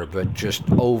weather, but just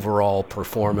overall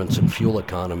performance and fuel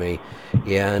economy.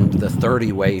 And the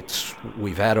 30 weights,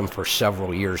 we've had them for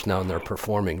several years now, and they're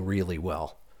performing really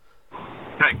well.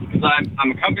 Okay, because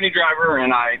I'm a company driver,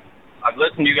 and I've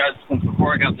listened to you guys since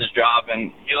before I got this job,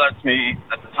 and he lets me,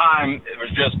 at the time, it was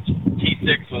just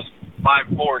T6 was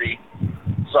 540,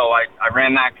 so I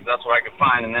ran that because that's what I could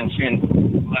find, and then she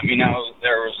let me know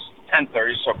there was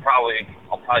 1030, so I'll probably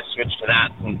switch to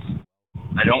that since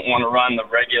I don't want to run the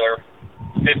regular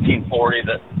 1540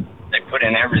 that they put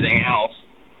in everything else,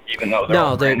 even though they're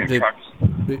all brand new trucks.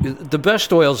 The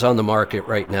best oils on the market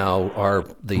right now are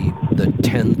the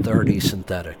 1030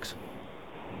 synthetics.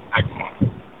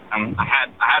 Excellent. I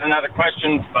had another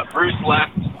question, but Bruce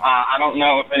left. I don't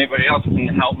know if anybody else can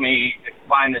help me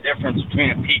find the difference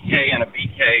between a PK and a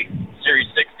BK Series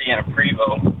 60 and a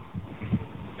Prevo.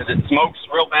 Because it smokes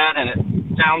real bad and it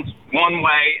sounds one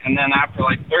way, and then after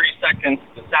like 30 seconds,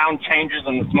 the sound changes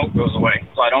and the smoke goes away.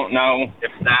 So I don't know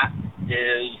if that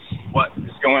is what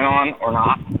is going on or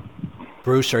not.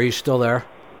 Bruce, are you still there?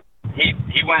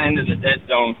 He went into the dead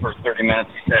zone for 30 minutes,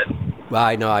 he said. Well,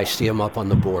 I know. I see him up on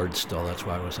the board still. That's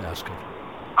why I was asking.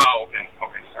 Oh, okay.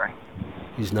 Okay, sorry.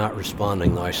 He's not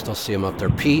responding, though. I still see him up there.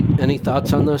 Pete, any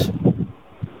thoughts on this?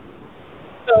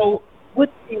 So, with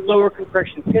the lower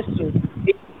compression pistons,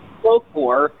 they smoke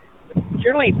more.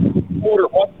 Generally, older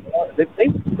horsepower, they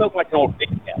smoke like an old big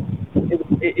cat.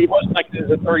 It wasn't like it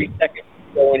was a 30-second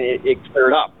go and it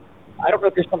cleared up. I don't know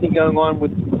if there's something going on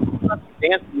with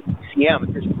advanced CM,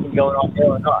 if there's something going on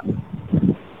there or not.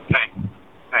 Okay.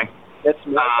 That's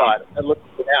my thought. I looked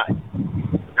for that.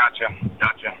 Gotcha.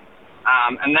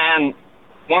 And then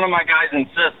one of my guys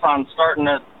insists on starting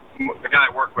the guy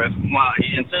I work with,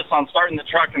 he insists on starting the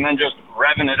truck and then just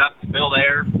revving it up to build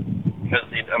air because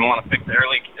he doesn't want to fix the air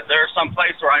leak. Is there some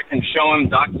place where I can show him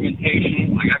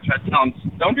documentation? Like I try to tell him,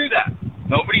 don't do that.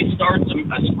 Nobody starts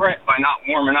a sprint by not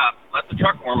warming up. Let the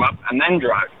truck warm up and then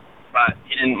drive. But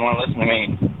he didn't want to listen to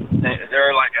me. Is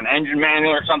there like an engine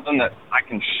manual or something that I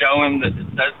can show him that it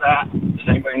says that? Does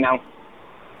anybody know?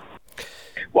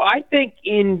 Well, I think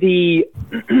in the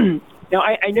now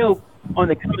I know on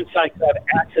the Cummins side I have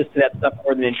access to that stuff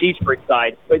more than the Detroit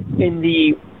side, but in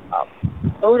the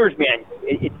owner's manual,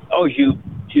 it tells you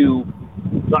to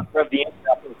not rev the engine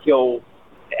up until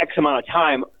X amount of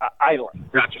time idling.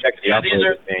 Gotcha. Yeah, these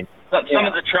are some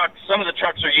of the trucks. Some of the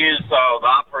trucks are used, so the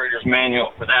operator's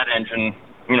manual for that engine,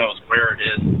 who knows where it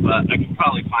is, but I can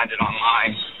probably find it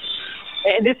online.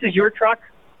 And this is your truck,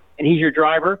 and he's your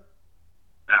driver?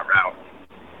 That route.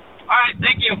 All right,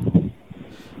 thank you.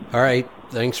 All right,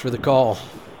 thanks for the call.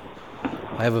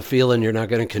 I have a feeling you're not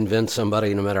going to convince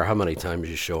somebody no matter how many times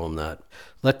you show them that.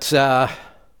 Let's... Yeah,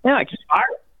 just fire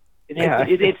it. Yeah.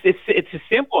 It's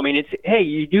simple. I mean, it's, hey,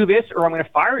 you do this or I'm going to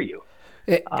fire you.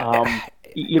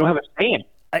 You don't have a stand.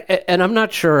 And I'm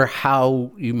not sure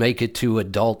how you make it to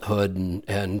adulthood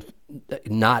and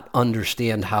not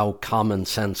understand how common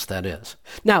sense that is.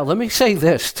 Now, let me say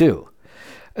this, too.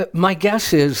 My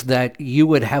guess is that you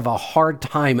would have a hard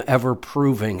time ever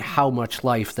proving how much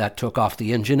life that took off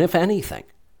the engine, if anything.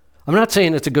 I'm not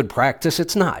saying it's a good practice.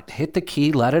 It's not. Hit the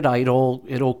key, let it idle.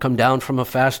 It'll come down from a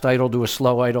fast idle to a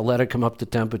slow idle, let it come up to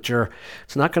temperature.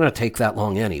 It's not going to take that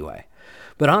long anyway.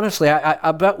 But honestly,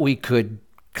 I bet we could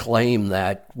claim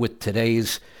that with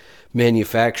today's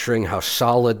manufacturing, how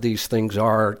solid these things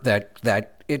are,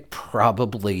 that it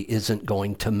probably isn't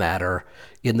going to matter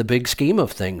in the big scheme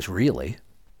of things, really.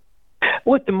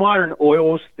 With the modern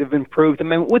oils, they've improved. I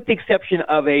mean, with the exception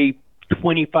of a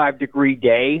 25-degree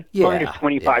day, minus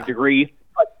 25 degrees.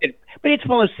 But it's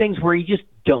one of those things where you just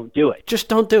don't do it. Just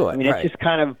don't do it. I mean, it's just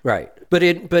kind of... Right. But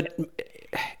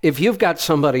if you've got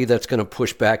somebody that's going to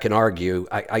push back and argue,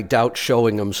 I doubt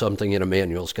showing them something in a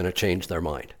manual is going to change their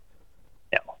mind.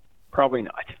 No, probably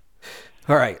not.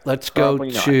 All right, let's go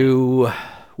to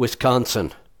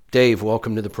Wisconsin. Dave,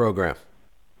 welcome to the program.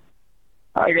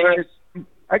 Hi, guys.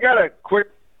 I got a quick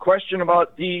question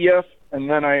about DEF, and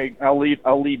then I'll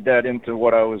lead that into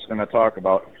what I was going to talk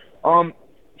about.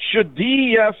 Should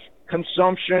DEF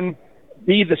consumption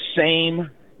be the same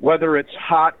whether it's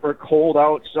hot or cold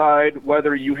outside,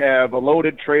 whether you have a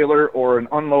loaded trailer or an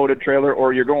unloaded trailer,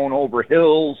 or you're going over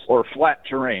hills or flat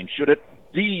terrain? Should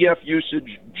DEF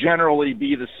usage generally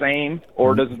be the same,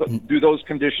 or do those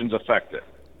conditions affect it?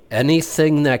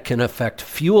 Anything that can affect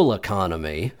fuel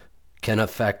economy can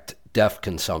affect DEF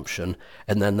consumption,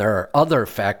 and then there are other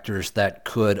factors that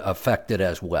could affect it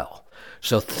as well.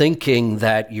 So thinking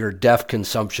that your DEF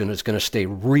consumption is going to stay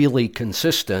really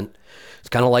consistent, it's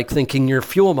kind of like thinking your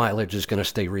fuel mileage is going to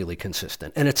stay really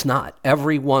consistent, and it's not.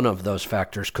 Every one of those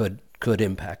factors could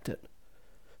impact it.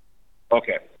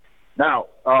 Okay. Now,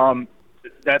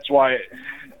 that's why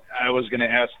I was going to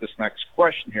ask this next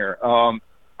question here.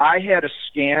 I had a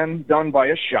scan done by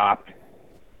a shop,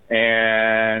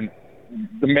 and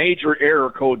the major error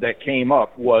code that came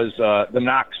up was the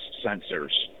NOx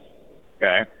sensors.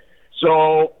 Okay.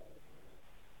 So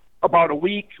about a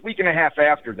week and a half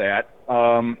after that,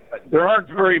 there aren't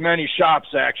very many shops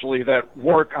actually that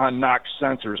work on NOx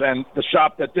sensors, and the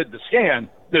shop that did the scan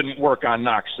didn't work on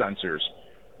NOx sensors.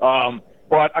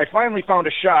 But I finally found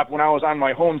a shop when I was on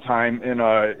my home time in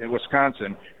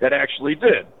Wisconsin that actually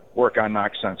did work on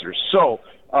NOx sensors. So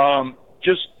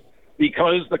just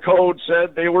because the code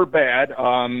said they were bad,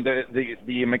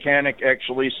 the mechanic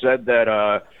actually said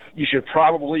that you should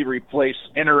probably replace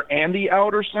inner and the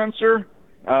outer sensor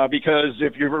because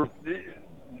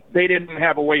they didn't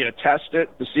have a way to test it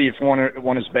to see if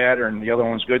one is bad and the other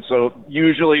one's good. So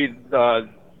usually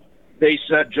they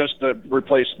said just to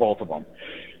replace both of them.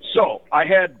 So I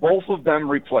had both of them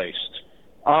replaced.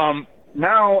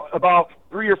 Now, about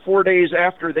 3 or 4 days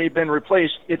after they've been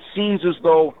replaced, it seems as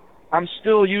though I'm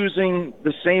still using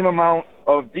the same amount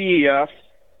of DEF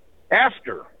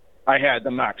after I had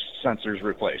the NOx sensors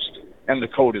replaced and the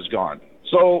code is gone.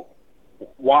 So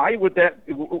why would that?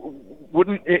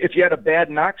 If you had a bad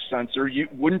NOx sensor,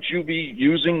 wouldn't you be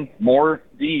using more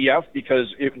DEF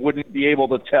because it wouldn't be able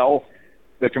to tell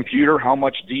the computer how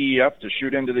much DEF to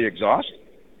shoot into the exhaust?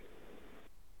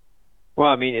 Well,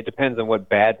 I mean, it depends on what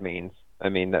bad means. I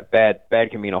mean, that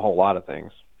bad can mean a whole lot of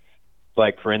things.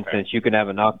 Like, for instance, you can have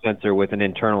a NOx sensor with an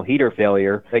internal heater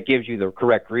failure that gives you the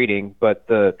correct reading, but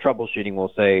the troubleshooting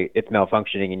will say it's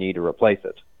malfunctioning and you need to replace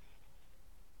it.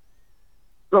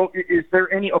 So is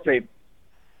there any, okay,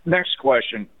 next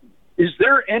question. Is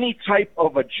there any type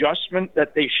of adjustment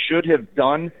that they should have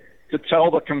done to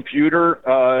tell the computer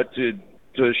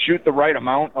to shoot the right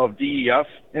amount of DEF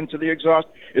into the exhaust?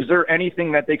 Is there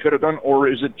anything that they could have done, or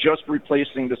is it just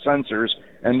replacing the sensors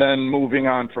and then moving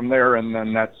on from there, and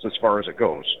then that's as far as it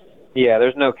goes? Yeah,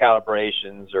 there's no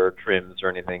calibrations or trims or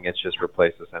anything. It's just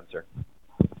replace the sensor.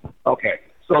 Okay,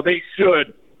 so they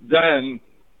should then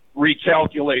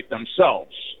recalculate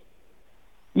themselves.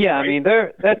 Yeah, right? I mean,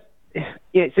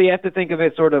 yeah, so you have to think of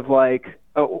it sort of like,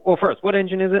 well, first, what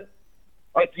engine is it?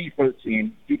 A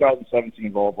D13,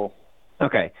 2017 Volvo.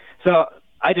 Okay, so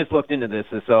I just looked into this,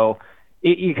 so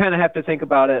you kind of have to think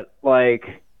about it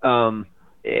like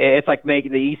it's like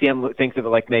making the ECM thinks of it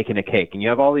like making a cake, and you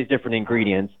have all these different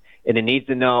ingredients, and it needs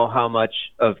to know how much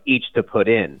of each to put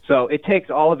in. So it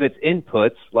takes all of its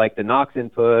inputs, like the NOx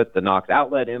input, the NOx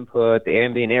outlet input, the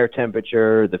ambient air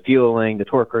temperature, the fueling, the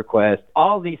torque request,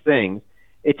 all these things.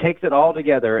 It takes it all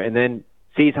together and then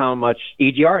sees how much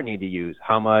EGR I need to use,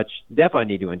 how much DEF I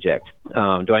need to inject.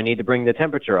 Do I need to bring the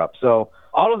temperature up? So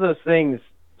all of those things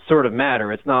sort of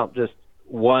matter. It's not just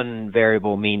one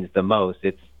variable means the most.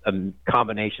 It's a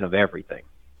combination of everything.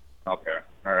 Okay.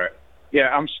 All right. Yeah,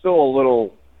 I'm still a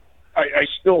little...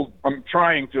 I'm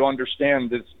trying to understand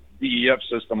this DEF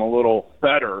system a little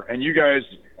better, and you guys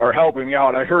are helping me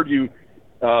out. I heard you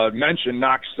mention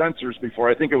NOx sensors before.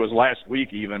 I think it was last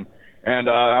week even, and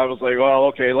I was like, well,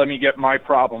 okay, let me get my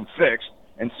problem fixed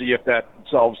and see if that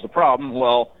solves the problem.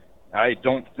 Well, I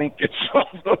don't think it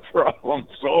solved the problem,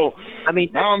 so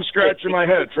now I'm scratching my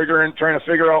head, trying to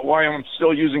figure out why I'm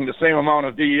still using the same amount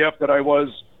of DEF that I was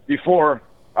before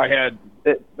I had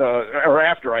or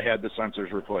after I had the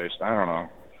sensors replaced. I don't know.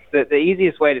 The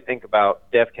easiest way to think about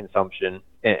DEF consumption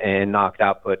and NOx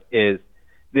output is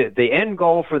the end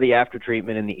goal for the after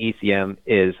treatment in the ECM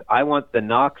is I want the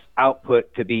NOx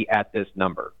output to be at this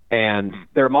number. And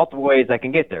there are multiple ways I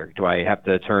can get there. Do I have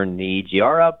to turn the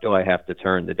EGR up? Do I have to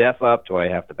turn the DEF up? Do I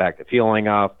have to back the fueling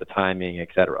off, the timing,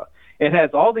 etc.? It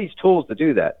has all these tools to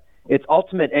do that. Its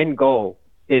ultimate end goal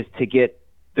is to get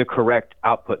the correct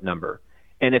output number.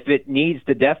 And if it needs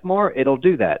to DEF more, it'll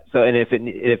do that. So, and if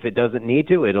it doesn't need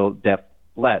to, it'll DEF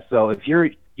less. So if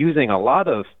you're using a lot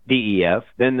of DEF,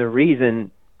 then the reason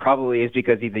probably is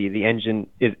because either the engine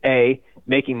is A,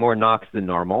 making more NOx than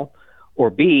normal,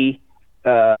 or B,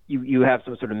 you have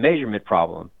some sort of measurement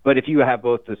problem. But if you have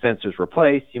both the sensors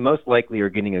replaced, you most likely are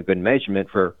getting a good measurement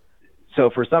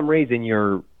so for some reason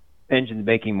your engine's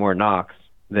making more NOx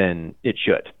than it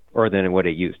should, or than what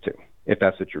it used to, if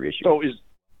that's what your issue is.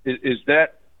 Is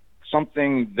that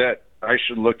something that I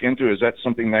should look into? Is that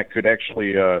something that could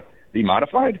actually be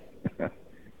modified?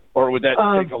 Or would that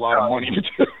take a lot of money to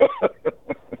do?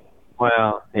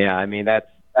 Well, yeah, I mean, that's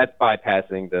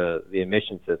bypassing the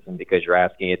emission system because you're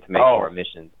asking it to make more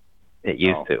emissions than it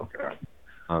used to.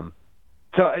 Okay.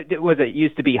 So was it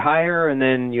used to be higher and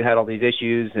then you had all these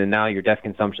issues and now your DEF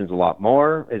consumption's a lot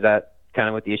more? Is that kind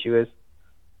of what the issue is?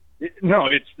 No,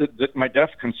 it's my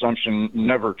DEF consumption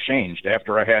never changed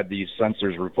after I had these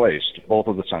sensors replaced, both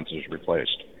of the sensors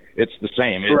replaced. It's the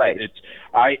same. Right.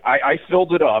 I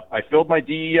filled it up. I filled my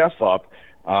DEF up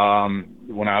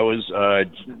when I was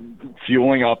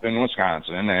fueling up in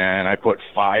Wisconsin, and I put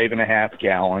 5.5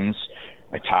 gallons.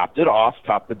 I topped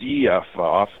the DEF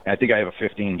off. I think I have a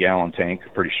 15-gallon tank,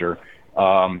 pretty sure.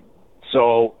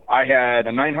 So I had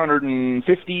a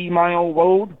 950-mile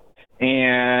load,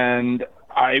 and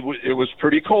it was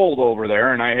pretty cold over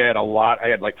there, and I had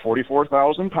like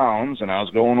 44,000 pounds, and I was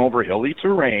going over hilly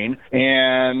terrain.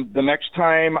 And the next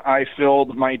time I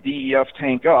filled my DEF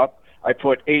tank up, I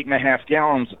put 8.5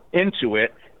 gallons into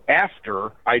it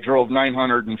after I drove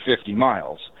 950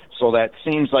 miles. So that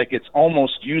seems like it's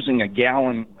almost using a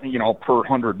gallon, per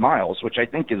 100 miles, which I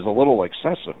think is a little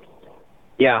excessive.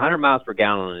 Yeah, 100 miles per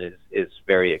gallon is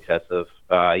very excessive.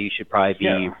 You should probably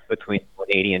be between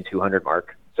 180 and 200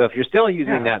 mark. So if you're still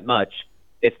using that much,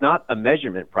 it's not a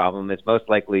measurement problem. It's most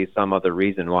likely some other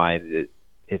reason why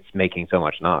it's making so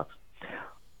much NOx.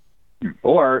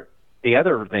 Or the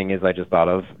other thing I just thought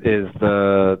of is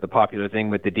the popular thing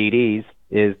with the DDs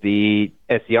is the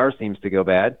SCR seems to go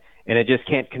bad, and it just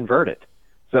can't convert it.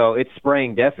 So it's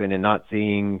spraying DEF in and not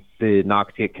seeing the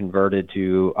NOx get converted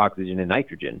to oxygen and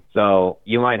nitrogen. So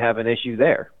you might have an issue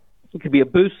there. It could be a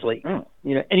boost leak.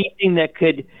 Anything that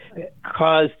could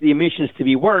cause the emissions to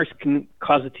be worse can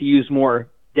cause it to use more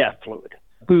DEF fluid.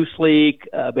 Boost leak,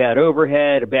 a bad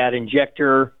overhead, a bad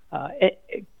injector,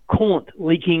 coolant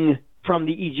leaking from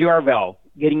the EGR valve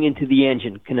getting into the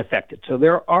engine can affect it. So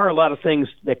there are a lot of things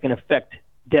that can affect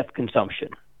DEF consumption.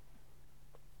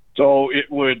 So it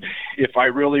would, if I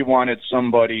really wanted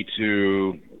somebody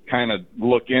to kind of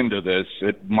look into this,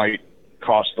 it might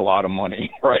cost a lot of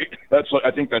money, right?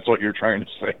 I think that's what you're trying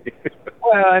to say.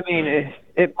 Well, I mean,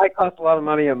 it might cost a lot of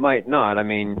money. It might not. I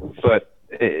mean, but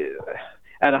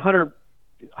at 100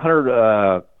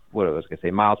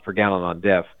 miles per gallon on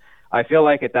DEF, I feel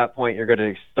like at that point you're going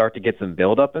to start to get some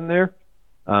buildup in there.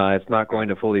 It's not going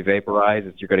to fully vaporize.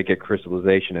 You're going to get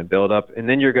crystallization and buildup, and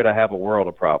then you're going to have a world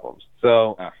of problems.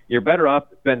 So you're better off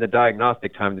to spend the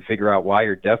diagnostic time to figure out why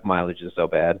your DEF mileage is so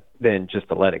bad than just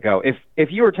to let it go.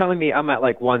 If you were telling me I'm at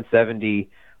like 170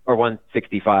 or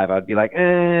 165, I'd be like,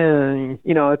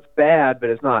 it's bad, but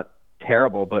it's not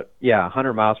terrible, but yeah,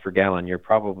 100 miles per gallon, you're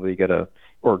probably gonna,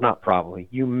 or not probably,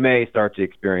 you may start to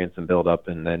experience some buildup,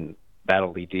 and then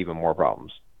that'll lead to even more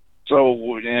problems.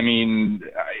 So, I mean,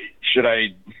 should I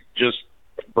just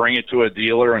bring it to a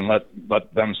dealer and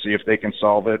let them see if they can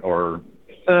solve it, or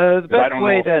the best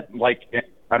way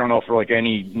I don't know if like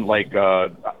any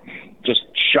just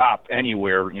shop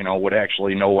anywhere would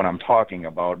actually know what I'm talking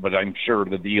about, but I'm sure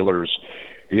the dealerships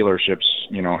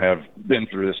have been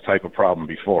through this type of problem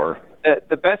before.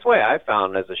 The best way I've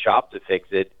found as a shop to fix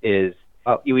it is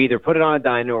you either put it on a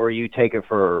dyno or you take it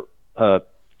for a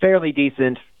fairly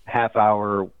decent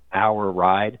hour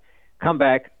ride, come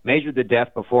back, measure the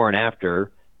def before and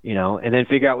after, and then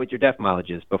figure out what your def mileage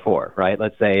is before, right?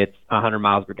 Let's say it's 100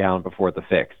 miles per gallon before the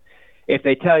fix. If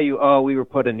they tell you, oh, we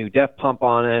put a new def pump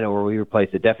on it or we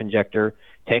replaced a def injector,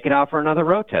 take it out for another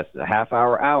road test, a half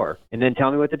hour, and then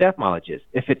tell me what the def mileage is.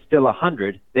 If it's still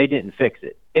 100, they didn't fix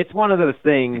it. It's one of those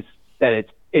things that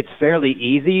it's fairly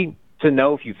easy to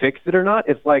know if you fixed it or not.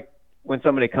 It's like when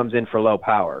somebody comes in for low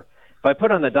power. If I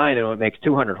put on the dyno, it makes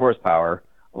 200 horsepower.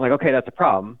 I'm like, okay, that's a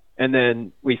problem. And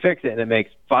then we fix it and it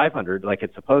makes 500 like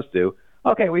it's supposed to.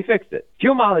 Okay, we fixed it.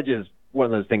 Fuel mileage is one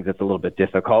of those things that's a little bit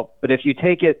difficult. But if you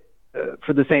take it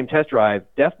for the same test drive,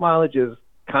 def mileage is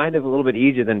kind of a little bit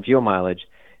easier than fuel mileage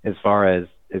as far as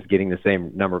getting the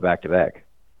same number back to back.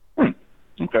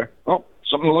 Okay. Well,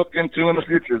 something to look into in the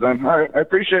future then. All right. I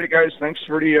appreciate it, guys. Thanks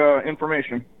for the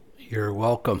information. You're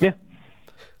welcome. Yeah.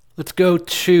 Let's go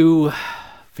to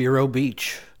Vero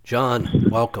Beach. John,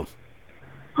 welcome.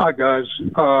 Hi, guys.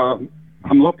 I'm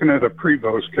looking at a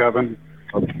Prevost, Kevin.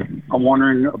 I'm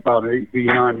wondering about a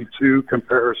V92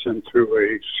 comparison to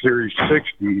a Series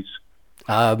 60s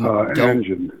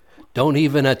engine. Don't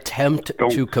even attempt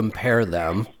to compare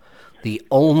them. The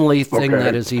only thing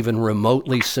that is even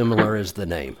remotely similar is the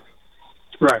name.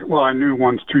 Right. Well, I knew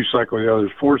one's 2-cycle, the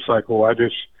other's 4-cycle.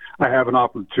 I have an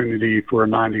opportunity for a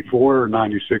 94 or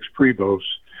 96 Prevost,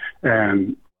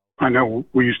 and I know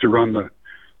we used to run the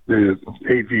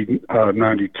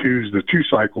AV92s, the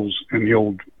 2-cycles in the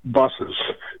old buses.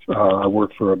 I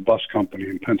worked for a bus company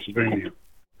in Pennsylvania,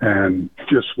 and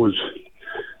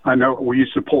I know we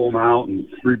used to pull them out and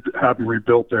have them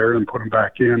rebuilt there and put them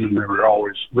back in, and they were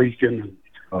always leaking.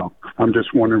 I'm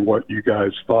just wondering what you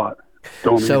guys thought.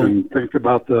 Don't even think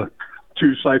about the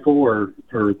 2-cycle, or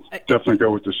definitely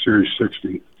go with the Series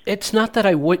 60. It's not that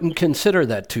I wouldn't consider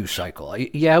that 2-cycle.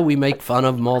 Yeah, we make fun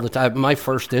of them all the time. My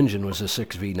first engine was a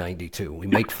 6V92. We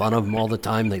make fun of them all the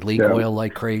time. They leak oil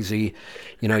like crazy.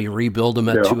 You rebuild them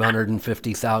at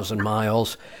 250,000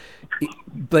 miles.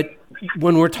 But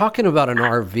when we're talking about an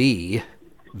RV,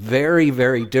 very,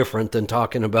 very different than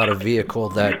talking about a vehicle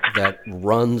that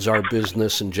runs our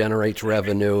business and generates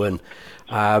revenue. And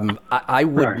I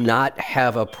would not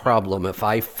have a problem if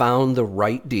I found the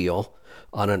right deal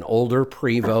on an older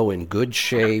Prevost in good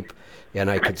shape, and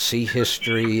I could see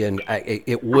history, and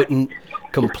it wouldn't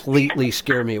completely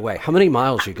scare me away. How many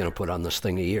miles are you going to put on this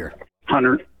thing a year?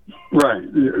 100. Right.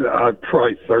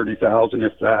 Probably 30,000,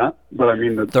 if that. But I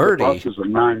mean, the bus is a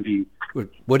 90.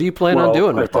 What do you plan on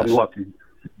doing with this? If I'm lucky.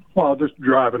 Well, just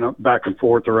driving up back and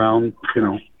forth around.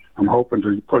 I'm hoping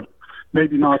to put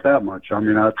maybe not that much. I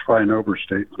mean, that's probably an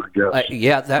overstatement, I guess.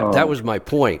 That was my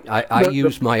point. I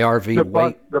use my RV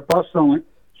weight. The bus only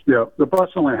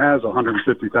has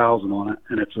 150,000 on it,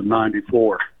 and it's a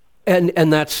 94.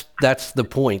 And that's the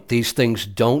point. These things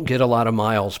don't get a lot of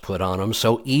miles put on them.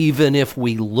 So even if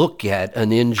we look at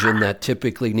an engine that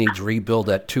typically needs rebuild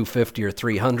at 250 or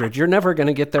 300, you're never going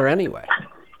to get there anyway.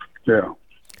 Yeah.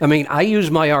 I mean, I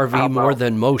use my RV more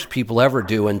than most people ever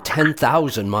do, and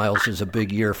 10,000 miles is a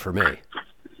big year for me.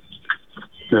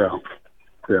 Yeah.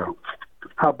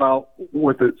 How about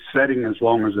with it setting as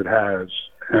long as it has?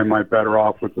 Am I better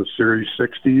off with the Series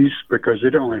 60s? Because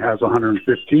it only has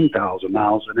 115,000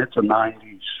 miles, and it's a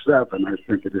 97, I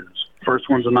think it is. First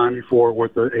one's a 94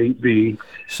 with the 8V.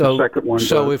 The second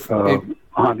one's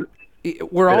 100.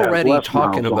 We're already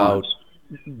talking about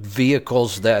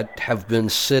vehicles that have been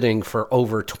sitting for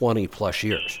over 20 plus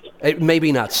years.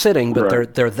 Maybe not sitting,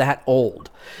 but they're that old.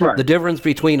 Right. The difference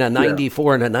between a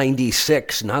 94 and a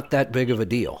 96, not that big of a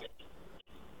deal.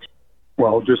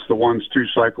 Well, just the one's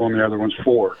 2-cycle and the other one's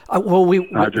 4. We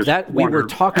were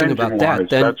talking about that.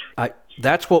 Then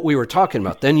that's what we were talking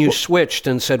about. Then you switched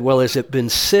and said, well, has it been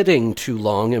sitting too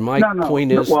long? And my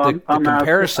point is the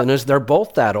comparison is they're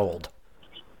both that old.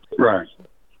 Right.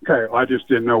 Okay. I just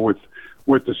didn't know with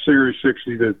the Series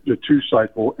 60, the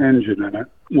 2-cycle engine in it,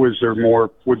 would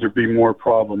there be more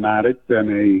problematic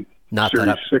than a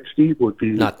Series 60 would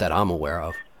be? Not that I'm aware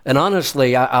of. And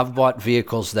honestly, I've bought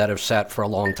vehicles that have sat for a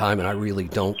long time, and I really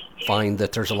don't find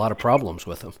that there's a lot of problems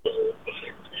with them.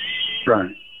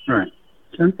 Right.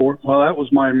 10-4. Well, that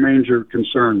was my major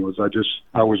concern.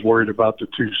 I was worried about the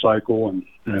 2-cycle and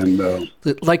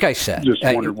like I said, just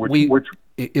wondered which.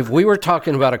 If we were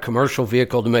talking about a commercial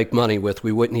vehicle to make money with,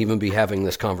 we wouldn't even be having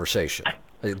this conversation.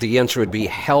 The answer would be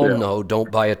hell no, don't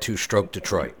buy a 2-stroke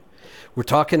Detroit. We're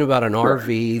talking about an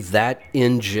RV. That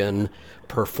engine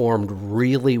performed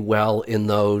really well in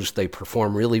those. They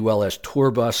perform really well as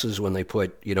tour buses when they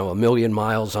put, 1 million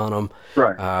miles on them.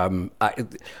 Right.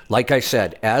 Like I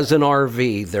said, as an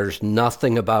RV, there's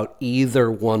nothing about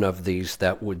either one of these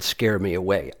that would scare me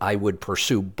away. I would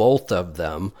pursue both of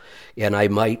them, and I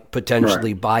might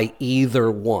potentially buy either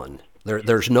one.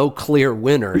 There's no clear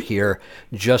winner here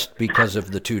just because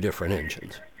of the two different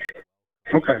engines.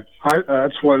 Okay.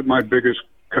 That's what my biggest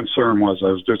concern was.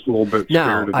 I was just a little bit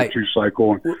scared of the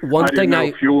 2-cycle.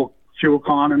 Fuel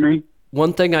economy.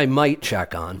 One thing I might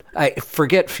check on.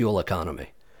 Forget fuel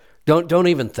economy. Don't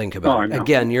even think about it.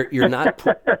 Again, you're not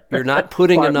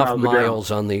putting enough miles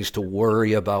on these to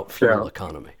worry about fuel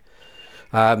economy.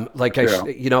 I'm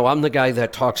the guy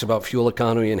that talks about fuel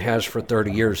economy and has for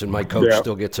 30 years, and my coach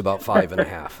still gets about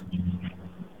 5.5.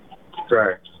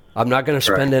 Right. I'm not going to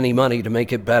spend any money to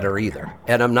make it better either.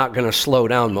 And I'm not going to slow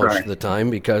down most of the time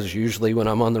because usually when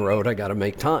I'm on the road, I got to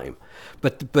make time.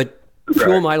 But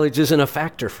fuel mileage isn't a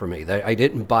factor for me. I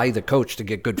didn't buy the coach to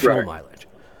get good fuel mileage.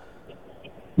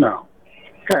 No.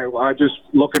 Okay, well, I just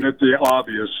looking at the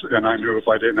obvious, and I knew if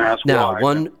I didn't ask why.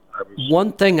 Now,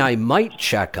 one thing I might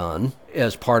check on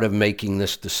as part of making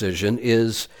this decision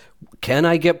is, can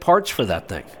I get parts for that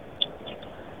thing?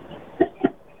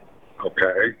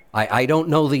 Okay. I don't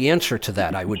know the answer to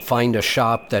that. I would find a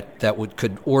shop that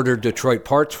could order Detroit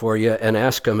parts for you and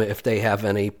ask them if they have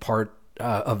any part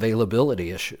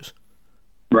availability issues.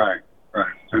 Right.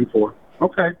 10-4.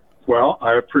 Okay. Well,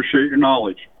 I appreciate your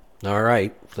knowledge. All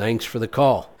right. Thanks for the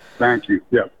call. Thank you.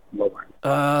 Yep.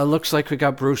 Bye-bye. Looks like we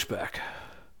got Bruce back.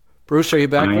 Bruce, are you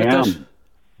back with us?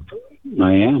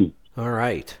 I am. All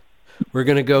right. We're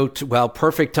going to go to,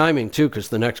 perfect timing, too, because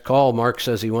the next call, Mark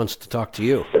says he wants to talk to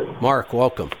you. Mark,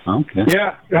 welcome. Okay.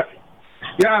 Yeah,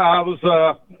 I was,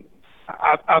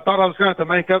 I thought I was going to have to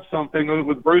make up something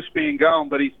with Bruce being gone,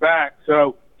 but he's back.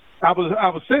 So I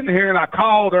was sitting here and I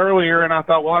called earlier and I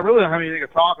thought, well, I really don't have anything to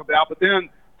talk about. But then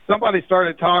somebody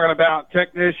started talking about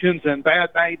technicians and bad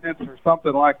maintenance or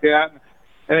something like that.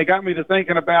 And it got me to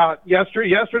thinking about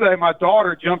yesterday my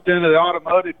daughter jumped into the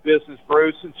automotive business,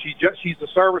 Bruce, and she's a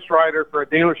service writer for a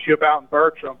dealership out in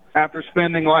Bertram. After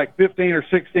spending like 15 or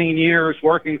 16 years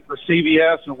working for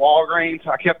CVS and Walgreens,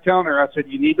 I kept telling her, I said,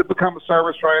 you need to become a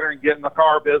service writer and get in the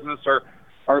car business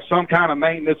or some kind of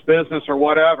maintenance business or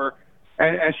whatever.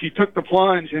 And she took the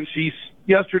plunge, and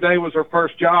yesterday was her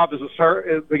first job as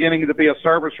beginning to be a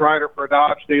service writer for a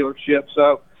Dodge dealership.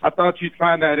 So I thought you'd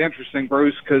find that interesting,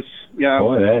 Bruce, because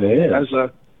boy, that is.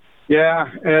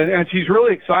 And she's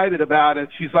really excited about it.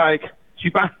 She's like,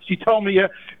 she told me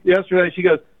yesterday. She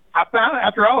goes, I found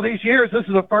after all these years, this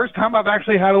is the first time I've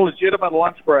actually had a legitimate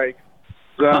lunch break.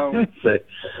 So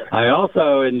I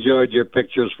also enjoyed your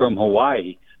pictures from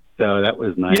Hawaii, so that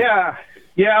was nice.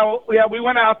 Yeah, we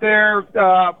went out there.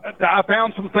 I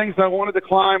found some things I wanted to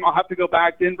climb. I'll have to go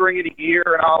back, didn't bring any gear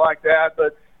and all like that.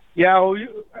 But,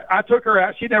 I took her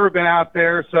out. She'd never been out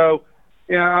there. So,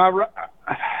 it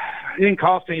didn't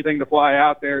cost anything to fly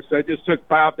out there. So I just took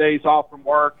 5 days off from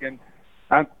work. And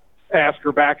I asked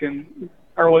her back in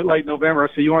late November,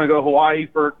 I said, you want to go to Hawaii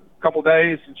for a couple of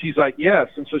days? And she's like, yes.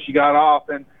 And so she got off.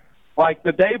 And like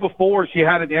the day before, she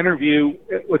had an interview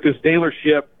with this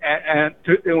dealership and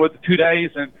with 2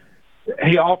 days, and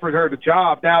he offered her the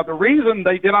job. Now, the reason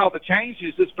they did all the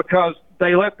changes is because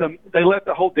they let the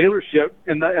whole dealership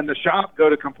in the shop go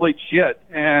to complete shit,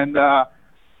 and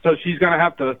so she's going to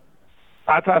have to.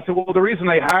 I said, well, the reason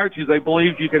they hired you is they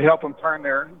believed you could help them turn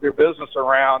their business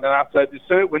around. And I said,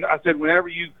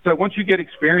 once you get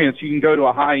experience, you can go to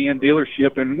a high-end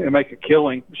dealership and make a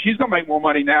killing. She's going to make more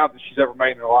money now than she's ever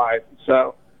made in her life.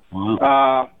 So,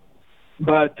 wow.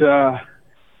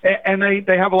 And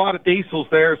they have a lot of diesels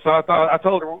there. So I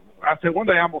told her, I said, one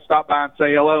day I'm going to stop by and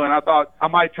say hello. And I thought I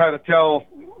might try to tell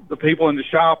the people in the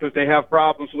shop if they have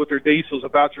problems with their diesels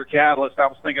about your catalyst. I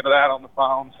was thinking of that on the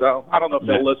phone. So I don't know if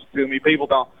they'll listen to me. People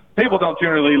don't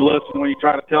generally listen when you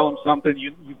try to tell them something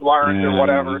you've learned or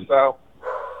whatever. So,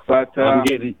 but I'm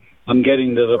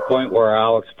getting to the point where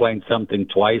I'll explain something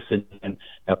twice, and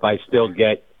if I still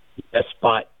get a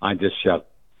spot, I just shut.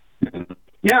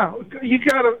 Yeah, you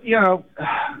gotta,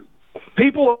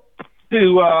 people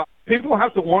do people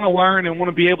have to want to learn and want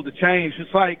to be able to change.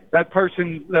 It's like that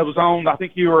person that was on, I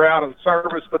think you were out of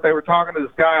service, but they were talking to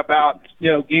this guy about,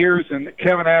 gears, and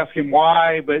Kevin asked him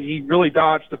why, but he really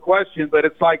dodged the question. But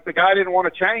it's like the guy didn't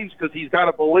want to change because he's got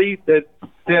a belief that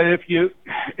if you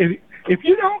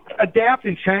don't adapt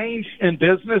and change in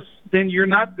business, then you're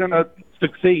not going to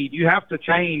succeed. You have to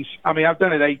change. I mean, I've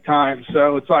done it 8 times,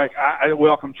 so it's like I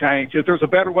welcome change. If there's a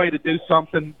better way to do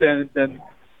something, then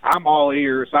I'm all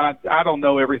ears. I don't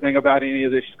know everything about any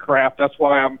of this crap. That's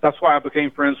why I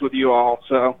became friends with you all.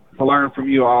 So to learn from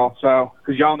you all. So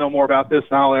because y'all know more about this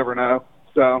than I'll ever know.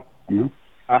 So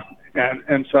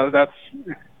and so that's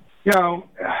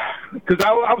because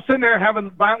I was sitting there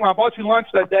when I bought you lunch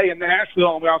that day in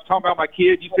Nashville, and when I was talking about my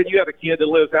kid, you said you had a kid that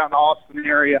lives out in the Austin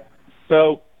area.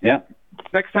 So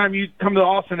next time you come to the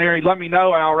Austin area, let me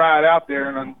know, and I'll ride out there,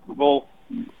 and then we'll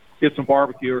get some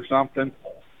barbecue or something.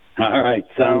 All right,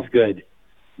 sounds good.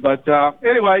 But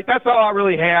anyway, that's all I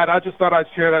really had. I just thought I'd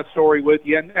share that story with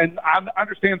you. And I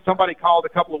understand somebody called a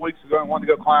couple of weeks ago and wanted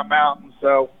to go climb mountains,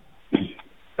 so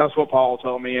that's what Paul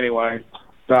told me anyway.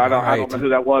 So I don't know who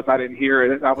that was. I didn't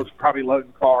hear it. I was probably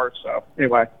loading cars. So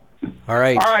anyway. All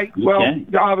right. All right. Well,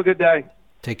 y'all have a good day.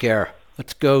 Take care.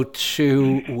 Let's go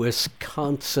to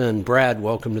Wisconsin. Brad,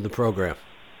 welcome to the program.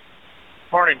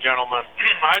 Morning, gentlemen.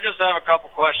 I just have a couple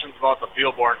questions about the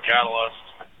fuel-borne catalyst.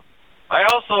 I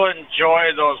also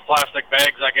enjoy those plastic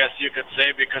bags, I guess you could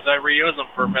say, because I reuse them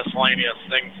for miscellaneous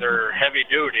things. They're heavy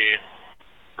duty.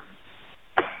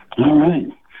 All right.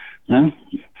 Well,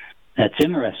 that's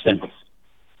interesting.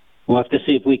 We'll have to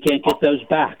see if we can't get those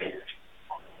back.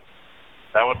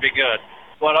 That would be good.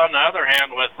 But on the other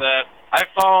hand with that, I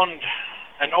found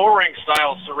an O-ring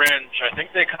style syringe. I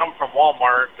think they come from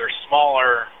Walmart. They're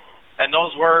smaller, and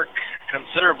those work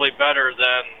considerably better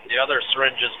than the other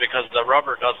syringes because the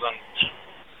rubber doesn't.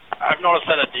 I've noticed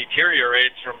that it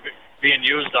deteriorates from being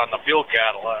used on the fuel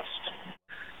catalyst.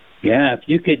 Yeah, if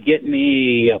you could get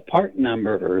me a part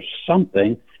number or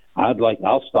something,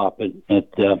 I'll stop at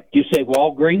you say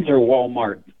Walgreens or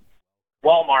Walmart?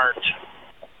 Walmart.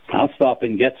 I'll stop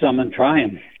and get some and try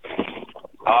them.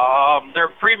 They're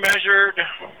pre-measured.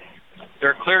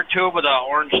 They're clear tube with an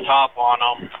orange top on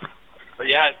them. But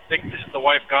yeah, I think the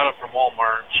wife got it from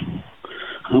Walmart.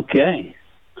 Okay.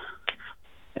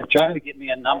 Try to get me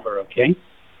a number, okay?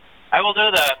 I will do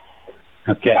that.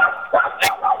 Okay.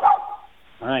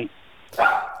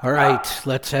 All right,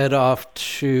 let's head off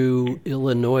to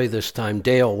Illinois this time.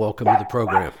 Dale, welcome to the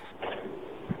program.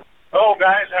 Oh,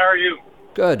 guys, how are you?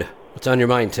 Good. What's on your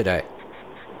mind today?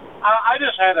 I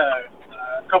just had a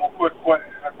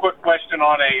quick question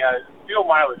on a fuel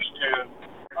mileage tune.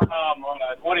 On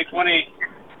a 2020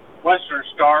 Western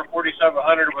Star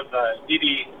 4700 with a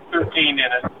DD13 in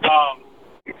it.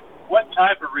 What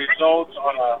type of results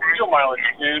on a fuel mileage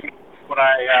tune would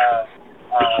I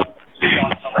see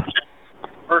on some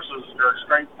versus their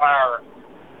straight power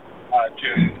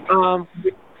tune?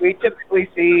 We typically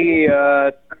see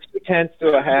 2/10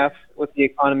 to a half with the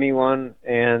economy one,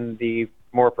 and the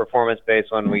more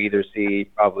performance-based one we either see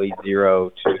probably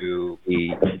 0 to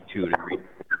the 2 to 3.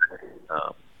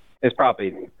 It's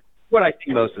probably what I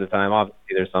see most of the time.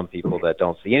 Obviously, there's some people that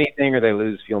don't see anything or they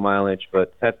lose fuel mileage,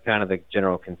 but that's kind of the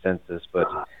general consensus. But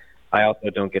I also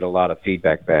don't get a lot of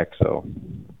feedback back, so.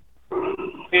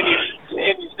 And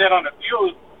you said on the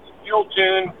fuel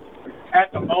tune,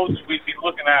 at the most, we'd be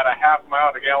looking at a half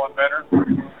mile to gallon better.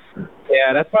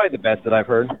 Yeah, that's probably the best that I've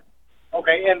heard.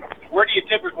 Okay, and where do you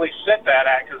typically set that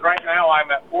at? Because right now I'm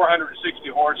at 460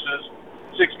 horses,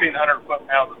 1,600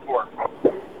 foot-pounds of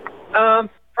torque.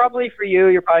 Probably for you,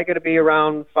 you're probably going to be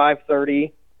around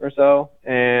 530 or so,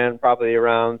 and probably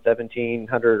around 1,700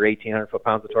 or 1,800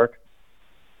 foot-pounds of torque.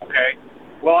 Okay.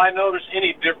 Will I notice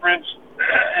any difference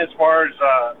as far as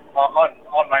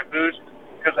on my boost?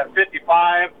 Because at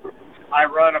 55, I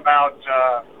run about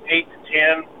 8 to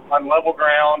 10 on level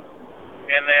ground,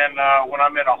 and then when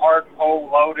I'm in a hard pole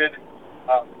loaded,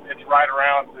 it's right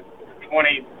around the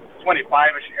 20,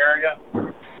 25-ish area.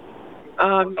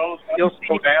 You'll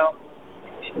go down.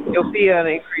 You'll see an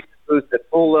increase in boost at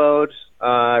full load.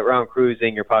 Around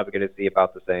cruising, you're probably going to see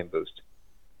about the same boost.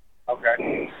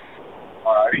 Okay.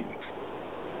 All righty.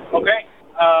 Okay.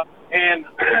 And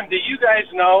do you guys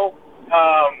know,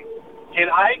 can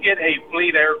I get a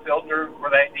fleet air filter for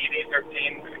that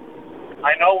DD13?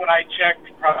 I know when I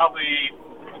checked probably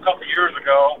a couple years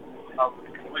ago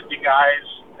with you guys,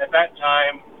 at that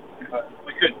time,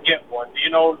 we couldn't get one. Do you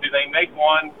know, do they make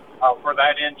one for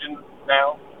that engine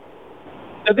now?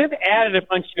 So they've added a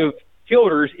bunch of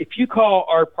filters. If you call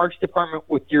our parts department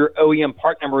with your OEM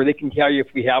part number, they can tell you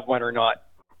if we have one or not.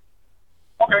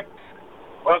 Okay.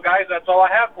 Well, guys, that's all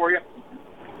I have for you.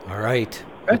 All right.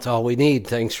 That's all we need.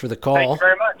 Thanks for the call. Thank you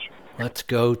very much. Let's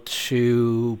go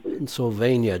to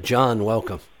Pennsylvania. John,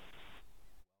 welcome.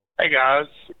 Hey, guys.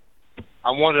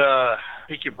 I want to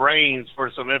pick your brains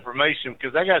for some information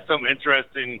because I got something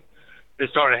interesting that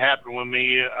started happening with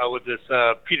me with this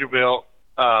Peterbilt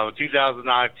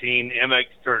 2019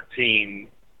 MX-13.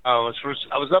 I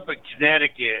was up in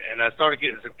Connecticut, and I started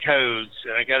getting some codes,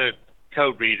 and I got a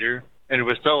code reader, and it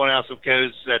was throwing out some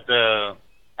codes that the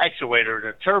actuator,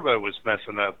 the turbo was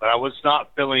messing up, but I was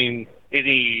not feeling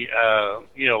any,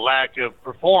 lack of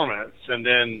performance. And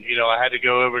then, I had to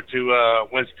go over to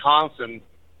Wisconsin,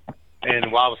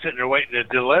 and while I was sitting there waiting to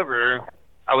deliver,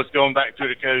 I was going back through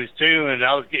the codes too, and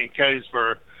I was getting codes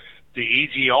for the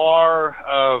EGR,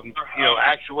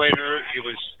 actuator. It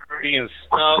was being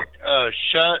stuck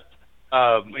shut,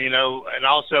 and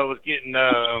also was getting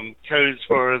codes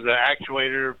for the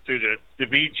actuator through the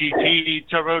VGT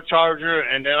turbocharger,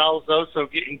 and then I was also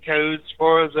getting codes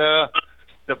for the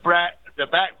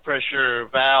back pressure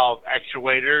valve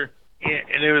actuator.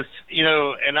 And it was,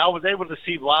 and I was able to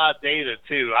see live data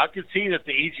too. I could see that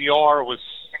the EGR was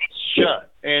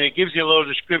shut, and it gives you a little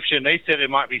description. They said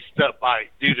it might be stuck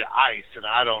due to ice, and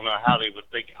I don't know how they would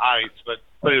think ice, but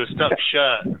it was stuck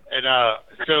shut. And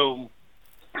so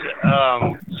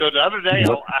the other day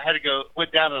I had to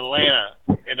went down to Atlanta,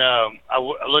 and I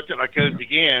looked at my codes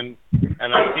again,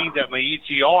 and I seen that my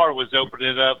EGR was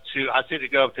opening up to, I said to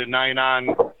go up to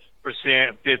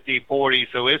 99%, 50, 40,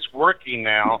 so it's working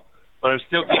now, but I'm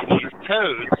still getting these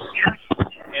codes.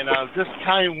 And I was just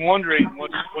kind of wondering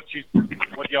what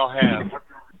y'all have.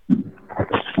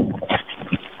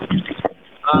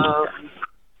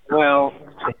 Well,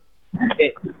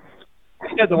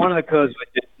 one of the codes was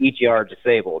just EGR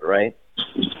disabled, right?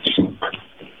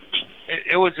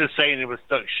 It was just saying it was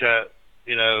stuck shut.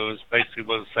 It was basically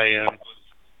what it was saying.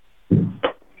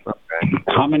 Okay.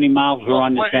 How many miles were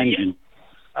on this engine?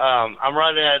 I'm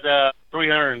right at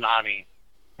 390.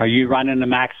 Are you running the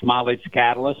max mileage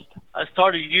catalyst? I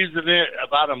started using it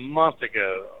about a month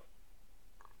ago.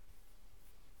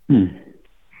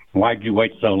 Why'd you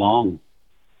wait so long?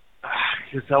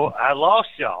 Because I lost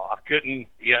y'all. I couldn't.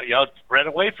 Y'all ran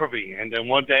away from me, and then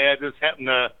one day I just happened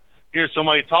to hear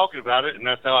somebody talking about it, and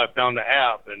that's how I found the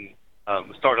app and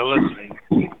started listening.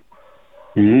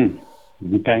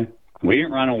 Okay. We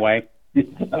didn't run away.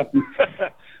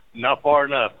 Not far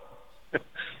enough.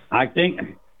 I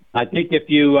think if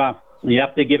you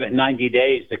have to give it 90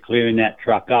 days to clearing that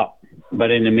truck up. But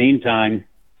in the meantime,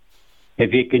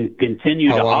 if you can continue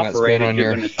to operate it,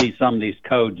 you're going to see some of these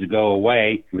codes go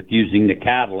away with using the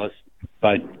catalyst.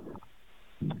 But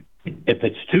if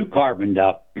it's too carboned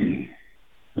up,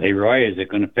 Leroy, is it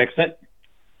going to fix it?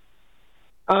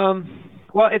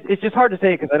 Well, it's just hard to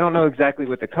say because I don't know exactly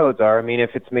what the codes are. I mean,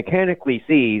 if it's mechanically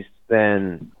seized,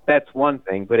 then that's one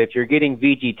thing. But if you're getting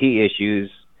VGT issues,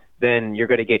 then you're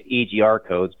going to get EGR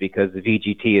codes because the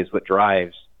VGT is what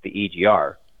drives the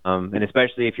EGR. And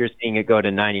especially if you're seeing it go to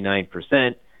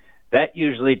 99%, that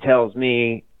usually tells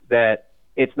me that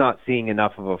it's not seeing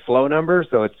enough of a flow number,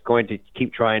 so it's going to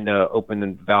keep trying to open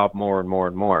the valve more and more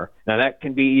and more. Now, that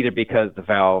can be either because the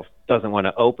valve doesn't want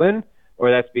to open,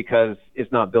 or that's because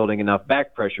it's not building enough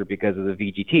back pressure because of the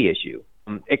VGT issue.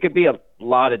 It could be a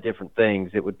lot of different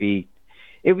things. It would be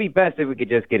best if we could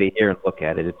just get in here and look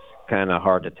at it. It's kind of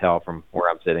hard to tell from where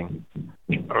I'm sitting.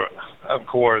 Of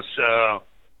course.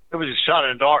 It was a shot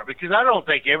in the dark because I don't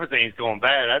think everything's going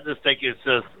bad. I just think it's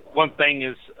just one thing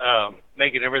is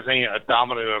making everything a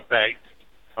domino effect.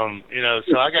 So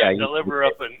I got to deliver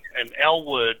up in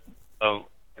Elwood,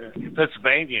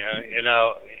 Pennsylvania, and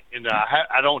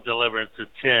I don't deliver until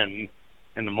 10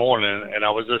 in the morning. And I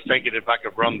was just thinking if I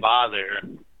could run by there,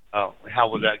 how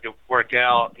would that work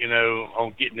out,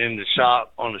 on getting in the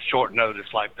shop on a short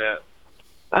notice like that?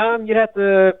 You'd have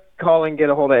to call and get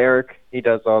a hold of Eric. He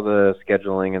does all the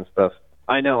scheduling and stuff.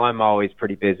 I know I'm always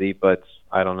pretty busy, but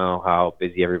I don't know how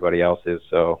busy everybody else is.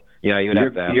 So, yeah, you'd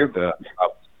have to.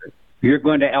 You're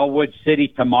going to Elwood City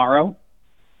tomorrow?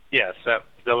 Yes,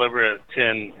 deliver at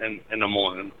 10 in the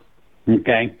morning.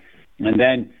 Okay. And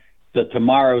then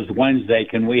tomorrow's Wednesday.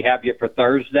 Can we have you for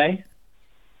Thursday?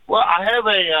 Well, I have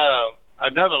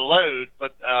another load,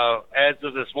 but as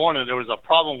of this morning, there was a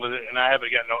problem with it, and I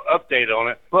haven't got no update on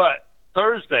it. But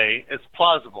Thursday, it's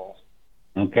plausible.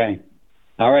 Okay.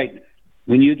 All right.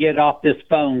 When you get off this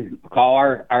phone, call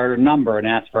our number and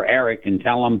ask for Eric and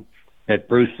tell him that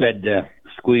Bruce said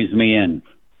squeeze me in.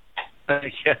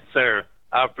 Yes, sir.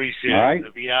 I appreciate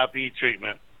the VIP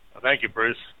treatment. Thank you,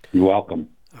 Bruce. You're welcome.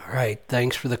 All right.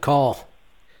 Thanks for the call.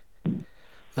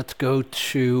 Let's go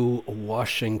to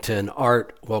Washington.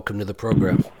 Art, welcome to the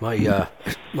program. My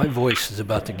voice is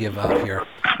about to give out here.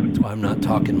 That's why I'm not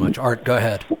talking much. Art, go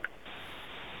ahead.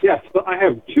 Yes, so I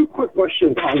have two quick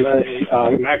questions on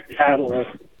the Max Catalyst.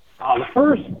 The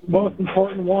first, most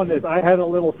important one is I had a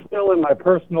little spill in my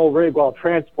personal rig while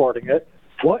transporting it.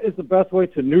 What is the best way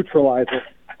to neutralize it?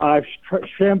 I've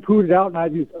shampooed it out and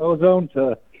I've used ozone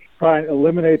to try and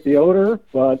eliminate the odor,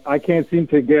 but I can't seem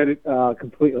to get it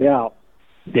completely out.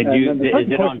 Is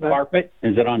it on carpet?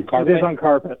 Is it on carpet? It is on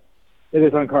carpet. It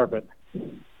is on carpet.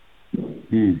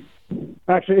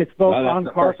 Actually, it's both on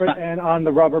carpet and on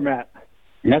the rubber mat.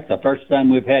 That's the first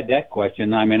time we've had that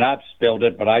question. I mean, I've spilled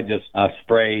it, but I just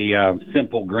spray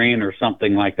Simple Green or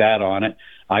something like that on it.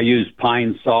 I use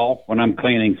Pine Sol. When I'm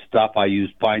cleaning stuff, I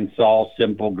use Pine Sol,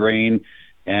 Simple Green,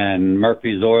 and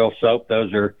Murphy's Oil Soap.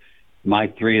 Those are my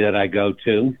three that I go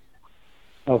to.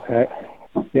 Okay.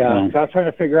 Yeah, so I was trying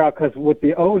to figure out, because with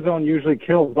the ozone usually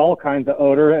kills all kinds of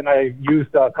odor, and I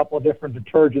used a couple of different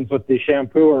detergents with the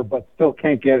shampooer, but still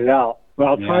can't get it out. But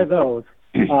I'll try those.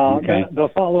 Okay. The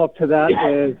follow-up to that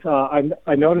is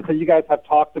I noticed that you guys have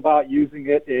talked about using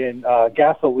it in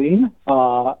gasoline.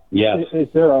 Yes. Is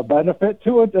there a benefit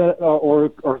to it, or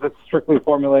is it strictly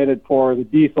formulated for the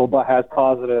diesel but has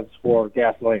positives for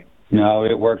gasoline? No,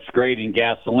 it works great in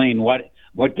gasoline. What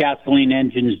gasoline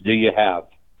engines do you have?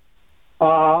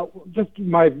 Just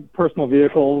my personal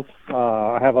vehicles.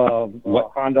 I have a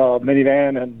Honda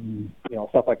minivan and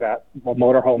stuff like that. A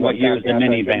motorhome. What year's the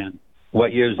minivan?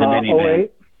 What year's the minivan?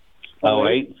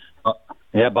 08.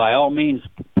 Yeah, by all means,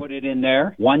 put it in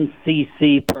there. 1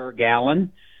 cc per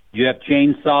gallon. Do you have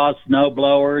chainsaws, snow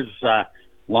blowers,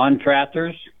 lawn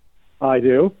tractors? I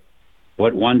do.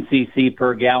 What 1 cc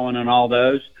per gallon on all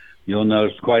those? You'll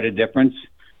notice quite a difference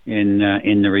in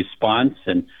the response,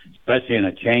 and especially in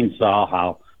a chainsaw,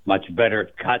 how much better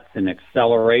it cuts and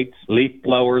accelerates. Leaf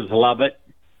blowers love it.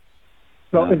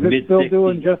 So is it still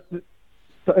doing just?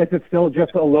 So is it still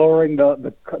just lowering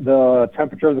the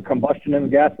temperature of the combustion in the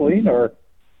gasoline, or?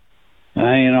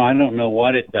 I don't know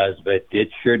what it does, but it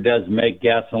sure does make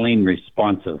gasoline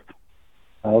responsive.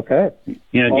 Okay.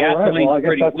 Gasoline's I guess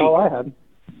pretty that's weak. all I had.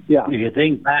 Yeah. If you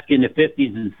think back in the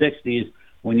 50s and 60s,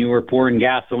 when you were pouring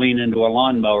gasoline into a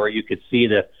lawnmower, you could see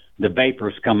the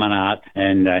vapors coming out,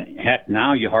 and heck,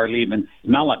 now you hardly even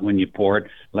smell it when you pour it,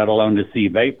 let alone to see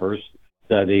vapors.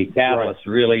 So the catalyst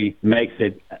really makes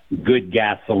it good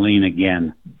gasoline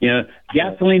again.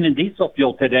 Gasoline and diesel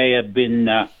fuel today have been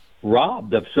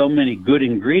robbed of so many good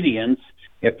ingredients.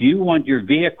 If you want your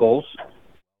vehicles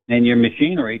and your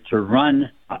machinery to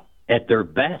run at their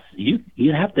best, you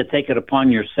have to take it upon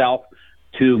yourself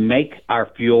to make our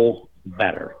fuel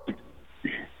better.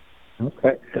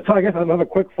 Okay. So I guess another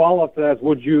quick follow-up to that is,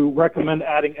 would you recommend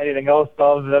adding anything else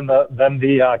other than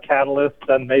the catalyst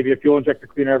and maybe a fuel injector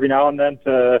cleaner every now and then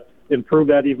to improve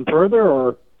that even further?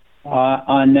 Or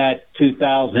on that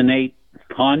 2008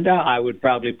 Honda, I would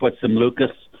probably put some Lucas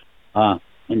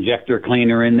injector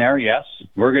cleaner in there, yes.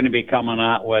 We're going to be coming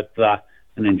out with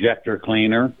an injector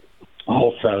cleaner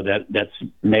also that's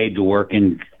made to work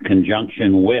in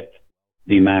conjunction with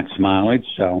the max mileage.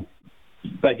 So,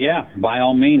 but yeah, by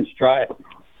all means, try it.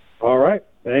 All right.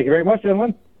 Thank you very much,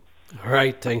 gentlemen. All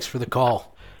right. Thanks for the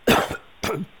call.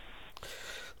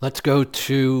 Let's go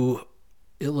to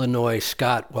Illinois.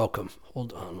 Scott, welcome.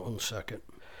 Hold on 1 second.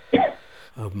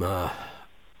 I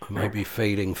might be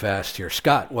fading fast here.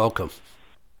 Scott, welcome.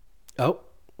 Oh,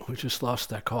 we just lost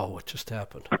that call. What just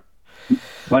happened?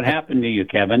 What happened to you,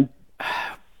 Kevin?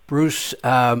 Bruce,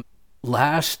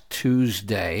 last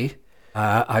Tuesday,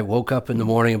 I woke up in the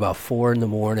morning about 4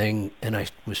 a.m, and I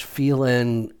was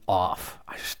feeling off.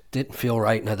 I just didn't feel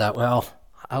right, and I thought, well,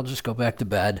 I'll just go back to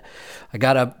bed. I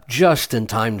got up just in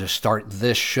time to start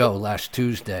this show last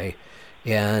Tuesday,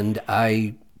 and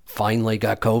I finally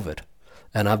got COVID,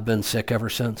 and I've been sick ever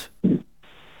since.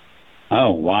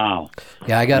 Oh, wow.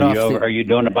 Yeah, I got off. Are you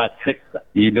doing about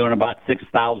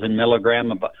 6,000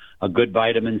 milligram of a good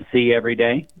vitamin C every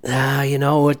day? You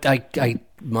know what?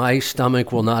 My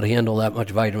stomach will not handle that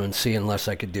much vitamin C unless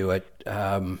I could do it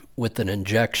with an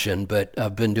injection. But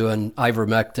I've been doing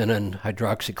ivermectin and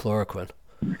hydroxychloroquine.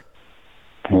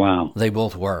 Wow. They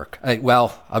both work.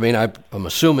 I'm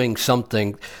assuming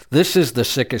something. This is the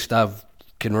sickest I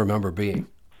can remember being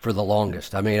for the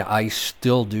longest. I mean, I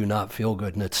still do not feel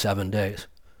good, and it's 7 days.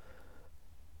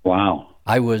 Wow.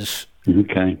 I was...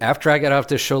 Okay. After I got off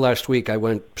this show last week, I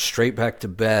went straight back to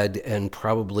bed and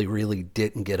probably really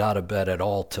didn't get out of bed at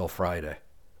all till Friday.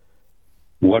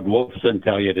 What Wolfson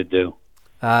tell you to do?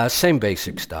 Same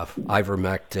basic stuff.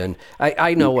 Ivermectin.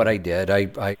 I know what I did.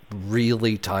 I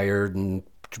really tired and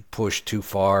pushed too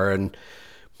far and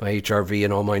My HRV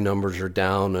and all my numbers are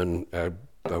down, and I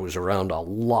was around a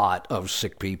lot of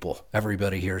sick people.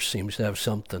 Everybody here seems to have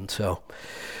something. So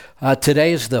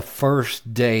today is the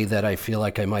first day that I feel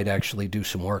like I might actually do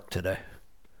some work today.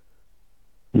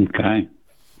 Okay.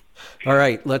 All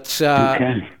right, let's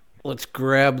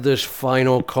grab this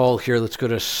final call here. Let's go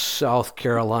to South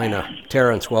Carolina.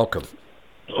 Terrence, welcome.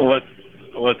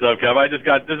 What's up,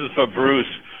 Kev? This is for Bruce.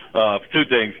 Two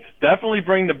things. Definitely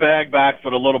bring the bag back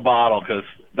for the little bottle, because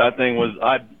that thing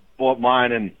I bought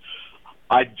mine, and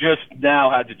I just now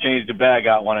had to change the bag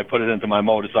out when I put it into my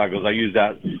motorcycles. I use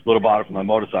that little bottle for my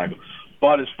motorcycle.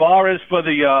 But as far as for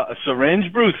the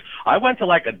syringe, Bruce, I went to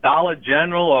like a Dollar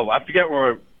General, or I forget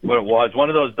what it was, one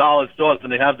of those dollar stores,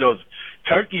 and they have those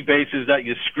turkey bases that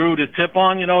you screw the tip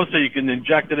on, so you can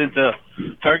inject it into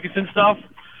turkeys and stuff.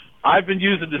 I've been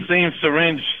using the same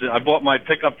syringe. I bought my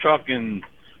pickup truck in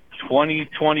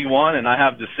 2021, and I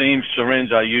have the same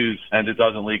syringe I use, and it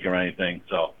doesn't leak or anything.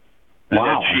 So,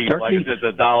 wow, it's cheap, like it's at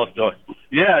the dollar store.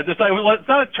 Yeah, it's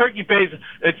not a turkey base.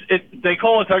 They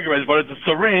call it turkey base, but it's a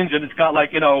syringe, and it's got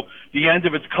the end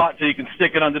of it's cut so you can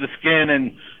stick it under the skin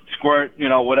and squirt,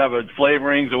 whatever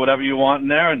flavorings or whatever you want in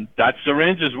there. And that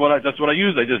syringe is that's what I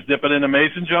use. I just dip it in a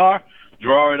mason jar,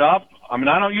 draw it up. I mean,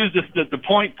 I don't use the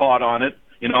point part on it.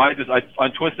 I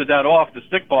twisted that off, the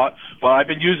stick part, but I've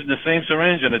been using the same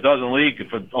syringe, and it doesn't leak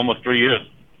for almost 3 years.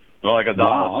 So like a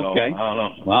dollar. Wow, okay. So, I don't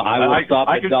know. Well, I will stop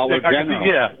at Dollar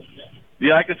General.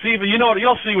 Yeah, I can see, but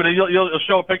you'll see when you'll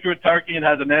show a picture of turkey and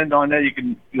has an end on there. You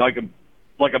can, it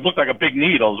looks like a big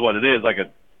needle is what it is, like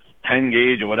a 10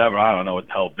 gauge or whatever. I don't know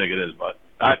how big it is, but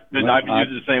I've been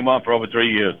using the same one for over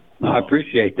 3 years. I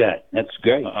appreciate that. That's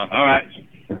great. All right.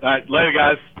 Later,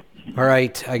 guys. All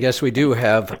right, I guess we do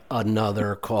have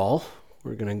another call.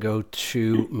 We're going to go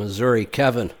to Missouri.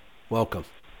 Kevin, welcome.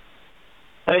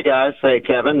 Hey, guys. Hey,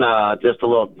 Kevin. Just a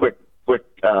little quick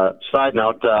side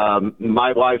note.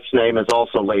 My wife's name is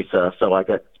also Lisa, so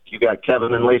you got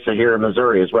Kevin and Lisa here in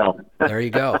Missouri as well. There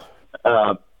you go.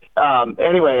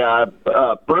 Anyway,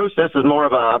 Bruce, this is more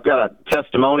of I've got a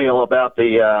testimonial about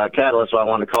the catalyst, so I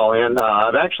want to call in.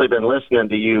 I've actually been listening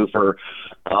to you for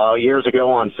years ago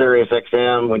on Sirius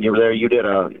XM. When you were there, you did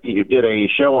a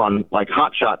show on like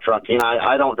hot shot trucking.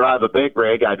 I don't drive a big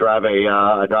rig. I drive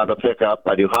a pickup.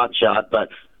 I do hot shot, but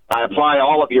I apply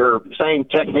all of your same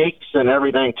techniques and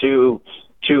everything to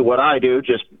what I do,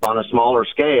 just on a smaller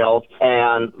scale.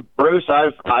 And Bruce,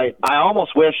 I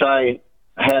almost wish I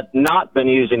had not been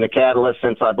using the catalyst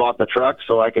since I bought the truck,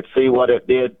 so I could see what it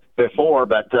did before.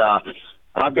 But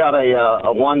I've got a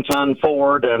 1-ton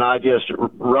Ford, and I just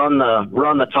run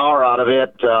the tar out of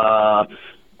it.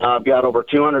 I've got over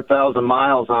 200,000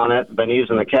 miles on it. Been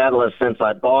using the catalyst since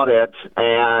I bought it,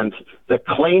 and the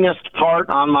cleanest part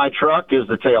on my truck is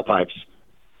the tailpipes.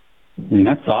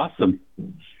 That's awesome.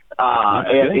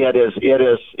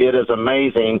 It is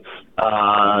amazing.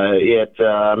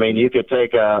 I mean, you could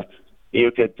take a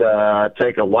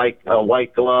white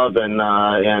glove and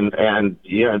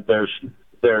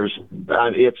there's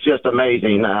it's just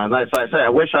amazing. As I say,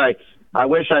 I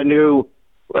wish I knew.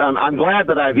 I'm glad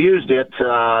that I've used it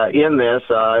in this.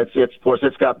 It's of course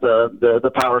it's got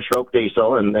the Power Stroke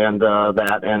diesel and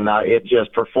it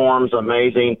just performs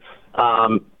amazing.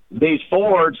 These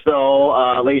Fords, though,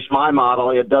 at least my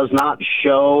model, it does not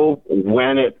show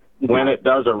when it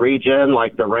does a regen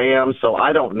like the Ram. So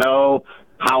I don't know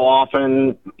how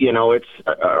often, it's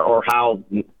or how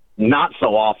not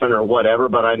so often or whatever.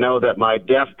 But I know that my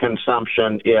DEF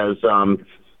consumption is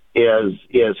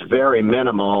very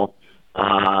minimal.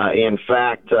 In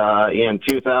fact, in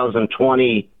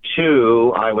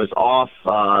 2022, I was off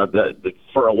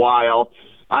for a while.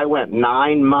 I went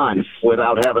 9 months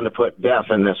without having to put DEF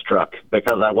in this truck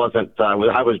because I was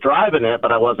driving it,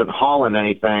 but I wasn't hauling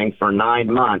anything for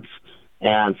 9 months.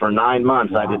 And for 9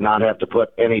 months, I did not have to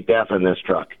put any DEF in this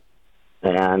truck.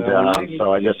 And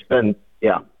so I just been,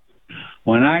 yeah.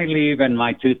 When I leave in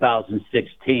my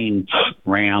 2016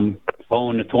 Ram,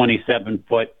 pulling a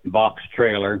 27-foot box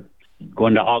trailer,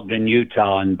 going to Ogden,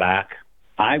 Utah and back,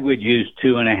 I would use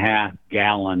 2.5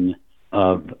 gallons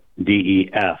of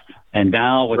DEF. And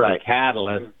now with the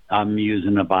catalyst, I'm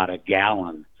using about 1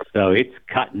 gallon. So it's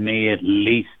cutting me at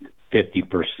least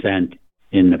 50%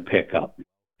 in the pickup.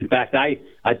 In fact, I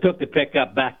took the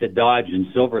pickup back to Dodge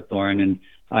and Silverthorne, and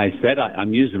I said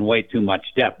I'm using way too much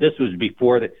DEF. This was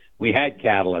before that we had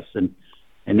catalysts, and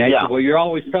they said, well, you're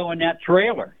always towing that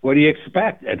trailer. What do you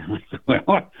expect? And I said, well,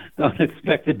 I don't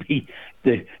expect to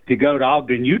go to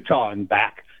Ogden, Utah and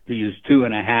back to use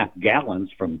 2.5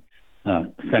 gallons from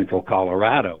central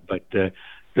Colorado. But so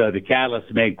the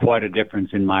catalyst made quite a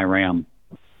difference in my Ram.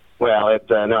 Well,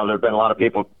 no, there have been a lot of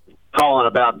people calling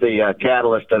about the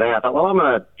catalyst and that. I thought, well, I'm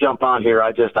going to jump on here.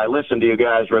 I listen to you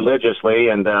guys religiously,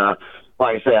 and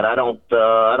like I said, I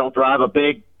don't drive a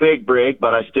big rig,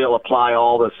 but I still apply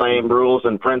all the same rules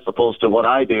and principles to what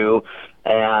I do.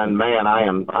 And man, I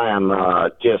am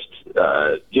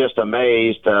just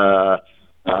amazed.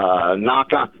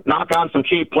 Knock on some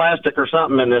cheap plastic or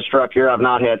something in this truck here. I've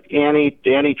not had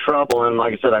any trouble, and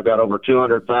like I said, I've got over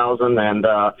 200,000,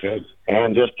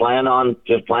 and just plan on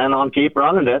keep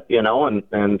running it, you know. And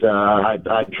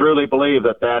I truly believe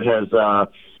that has.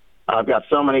 I've got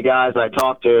so many guys I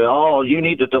talk to. Oh, you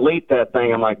need to delete that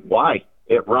thing. I'm like, why?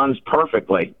 It runs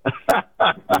perfectly.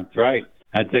 That's right.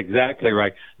 That's exactly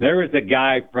right. There was a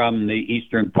guy from the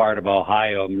eastern part of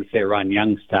Ohio, I'm going to say around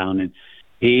Youngstown, and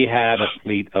he had a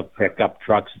fleet of pickup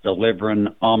trucks delivering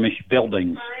Amish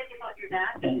buildings.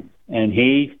 And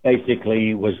he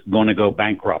basically was going to go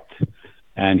bankrupt.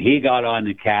 And he got on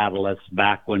the Catalyst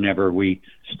back whenever we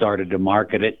started to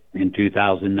market it in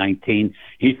 2019.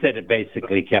 He said it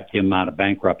basically kept him out of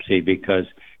bankruptcy because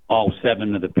all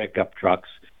 7 of the pickup trucks,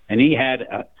 and he had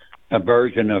a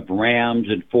version of Rams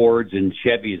and Fords and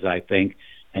Chevys, I think,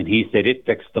 and he said it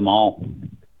fixed them all.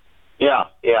 Yeah.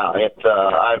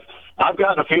 I've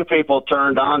gotten a few people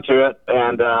turned on to it,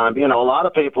 and a lot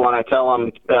of people, when I tell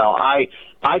them,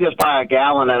 I just buy a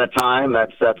gallon at a time.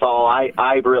 That's all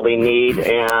I really need.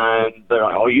 And they're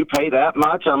like, oh, you pay that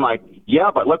much? I'm like,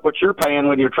 yeah, but look what you're paying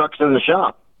when your truck's in the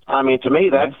shop. I mean, to me,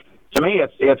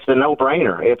 it's a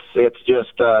no-brainer. It's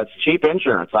just it's cheap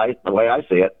insurance. The way I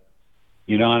see it.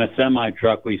 You know, on a semi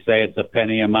truck, we say it's a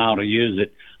penny a mile to use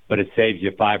it, but it saves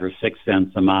you 5 or 6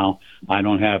 cents a mile. I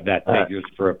don't have that figures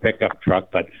for a pickup truck,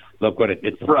 but look what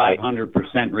it's a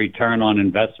 500% return on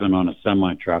investment on a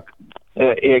semi truck.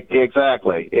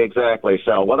 Exactly.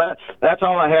 So, well, that's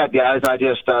all I had, guys. I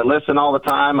just listen all the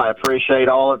time. I appreciate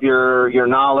all of your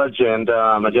knowledge, and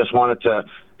I just wanted to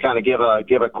kind of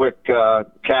give a quick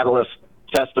catalyst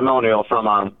testimonial from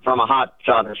a hot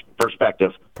shotter's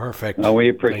perspective. Perfect. Oh, we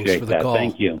appreciate that. Call.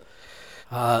 Thank you.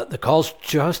 The calls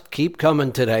just keep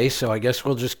coming today, so I guess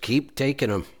we'll just keep taking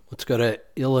them. Let's go to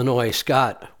Illinois.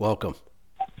 Scott, welcome.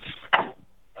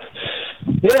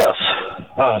 Yes.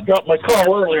 Dropped my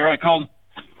call earlier. I called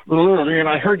a little earlier, and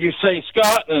I heard you say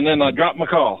Scott, and then I dropped my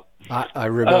call. I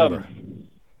remember.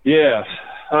 Yes.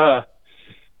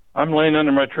 I'm laying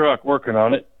under my truck working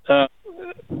on it.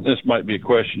 This might be a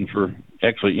question for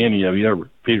actually any of you, or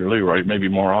Peter Leroy, maybe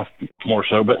more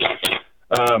so, but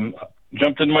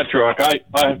jumped into my truck. I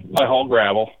haul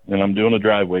gravel, and I'm doing a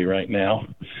driveway right now.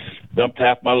 Dumped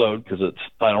half my load because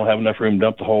I don't have enough room to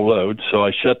dump the whole load. So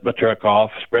I shut my truck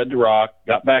off, spread the rock,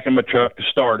 got back in my truck to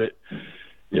start it.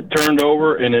 It turned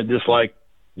over, and it just like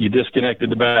you disconnected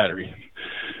the battery.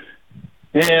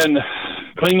 And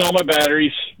cleaned all my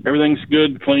batteries. Everything's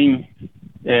good, clean.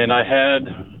 And I had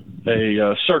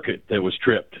a circuit that was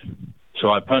tripped.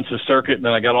 So I punched the circuit, and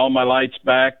then I got all my lights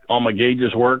back. All my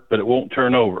gauges work, but it won't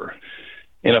turn over.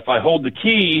 And if I hold the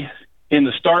key in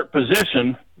the start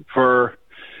position for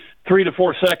 3 to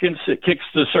 4 seconds, it kicks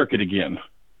the circuit again.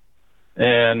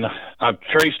 And I've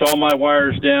traced all my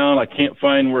wires down. I can't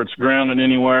find where it's grounded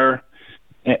anywhere.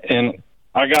 And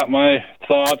I got my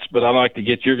thoughts, but I'd like to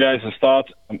get your guys'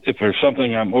 thoughts. If there's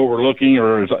something I'm overlooking,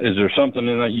 or is there something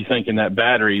in that you think in that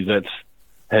battery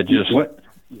had just went?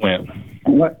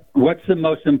 What's the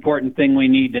most important thing we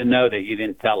need to know that you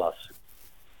didn't tell us?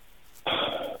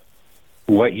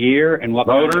 What year and what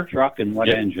motor, kind of truck and what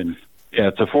engine? Yeah,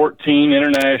 it's a 14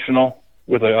 International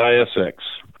with an ISX.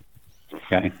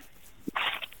 Okay.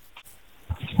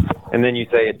 And then you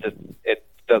say it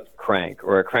does crank,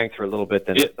 or it cranks for a little bit,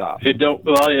 then it stops. It don't.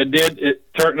 Well, it did. It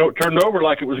turned over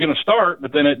like it was going to start,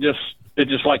 but then it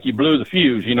just like you blew the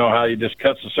fuse. You know how you just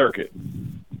cuts the circuit.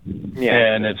 Yeah.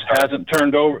 And it hasn't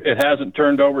turned over. It hasn't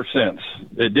turned over since.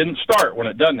 It didn't start when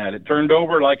it done that. It turned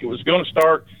over like it was going to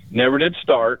start. Never did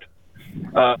start.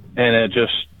 And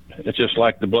it's just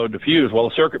like the blowed the fuse. Well,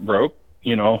 the circuit broke,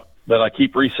 but I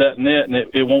keep resetting it, and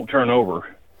it won't turn over.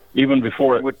 Even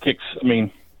before it kicks, the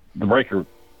breaker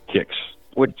kicks.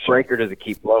 What breaker does it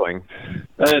keep blowing?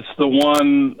 It's the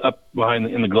one up behind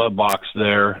in the glove box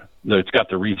there. It's got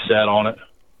the reset on it.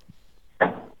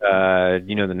 Do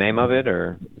you know the name of it,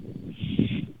 or?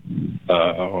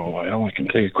 I can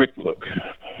take a quick look.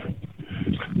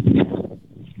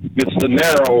 It's the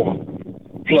narrow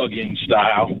plug-in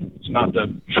style. It's not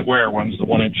the square ones, the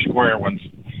 1-inch square ones.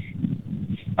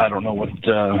 I don't know what.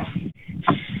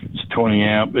 It's 20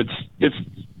 amp. It's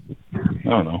I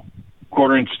don't know,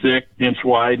 1/4 inch thick, inch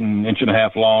wide, and 1.5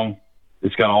 inches long.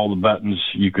 It's got all the buttons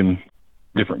you can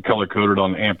different color coded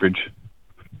on the amperage.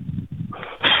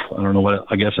 don't know what.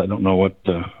 I guess I don't know what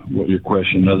your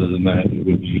question other than that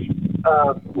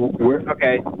was.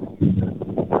 Okay.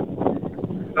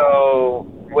 So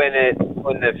when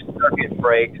the circuit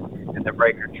breaks and the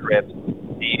breaker trips,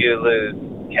 do you lose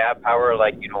cab power?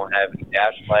 Like you don't have any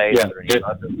dash lights or any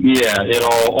other? Yeah,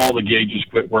 all the gauges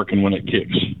quit working when it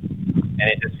kicks. And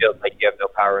it just feels like you have no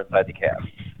power inside the cab.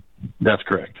 That's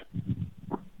correct.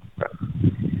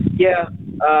 Yeah.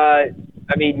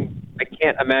 I mean, I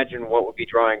can't imagine what would be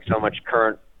drawing so much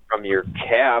current from your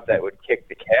cab that would kick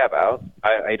the cab out.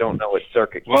 I don't know what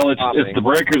circuit. Well, it's the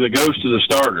breaker that goes to the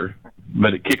starter,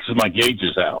 but it kicks my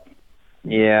gauges out.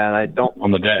 Yeah, and I don't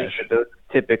on the dash. Think that those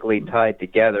are typically tied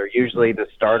together. Usually the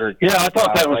starter. Yeah, I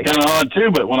thought that was kind of odd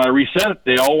too, but when I reset it,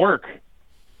 they all work.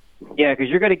 Yeah, because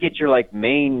you're going to get your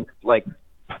main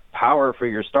power for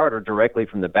your starter directly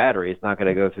from the battery. It's not going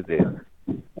to go through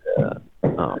the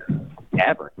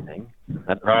cab or anything.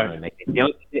 That doesn't really make it. The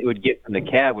only thing it would get from the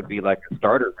cab would be like a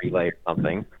starter relay or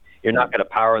something. You're not going to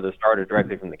power the starter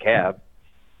directly from the cab.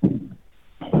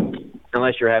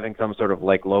 Unless you're having some sort of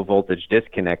low voltage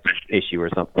disconnect issue or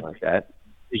something like that.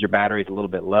 Is your batteries a little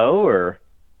bit low or?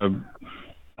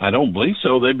 I don't believe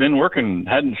so. They've been working,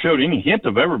 hadn't showed any hint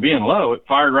of ever being low. It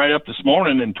fired right up this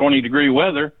morning in 20-degree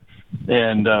weather.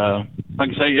 And like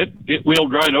I say, it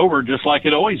wheeled right over just like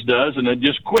it always does. And it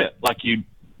just quit like you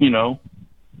know.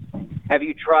 Have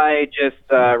you tried just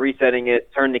resetting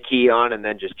it, turn the key on, and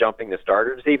then just jumping the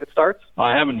starter to see if it starts?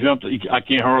 I haven't jumped. I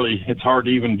can't hardly. It's hard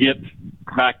to even get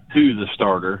back to the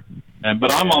starter.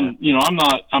 But I'm on.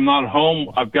 I'm not home.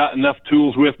 I've got enough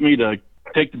tools with me to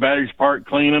take the batteries apart,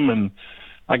 clean them, and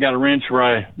I got a wrench where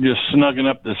I just snugging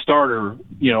up the starter.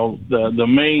 The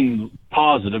main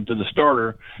positive to the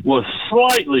starter was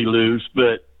slightly loose,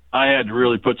 but I had to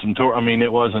really put some torque. I mean,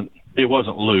 it wasn't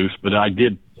loose, but I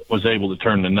was able to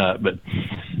turn the nut. But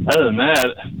other than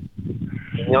that,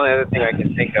 the only other thing I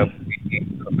can think of would be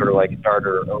some sort of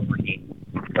starter overheat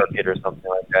circuit or something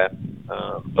like that.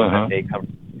 That may come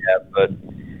from that, but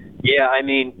yeah, I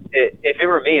mean, if it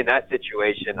were me in that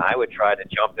situation, I would try to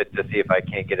jump it to see if I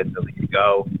can't get it to let you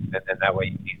go, and then that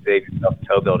way you save yourself a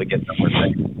tow bill to get somewhere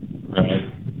safe.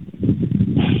 Right.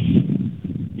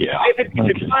 Yeah. If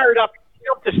it fired up,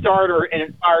 jump the starter and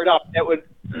it fired up, that would,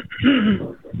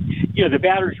 the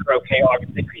batteries are okay,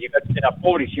 obviously, because you've got enough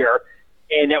voltage here,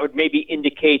 and that would maybe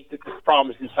indicate that there's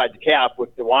problems inside the cab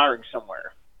with the wiring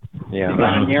somewhere. Yeah.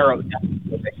 Kind of narrow down.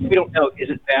 We don't know. Is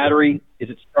it battery? Is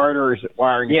it starter? Or is it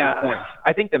wiring? Yeah.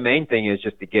 I think the main thing is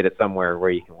just to get it somewhere where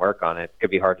you can work on it. It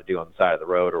could be hard to do on the side of the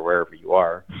road or wherever you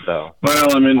are. So.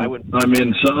 Well, I'm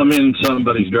in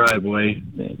somebody's driveway,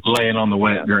 laying on the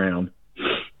wet ground.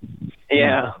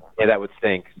 Yeah. Yeah, that would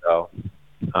stink. So.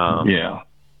 Yeah.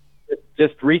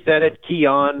 Just reset it, key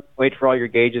on, wait for all your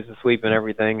gauges to sweep and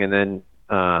everything, and then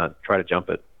try to jump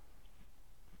it.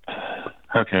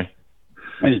 Okay.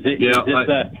 Is this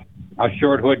a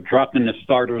short hood truck and the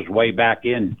starter's way back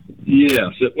in?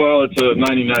 Yes. It's a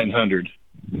 9900,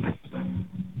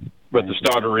 but the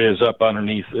starter is up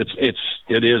underneath.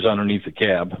 It is underneath the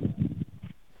cab.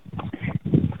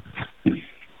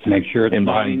 Make sure it's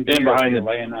behind the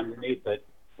laying underneath it.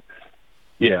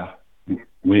 Yeah.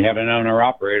 We have an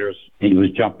owner-operator. He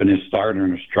was jumping his starter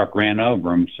and his truck ran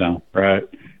over him. So right.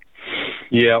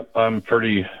 Yeah, I'm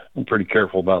pretty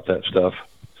careful about that stuff.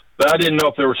 But I didn't know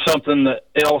if there was something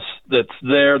else that's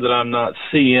there that I'm not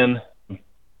seeing.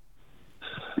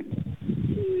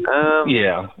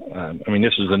 Yeah. I mean,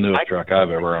 this is the newest truck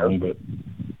I've ever owned, but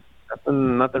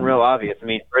nothing real obvious. I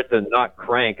mean, for it to not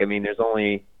crank, I mean, there's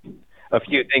only a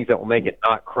few things that will make it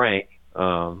not crank.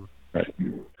 Right.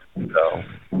 So.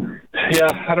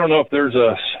 Yeah, I don't know if there's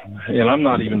and I'm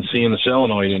not even seeing the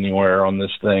solenoid anywhere on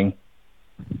this thing.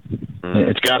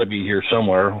 It's got to be here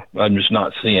somewhere. I'm just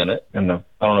not seeing it, and I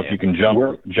don't know if you can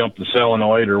jump the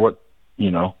solenoid or what.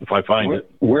 If I find it.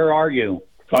 Where are you?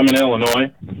 I'm in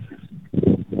Illinois.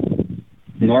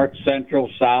 North, central,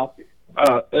 south.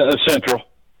 Central.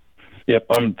 Yep,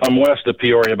 I'm west of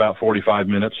Peoria, about 45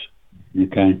 minutes.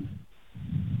 Okay.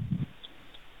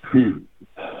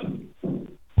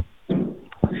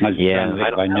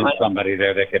 If I knew somebody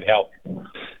there that could help.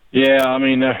 Yeah, I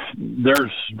mean,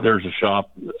 there's a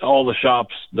shop. All the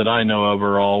shops that I know of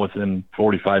are all within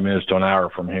 45 minutes to an hour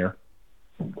from here,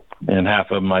 and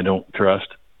half of them I don't trust.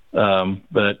 Yeah,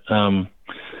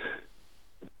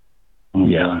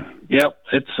 yep,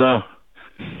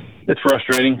 it's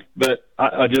frustrating, but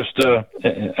I just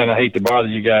and I hate to bother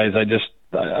you guys. I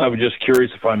was just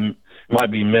curious if I might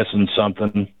be missing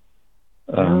something.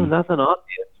 No, nothing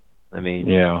obvious. I mean,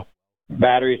 yeah.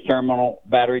 Battery terminals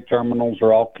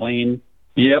are all clean.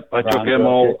 Yep, I took them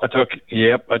all. I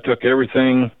took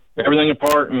everything everything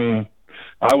apart, and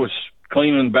I was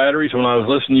cleaning the batteries when I was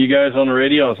listening to you guys on the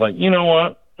radio. I was like, you know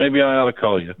what? Maybe I ought to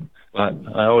call you. I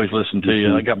always listen to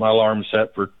you. I got my alarm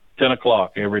set for 10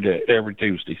 o'clock every day, every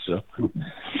Tuesday. So,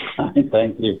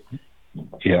 thank you.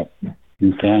 Yeah.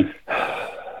 Okay.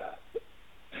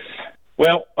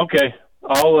 Well, okay.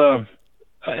 I'll.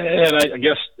 And I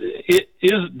guess it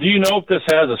is. Do you know if this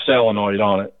has a solenoid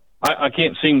on it? I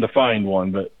can't seem to find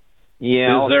one, but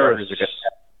yeah, is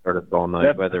there all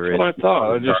night, whether that's what I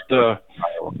thought. I just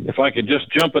if I could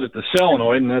just jump it at the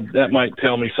solenoid, and that might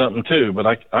tell me something too. But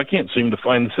I can't seem to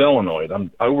find the solenoid. I'm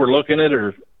overlooking it,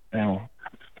 or you know.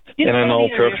 And I know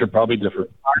trucks are probably different.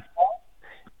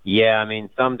 Yeah, I mean,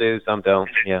 some do, some don't.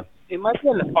 Yeah. It might be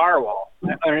on the firewall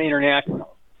on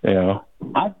international. Yeah.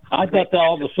 I bet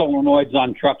all the solenoids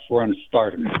on trucks were in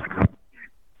starters.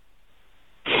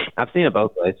 I've seen it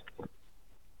both ways.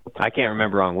 I can't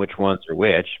remember on which ones are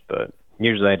which, but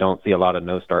usually I don't see a lot of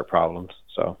no-start problems.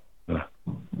 So. Yeah,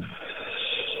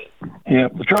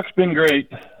 the truck's been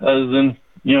great, other than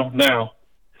now.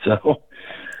 So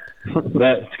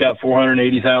it's got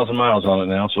 480,000 miles on it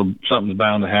now, so something's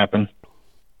bound to happen.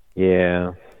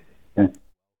 Yeah.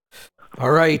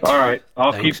 All right.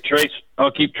 I'll keep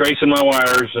tracing my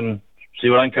wires and see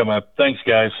what I can come up. Thanks,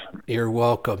 guys. You're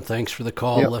welcome. Thanks for the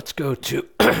call. Yep. Let's go to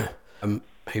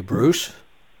hey, Bruce.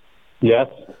 Yes.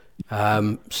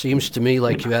 Seems to me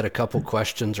like you had a couple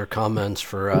questions or comments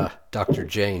for Dr.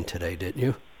 Jane today, didn't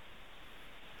you?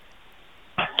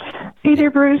 Hey there,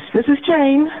 Bruce. This is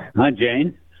Jane. Hi,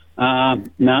 Jane.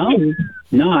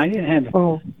 No, I didn't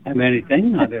have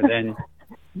anything other than.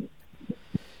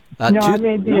 I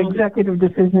made the executive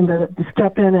decision to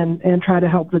step in and try to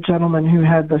help the gentleman who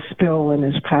had the spill in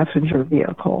his passenger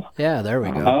vehicle. Yeah, there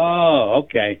we go. Oh,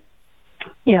 okay.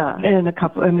 Yeah, and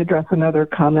address another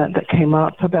comment that came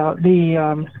up about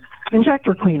the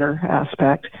injector cleaner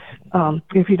aspect,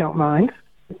 if you don't mind.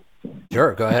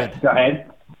 Sure, go ahead. Go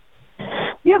ahead.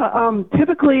 Yeah,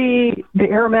 typically the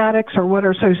aromatics are what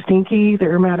are so stinky, the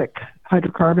aromatic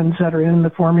hydrocarbons that are in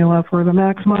the formula for the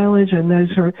max mileage, and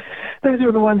those are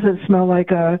the ones that smell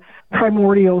like a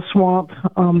primordial swamp.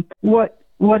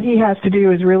 What he has to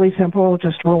do is really simple.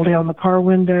 Just roll down the car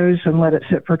windows and let it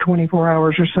sit for 24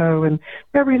 hours or so, and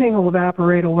everything will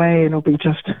evaporate away, and it'll be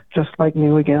just like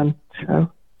new again.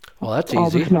 So, well, that's all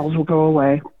easy. the smells will go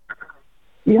away.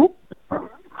 Yep.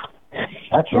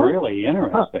 That's really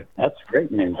interesting. That's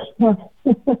great news.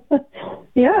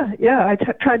 Yeah. I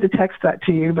tried to text that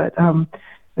to you, but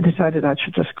I decided I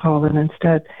should just call in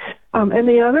instead. And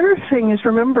the other thing is,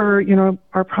 remember,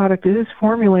 our product is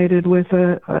formulated with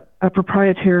a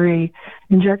proprietary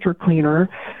injector cleaner,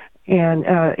 and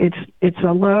it's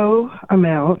a low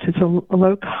amount, it's a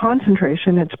low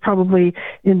concentration. It's probably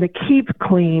in the keep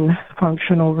clean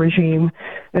functional regime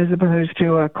as opposed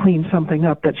to a clean something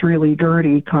up that's really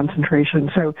dirty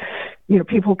concentration. So,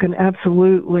 people can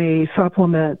absolutely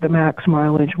supplement the max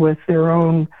mileage with their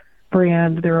own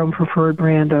brand, their own preferred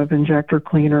brand of injector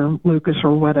cleaner, Lucas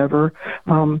or whatever.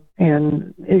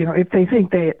 And if they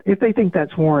think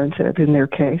that's warranted in their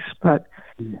case, but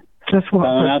just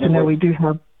want us to know we do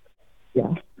have.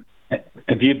 Yeah.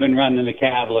 If you've been running the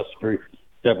catalyst for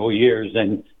several years,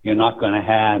 then you're not going to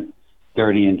have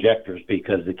dirty injectors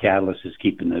because the catalyst is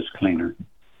keeping those cleaner.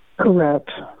 Correct.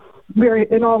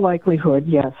 In all likelihood,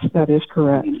 yes, that is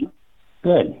correct.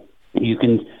 Good. You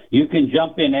can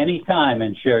jump in any time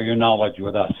and share your knowledge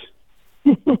with us.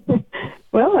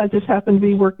 Well, I just happened to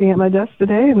be working at my desk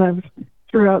today, and I've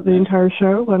throughout the entire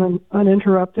show when I'm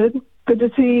uninterrupted. Good to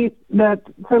see that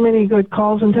so many good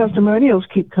calls and testimonials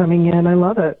keep coming in. I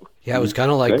love it. Yeah, it was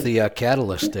kind of like the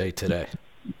Catalyst Day today.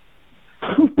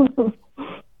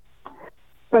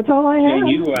 That's all I have.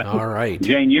 Jane, all right.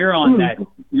 Jane, you're on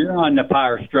the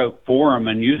Power Stroke forum,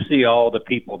 and you see all the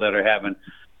people that are having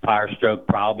Power Stroke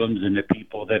problems and the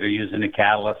people that are using the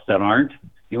catalyst that aren't.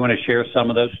 You want to share some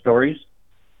of those stories?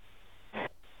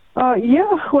 Yeah,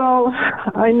 well,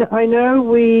 I know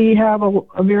we have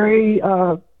a very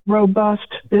robust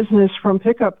business from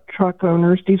pickup truck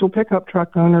owners, diesel pickup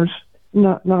truck owners,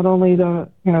 not only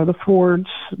the Fords,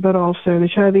 but also the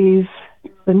Chevys,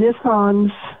 the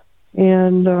Nissans,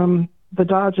 and the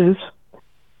Dodges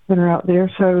that are out there.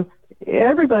 So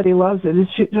everybody loves it.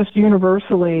 It's just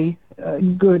universally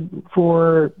good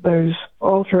for those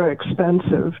ultra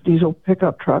expensive diesel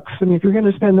pickup trucks. I mean, if you're going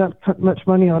to spend that much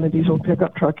money on a diesel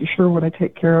pickup truck, you sure want to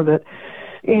take care of it.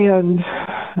 And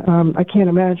I can't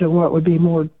imagine what would be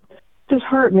more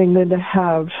disheartening than to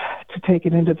have to take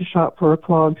it into the shop for a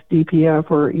clogged DPF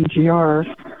or EGR.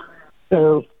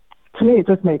 So to me, it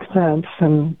just makes sense.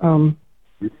 And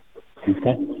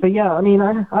but yeah, I mean,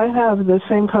 I have the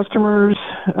same customers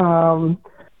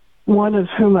one of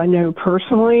whom I know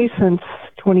personally since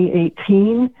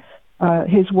 2018.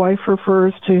 His wife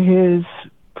refers to his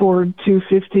Ford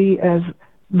 250 as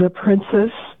the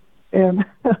Princess, and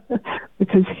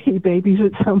because he babies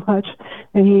it so much,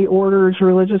 and he orders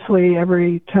religiously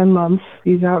every 10 months.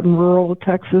 He's out in rural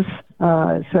Texas,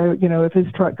 so if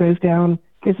his truck goes down,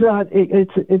 it's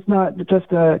not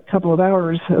just a couple of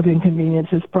hours of inconvenience.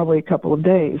 It's probably a couple of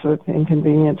days of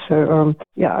inconvenience. So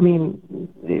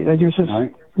there's just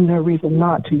no reason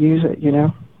not to use it.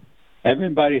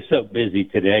 Everybody's so busy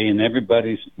today, and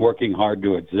everybody's working hard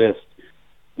to exist.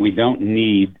 We don't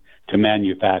need to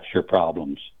manufacture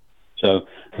problems. So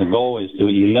the goal is to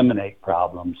eliminate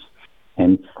problems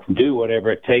and do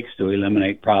whatever it takes to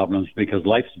eliminate problems, because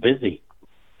life's busy.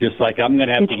 Just like I'm going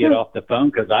to have to get off the phone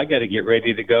because I got to get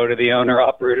ready to go to the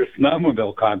owner-operator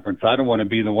snowmobile conference. I don't want to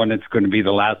be the one that's going to be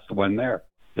the last one there.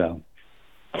 So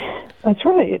that's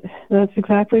right. That's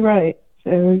exactly right.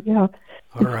 So yeah,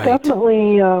 it's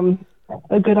definitely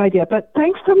a good idea. But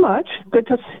thanks so much. Good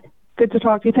to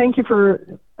talk to you. Thank you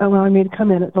for allowing me to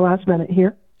come in at the last minute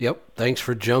here. Yep. Thanks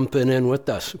for jumping in with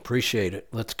us. Appreciate it.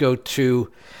 Let's go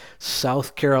to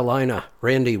South Carolina.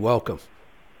 Randy, welcome.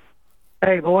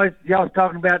 Hey, boys. Y'all was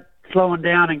talking about slowing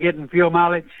down and getting fuel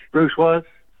mileage. Bruce was.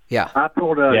 Yeah. I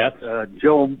pulled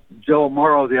Joel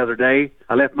Morrow the other day.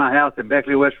 I left my house in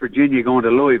Beckley, West Virginia, going to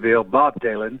Louisville,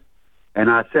 bobtailing, and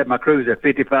I set my cruise at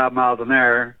 55 miles an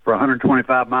hour for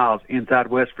 125 miles inside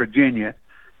West Virginia.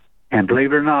 And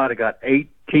believe it or not, I got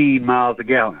 18 miles a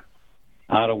gallon.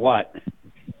 Out of what?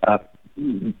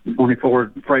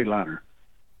 24 Freightliner,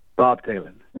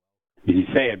 bobtailing. Did you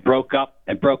say it broke up?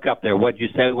 It broke up there. What did you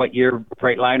say? What year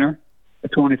Freightliner?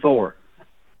 24.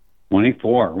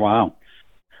 24. Wow.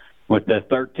 With the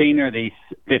 13 or the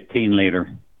 15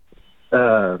 liter?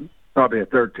 Probably a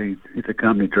 13. It's a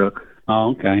company truck.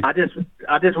 Oh, okay. I just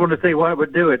wanted to see what it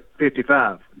would do at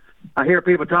 55. I hear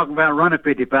people talking about running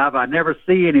 55. I never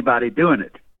see anybody doing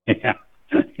it. Yeah.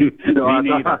 So I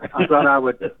thought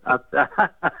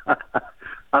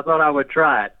I would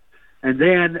try it. And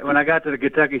then when I got to the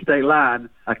Kentucky state line,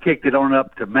 I kicked it on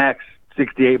up to max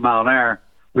 68 mile an hour,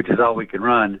 which is all we can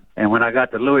run. And when I got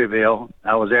to Louisville,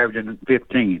 I was averaging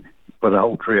 15 for the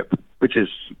whole trip, which is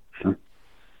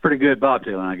pretty good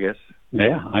bobtailing, I guess.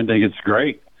 Yeah, I think it's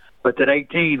great. But that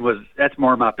 18 that's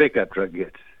more my pickup truck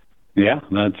gets. Yeah,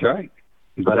 that's right.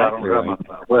 But I don't run my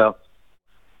well.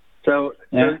 So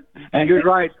you're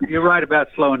right. You're right about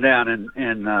slowing down,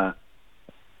 and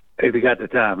if you got the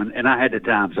time, and I had the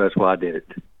time, so that's why I did it.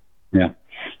 Yeah,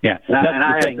 yeah. And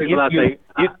I had people out there.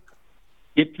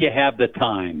 If you have the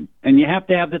time, and you have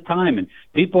to have the time, and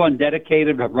people on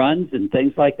dedicated runs and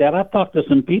things like that. I've talked to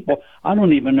some people. I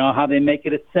don't even know how they make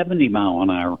it at 70 mile an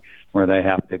hour where they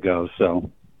have to go. So,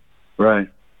 right.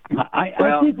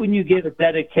 I think when you get a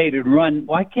dedicated run,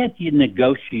 why can't you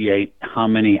negotiate how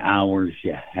many hours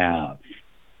you have?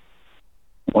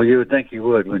 Well, you would think you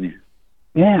would, wouldn't you?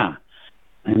 Yeah.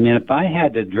 I mean, if I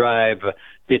had to drive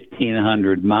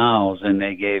 1,500 miles and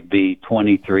they gave me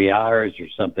 23 hours or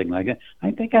something like that,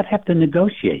 I think I'd have to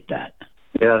negotiate that.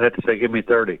 Yeah, I'd have to say, give me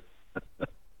 30.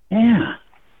 Yeah.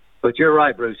 But you're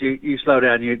right, Bruce. You slow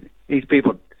down. These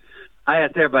people, I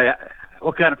asked everybody,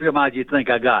 what kind of fuel mileage do you think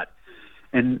I got?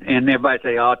 And everybody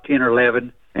say, 10 or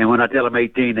 11. And when I tell them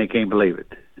 18, they can't believe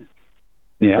it.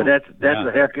 Yeah. But that's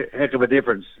a heck of a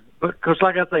difference. Because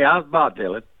like I say, I was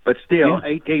bobtailing, but still,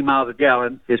 18 miles a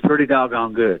gallon is pretty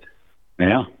doggone good.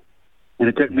 Yeah. And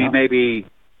it took me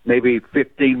maybe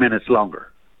 15 minutes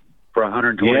longer for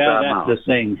 125 miles. Yeah, that's the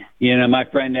thing. My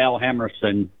friend Al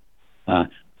Hemerson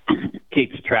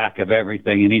keeps track of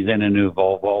everything, and he's in a new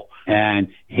Volvo. And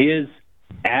his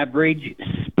average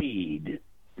speed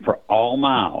for all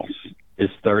miles is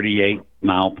 38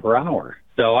 mile per hour.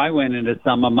 So I went into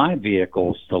some of my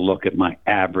vehicles to look at my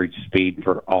average speed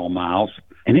for all miles,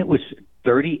 and it was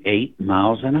 38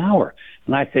 miles an hour.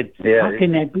 And I said, how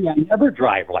can that be? I never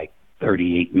drive like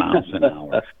 38 miles an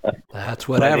hour. That's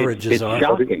what averages are. It's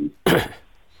shocking.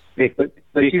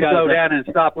 But you slow down and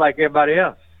stop like everybody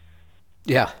else.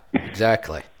 Yeah,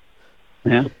 exactly.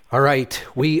 Yeah. All right.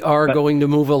 We are going to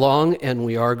move along, and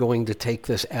we are going to take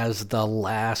this as the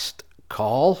last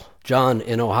call. John,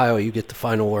 in Ohio, you get the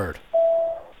final word.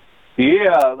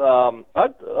 Yeah,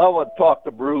 I would talk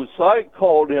to Bruce. I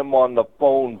called him on the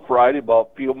phone Friday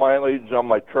about fuel mileage on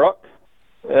my truck.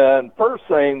 And first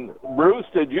thing, Bruce,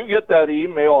 did you get that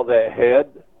email that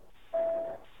had?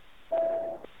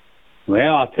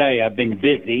 Well, I'll tell you, I've been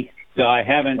busy, so I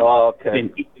haven't been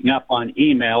keeping up on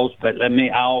emails, but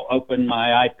I'll open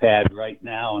my iPad right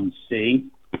now and see.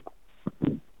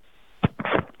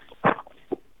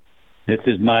 This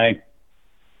is my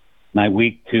my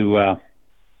week to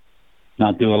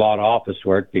not do a lot of office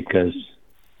work because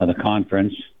of the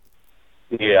conference.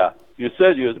 Yeah. You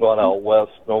said you was going out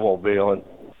west snowmobiling.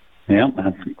 Yeah,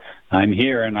 I'm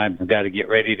here, and I've got to get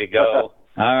ready to go.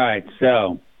 All right,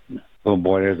 so, oh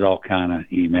boy, there's all kind of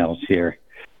emails here.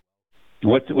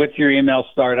 What's your email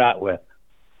start out with?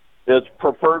 It's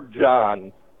Preferred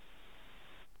John.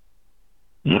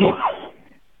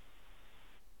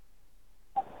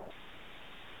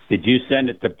 Did you send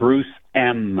it to Bruce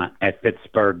M. at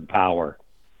Pittsburgh Power?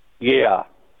 Yeah.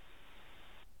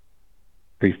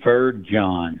 Preferred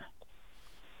John.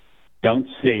 Don't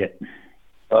see it.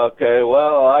 Okay,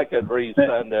 well, I could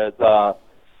resend it.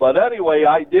 But anyway,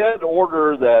 I did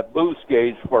order that boost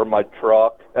gauge for my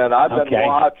truck, and I've been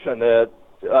watching it.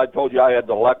 I told you I had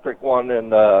the electric one in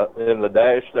the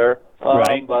dash there.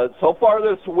 Right. But so far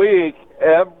this week,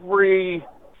 every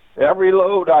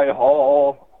load I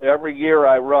haul, every gear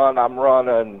I run, I'm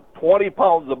running 20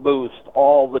 pounds of boost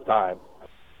all the time.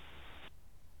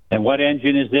 And what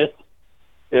engine is this?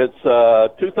 It's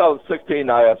 2016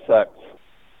 ISX.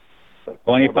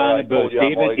 20 pound of boost.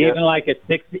 Even like at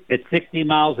 60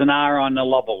 miles an hour on the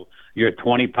level, you're at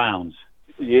 20 pounds.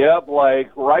 Yep,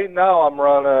 like right now I'm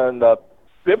running the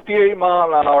 58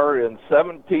 mile an hour in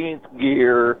 17th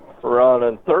gear,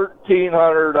 running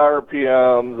 1,300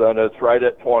 RPMs, and it's right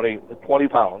at 20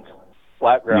 pounds,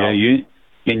 flat ground. Yeah,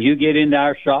 can you get into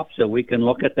our shop so we can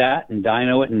look at that and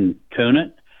dyno it and tune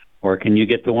it? Or can you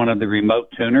get to one of the remote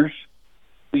tuners?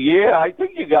 Yeah, I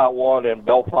think you got one in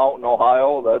Bellefontaine,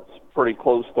 Ohio. That's pretty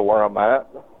close to where I'm at.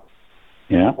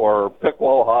 Yeah. Or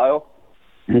Piqua, Ohio.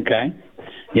 Okay.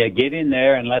 Yeah, get in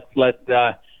there and let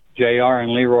JR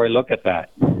and Leroy look at that.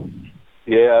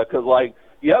 Yeah, because like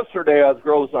yesterday I was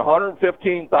grossing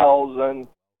 115,000,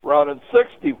 running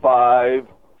 65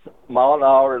 mile an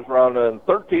hour, is running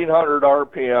 1,300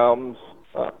 RPMs,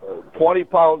 20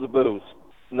 pounds of boost.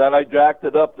 And then I jacked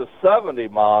it up to 70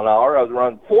 mile an hour. I was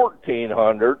running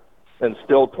 1,400 and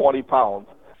still 20 pounds.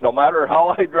 No matter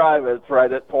how I drive it, it's right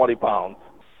at 20 pounds.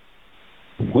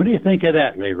 What do you think of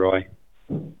that, Leroy?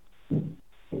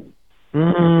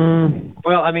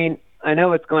 Well, I mean, I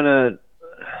know it's going to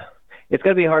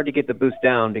be hard to get the boost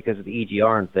down because of the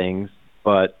EGR and things,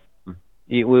 but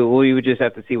we would just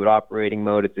have to see what operating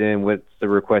mode it's in, what's the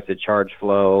requested charge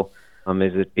flow.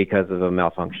 Is it because of a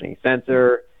malfunctioning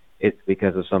sensor? It's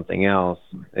because of something else.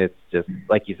 It's just,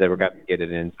 like you said, we're going to get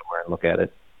it in somewhere and look at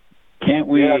it. Can't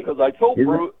we? Yeah, because I told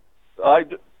Bruce,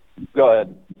 go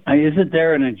ahead. Isn't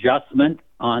there an adjustment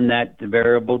on that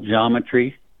variable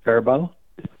geometry turbo?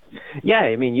 Yeah,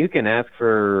 I mean, you can ask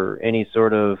for any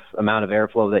sort of amount of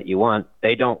airflow that you want.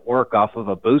 They don't work off of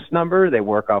a boost number. They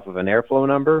work off of an airflow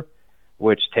number,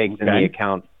 which takes into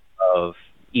account of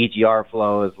EGR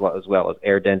flow as well as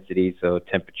air density, so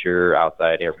temperature,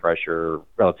 outside air pressure,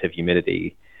 relative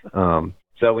humidity.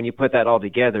 So when you put that all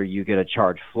together, you get a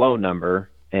charge flow number,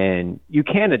 and you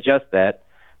can adjust that.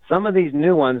 Some of these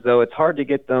new ones, though, it's hard to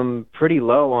get them pretty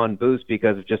low on boost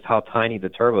because of just how tiny the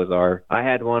turbos are. I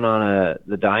had one on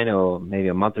the dyno maybe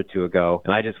a month or two ago,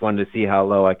 and I just wanted to see how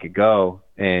low I could go.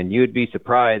 And you'd be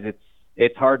surprised.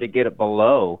 It's hard to get it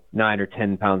below 9 or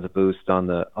 10 pounds of boost on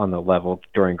the level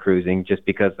during cruising, just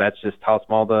because that's just how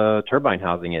small the turbine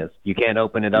housing is. You can't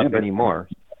open it up anymore.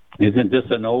 Isn't this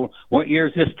an old? What year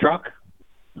is this truck?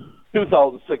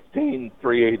 2016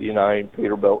 389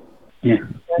 Peterbilt. Yeah.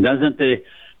 Doesn't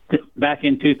back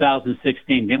in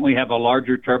 2016, didn't we have a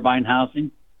larger turbine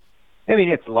housing? I mean,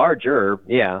 it's larger,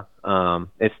 yeah.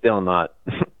 It's still not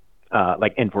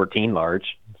like N14 large,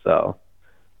 so.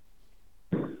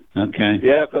 Okay.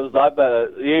 Yeah, because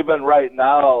even right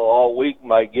now, all week,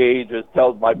 my gauge, it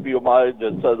tells my fuel mileage,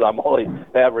 it says I'm only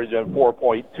averaging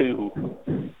 4.2.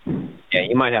 Yeah,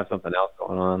 you might have something else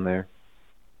going on there.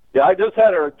 Yeah, I just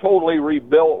had her totally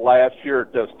rebuilt last year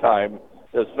at this time.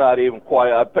 It's not even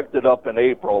quite. I picked it up in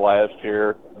April last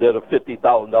year, did a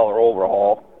 $50,000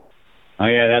 overhaul. Oh,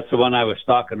 yeah, that's the one I was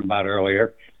talking about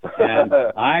earlier. And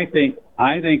I think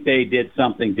they did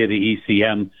something to the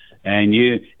ECM, and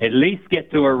you at least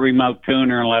get to a remote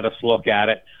tuner and let us look at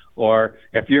it. Or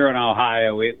if you're in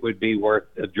Ohio, it would be worth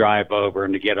a drive over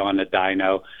and to get on the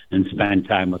dyno and spend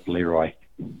time with Leroy.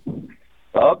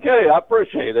 Okay, I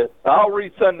appreciate it. I'll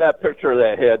resend that picture of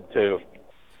that head, too.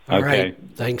 All right.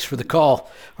 Thanks for the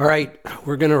call. All right.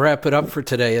 We're going to wrap it up for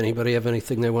today. Anybody have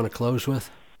anything they want to close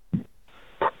with?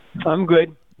 I'm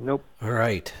good. Nope. All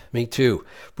right. Me too.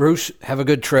 Bruce, have a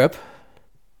good trip.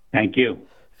 Thank you.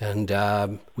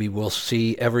 And we will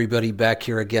see everybody back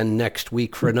here again next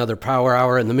week for another Power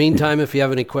Hour. In the meantime, if you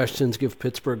have any questions, give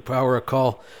Pittsburgh Power a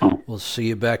call. We'll see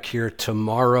you back here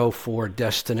tomorrow for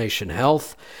Destination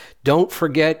Health. Don't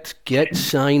forget, get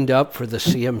signed up for the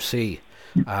CMC.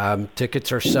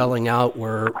 Tickets are selling out.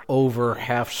 We're over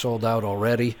half sold out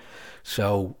already.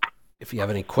 So if you have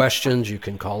any questions, you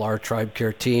can call our Tribe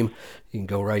Care team. You can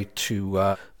go right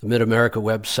to the Mid-America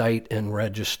website and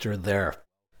register there.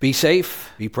 Be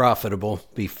safe, be profitable,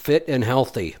 be fit and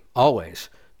healthy. Always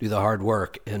do the hard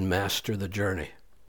work and master the journey.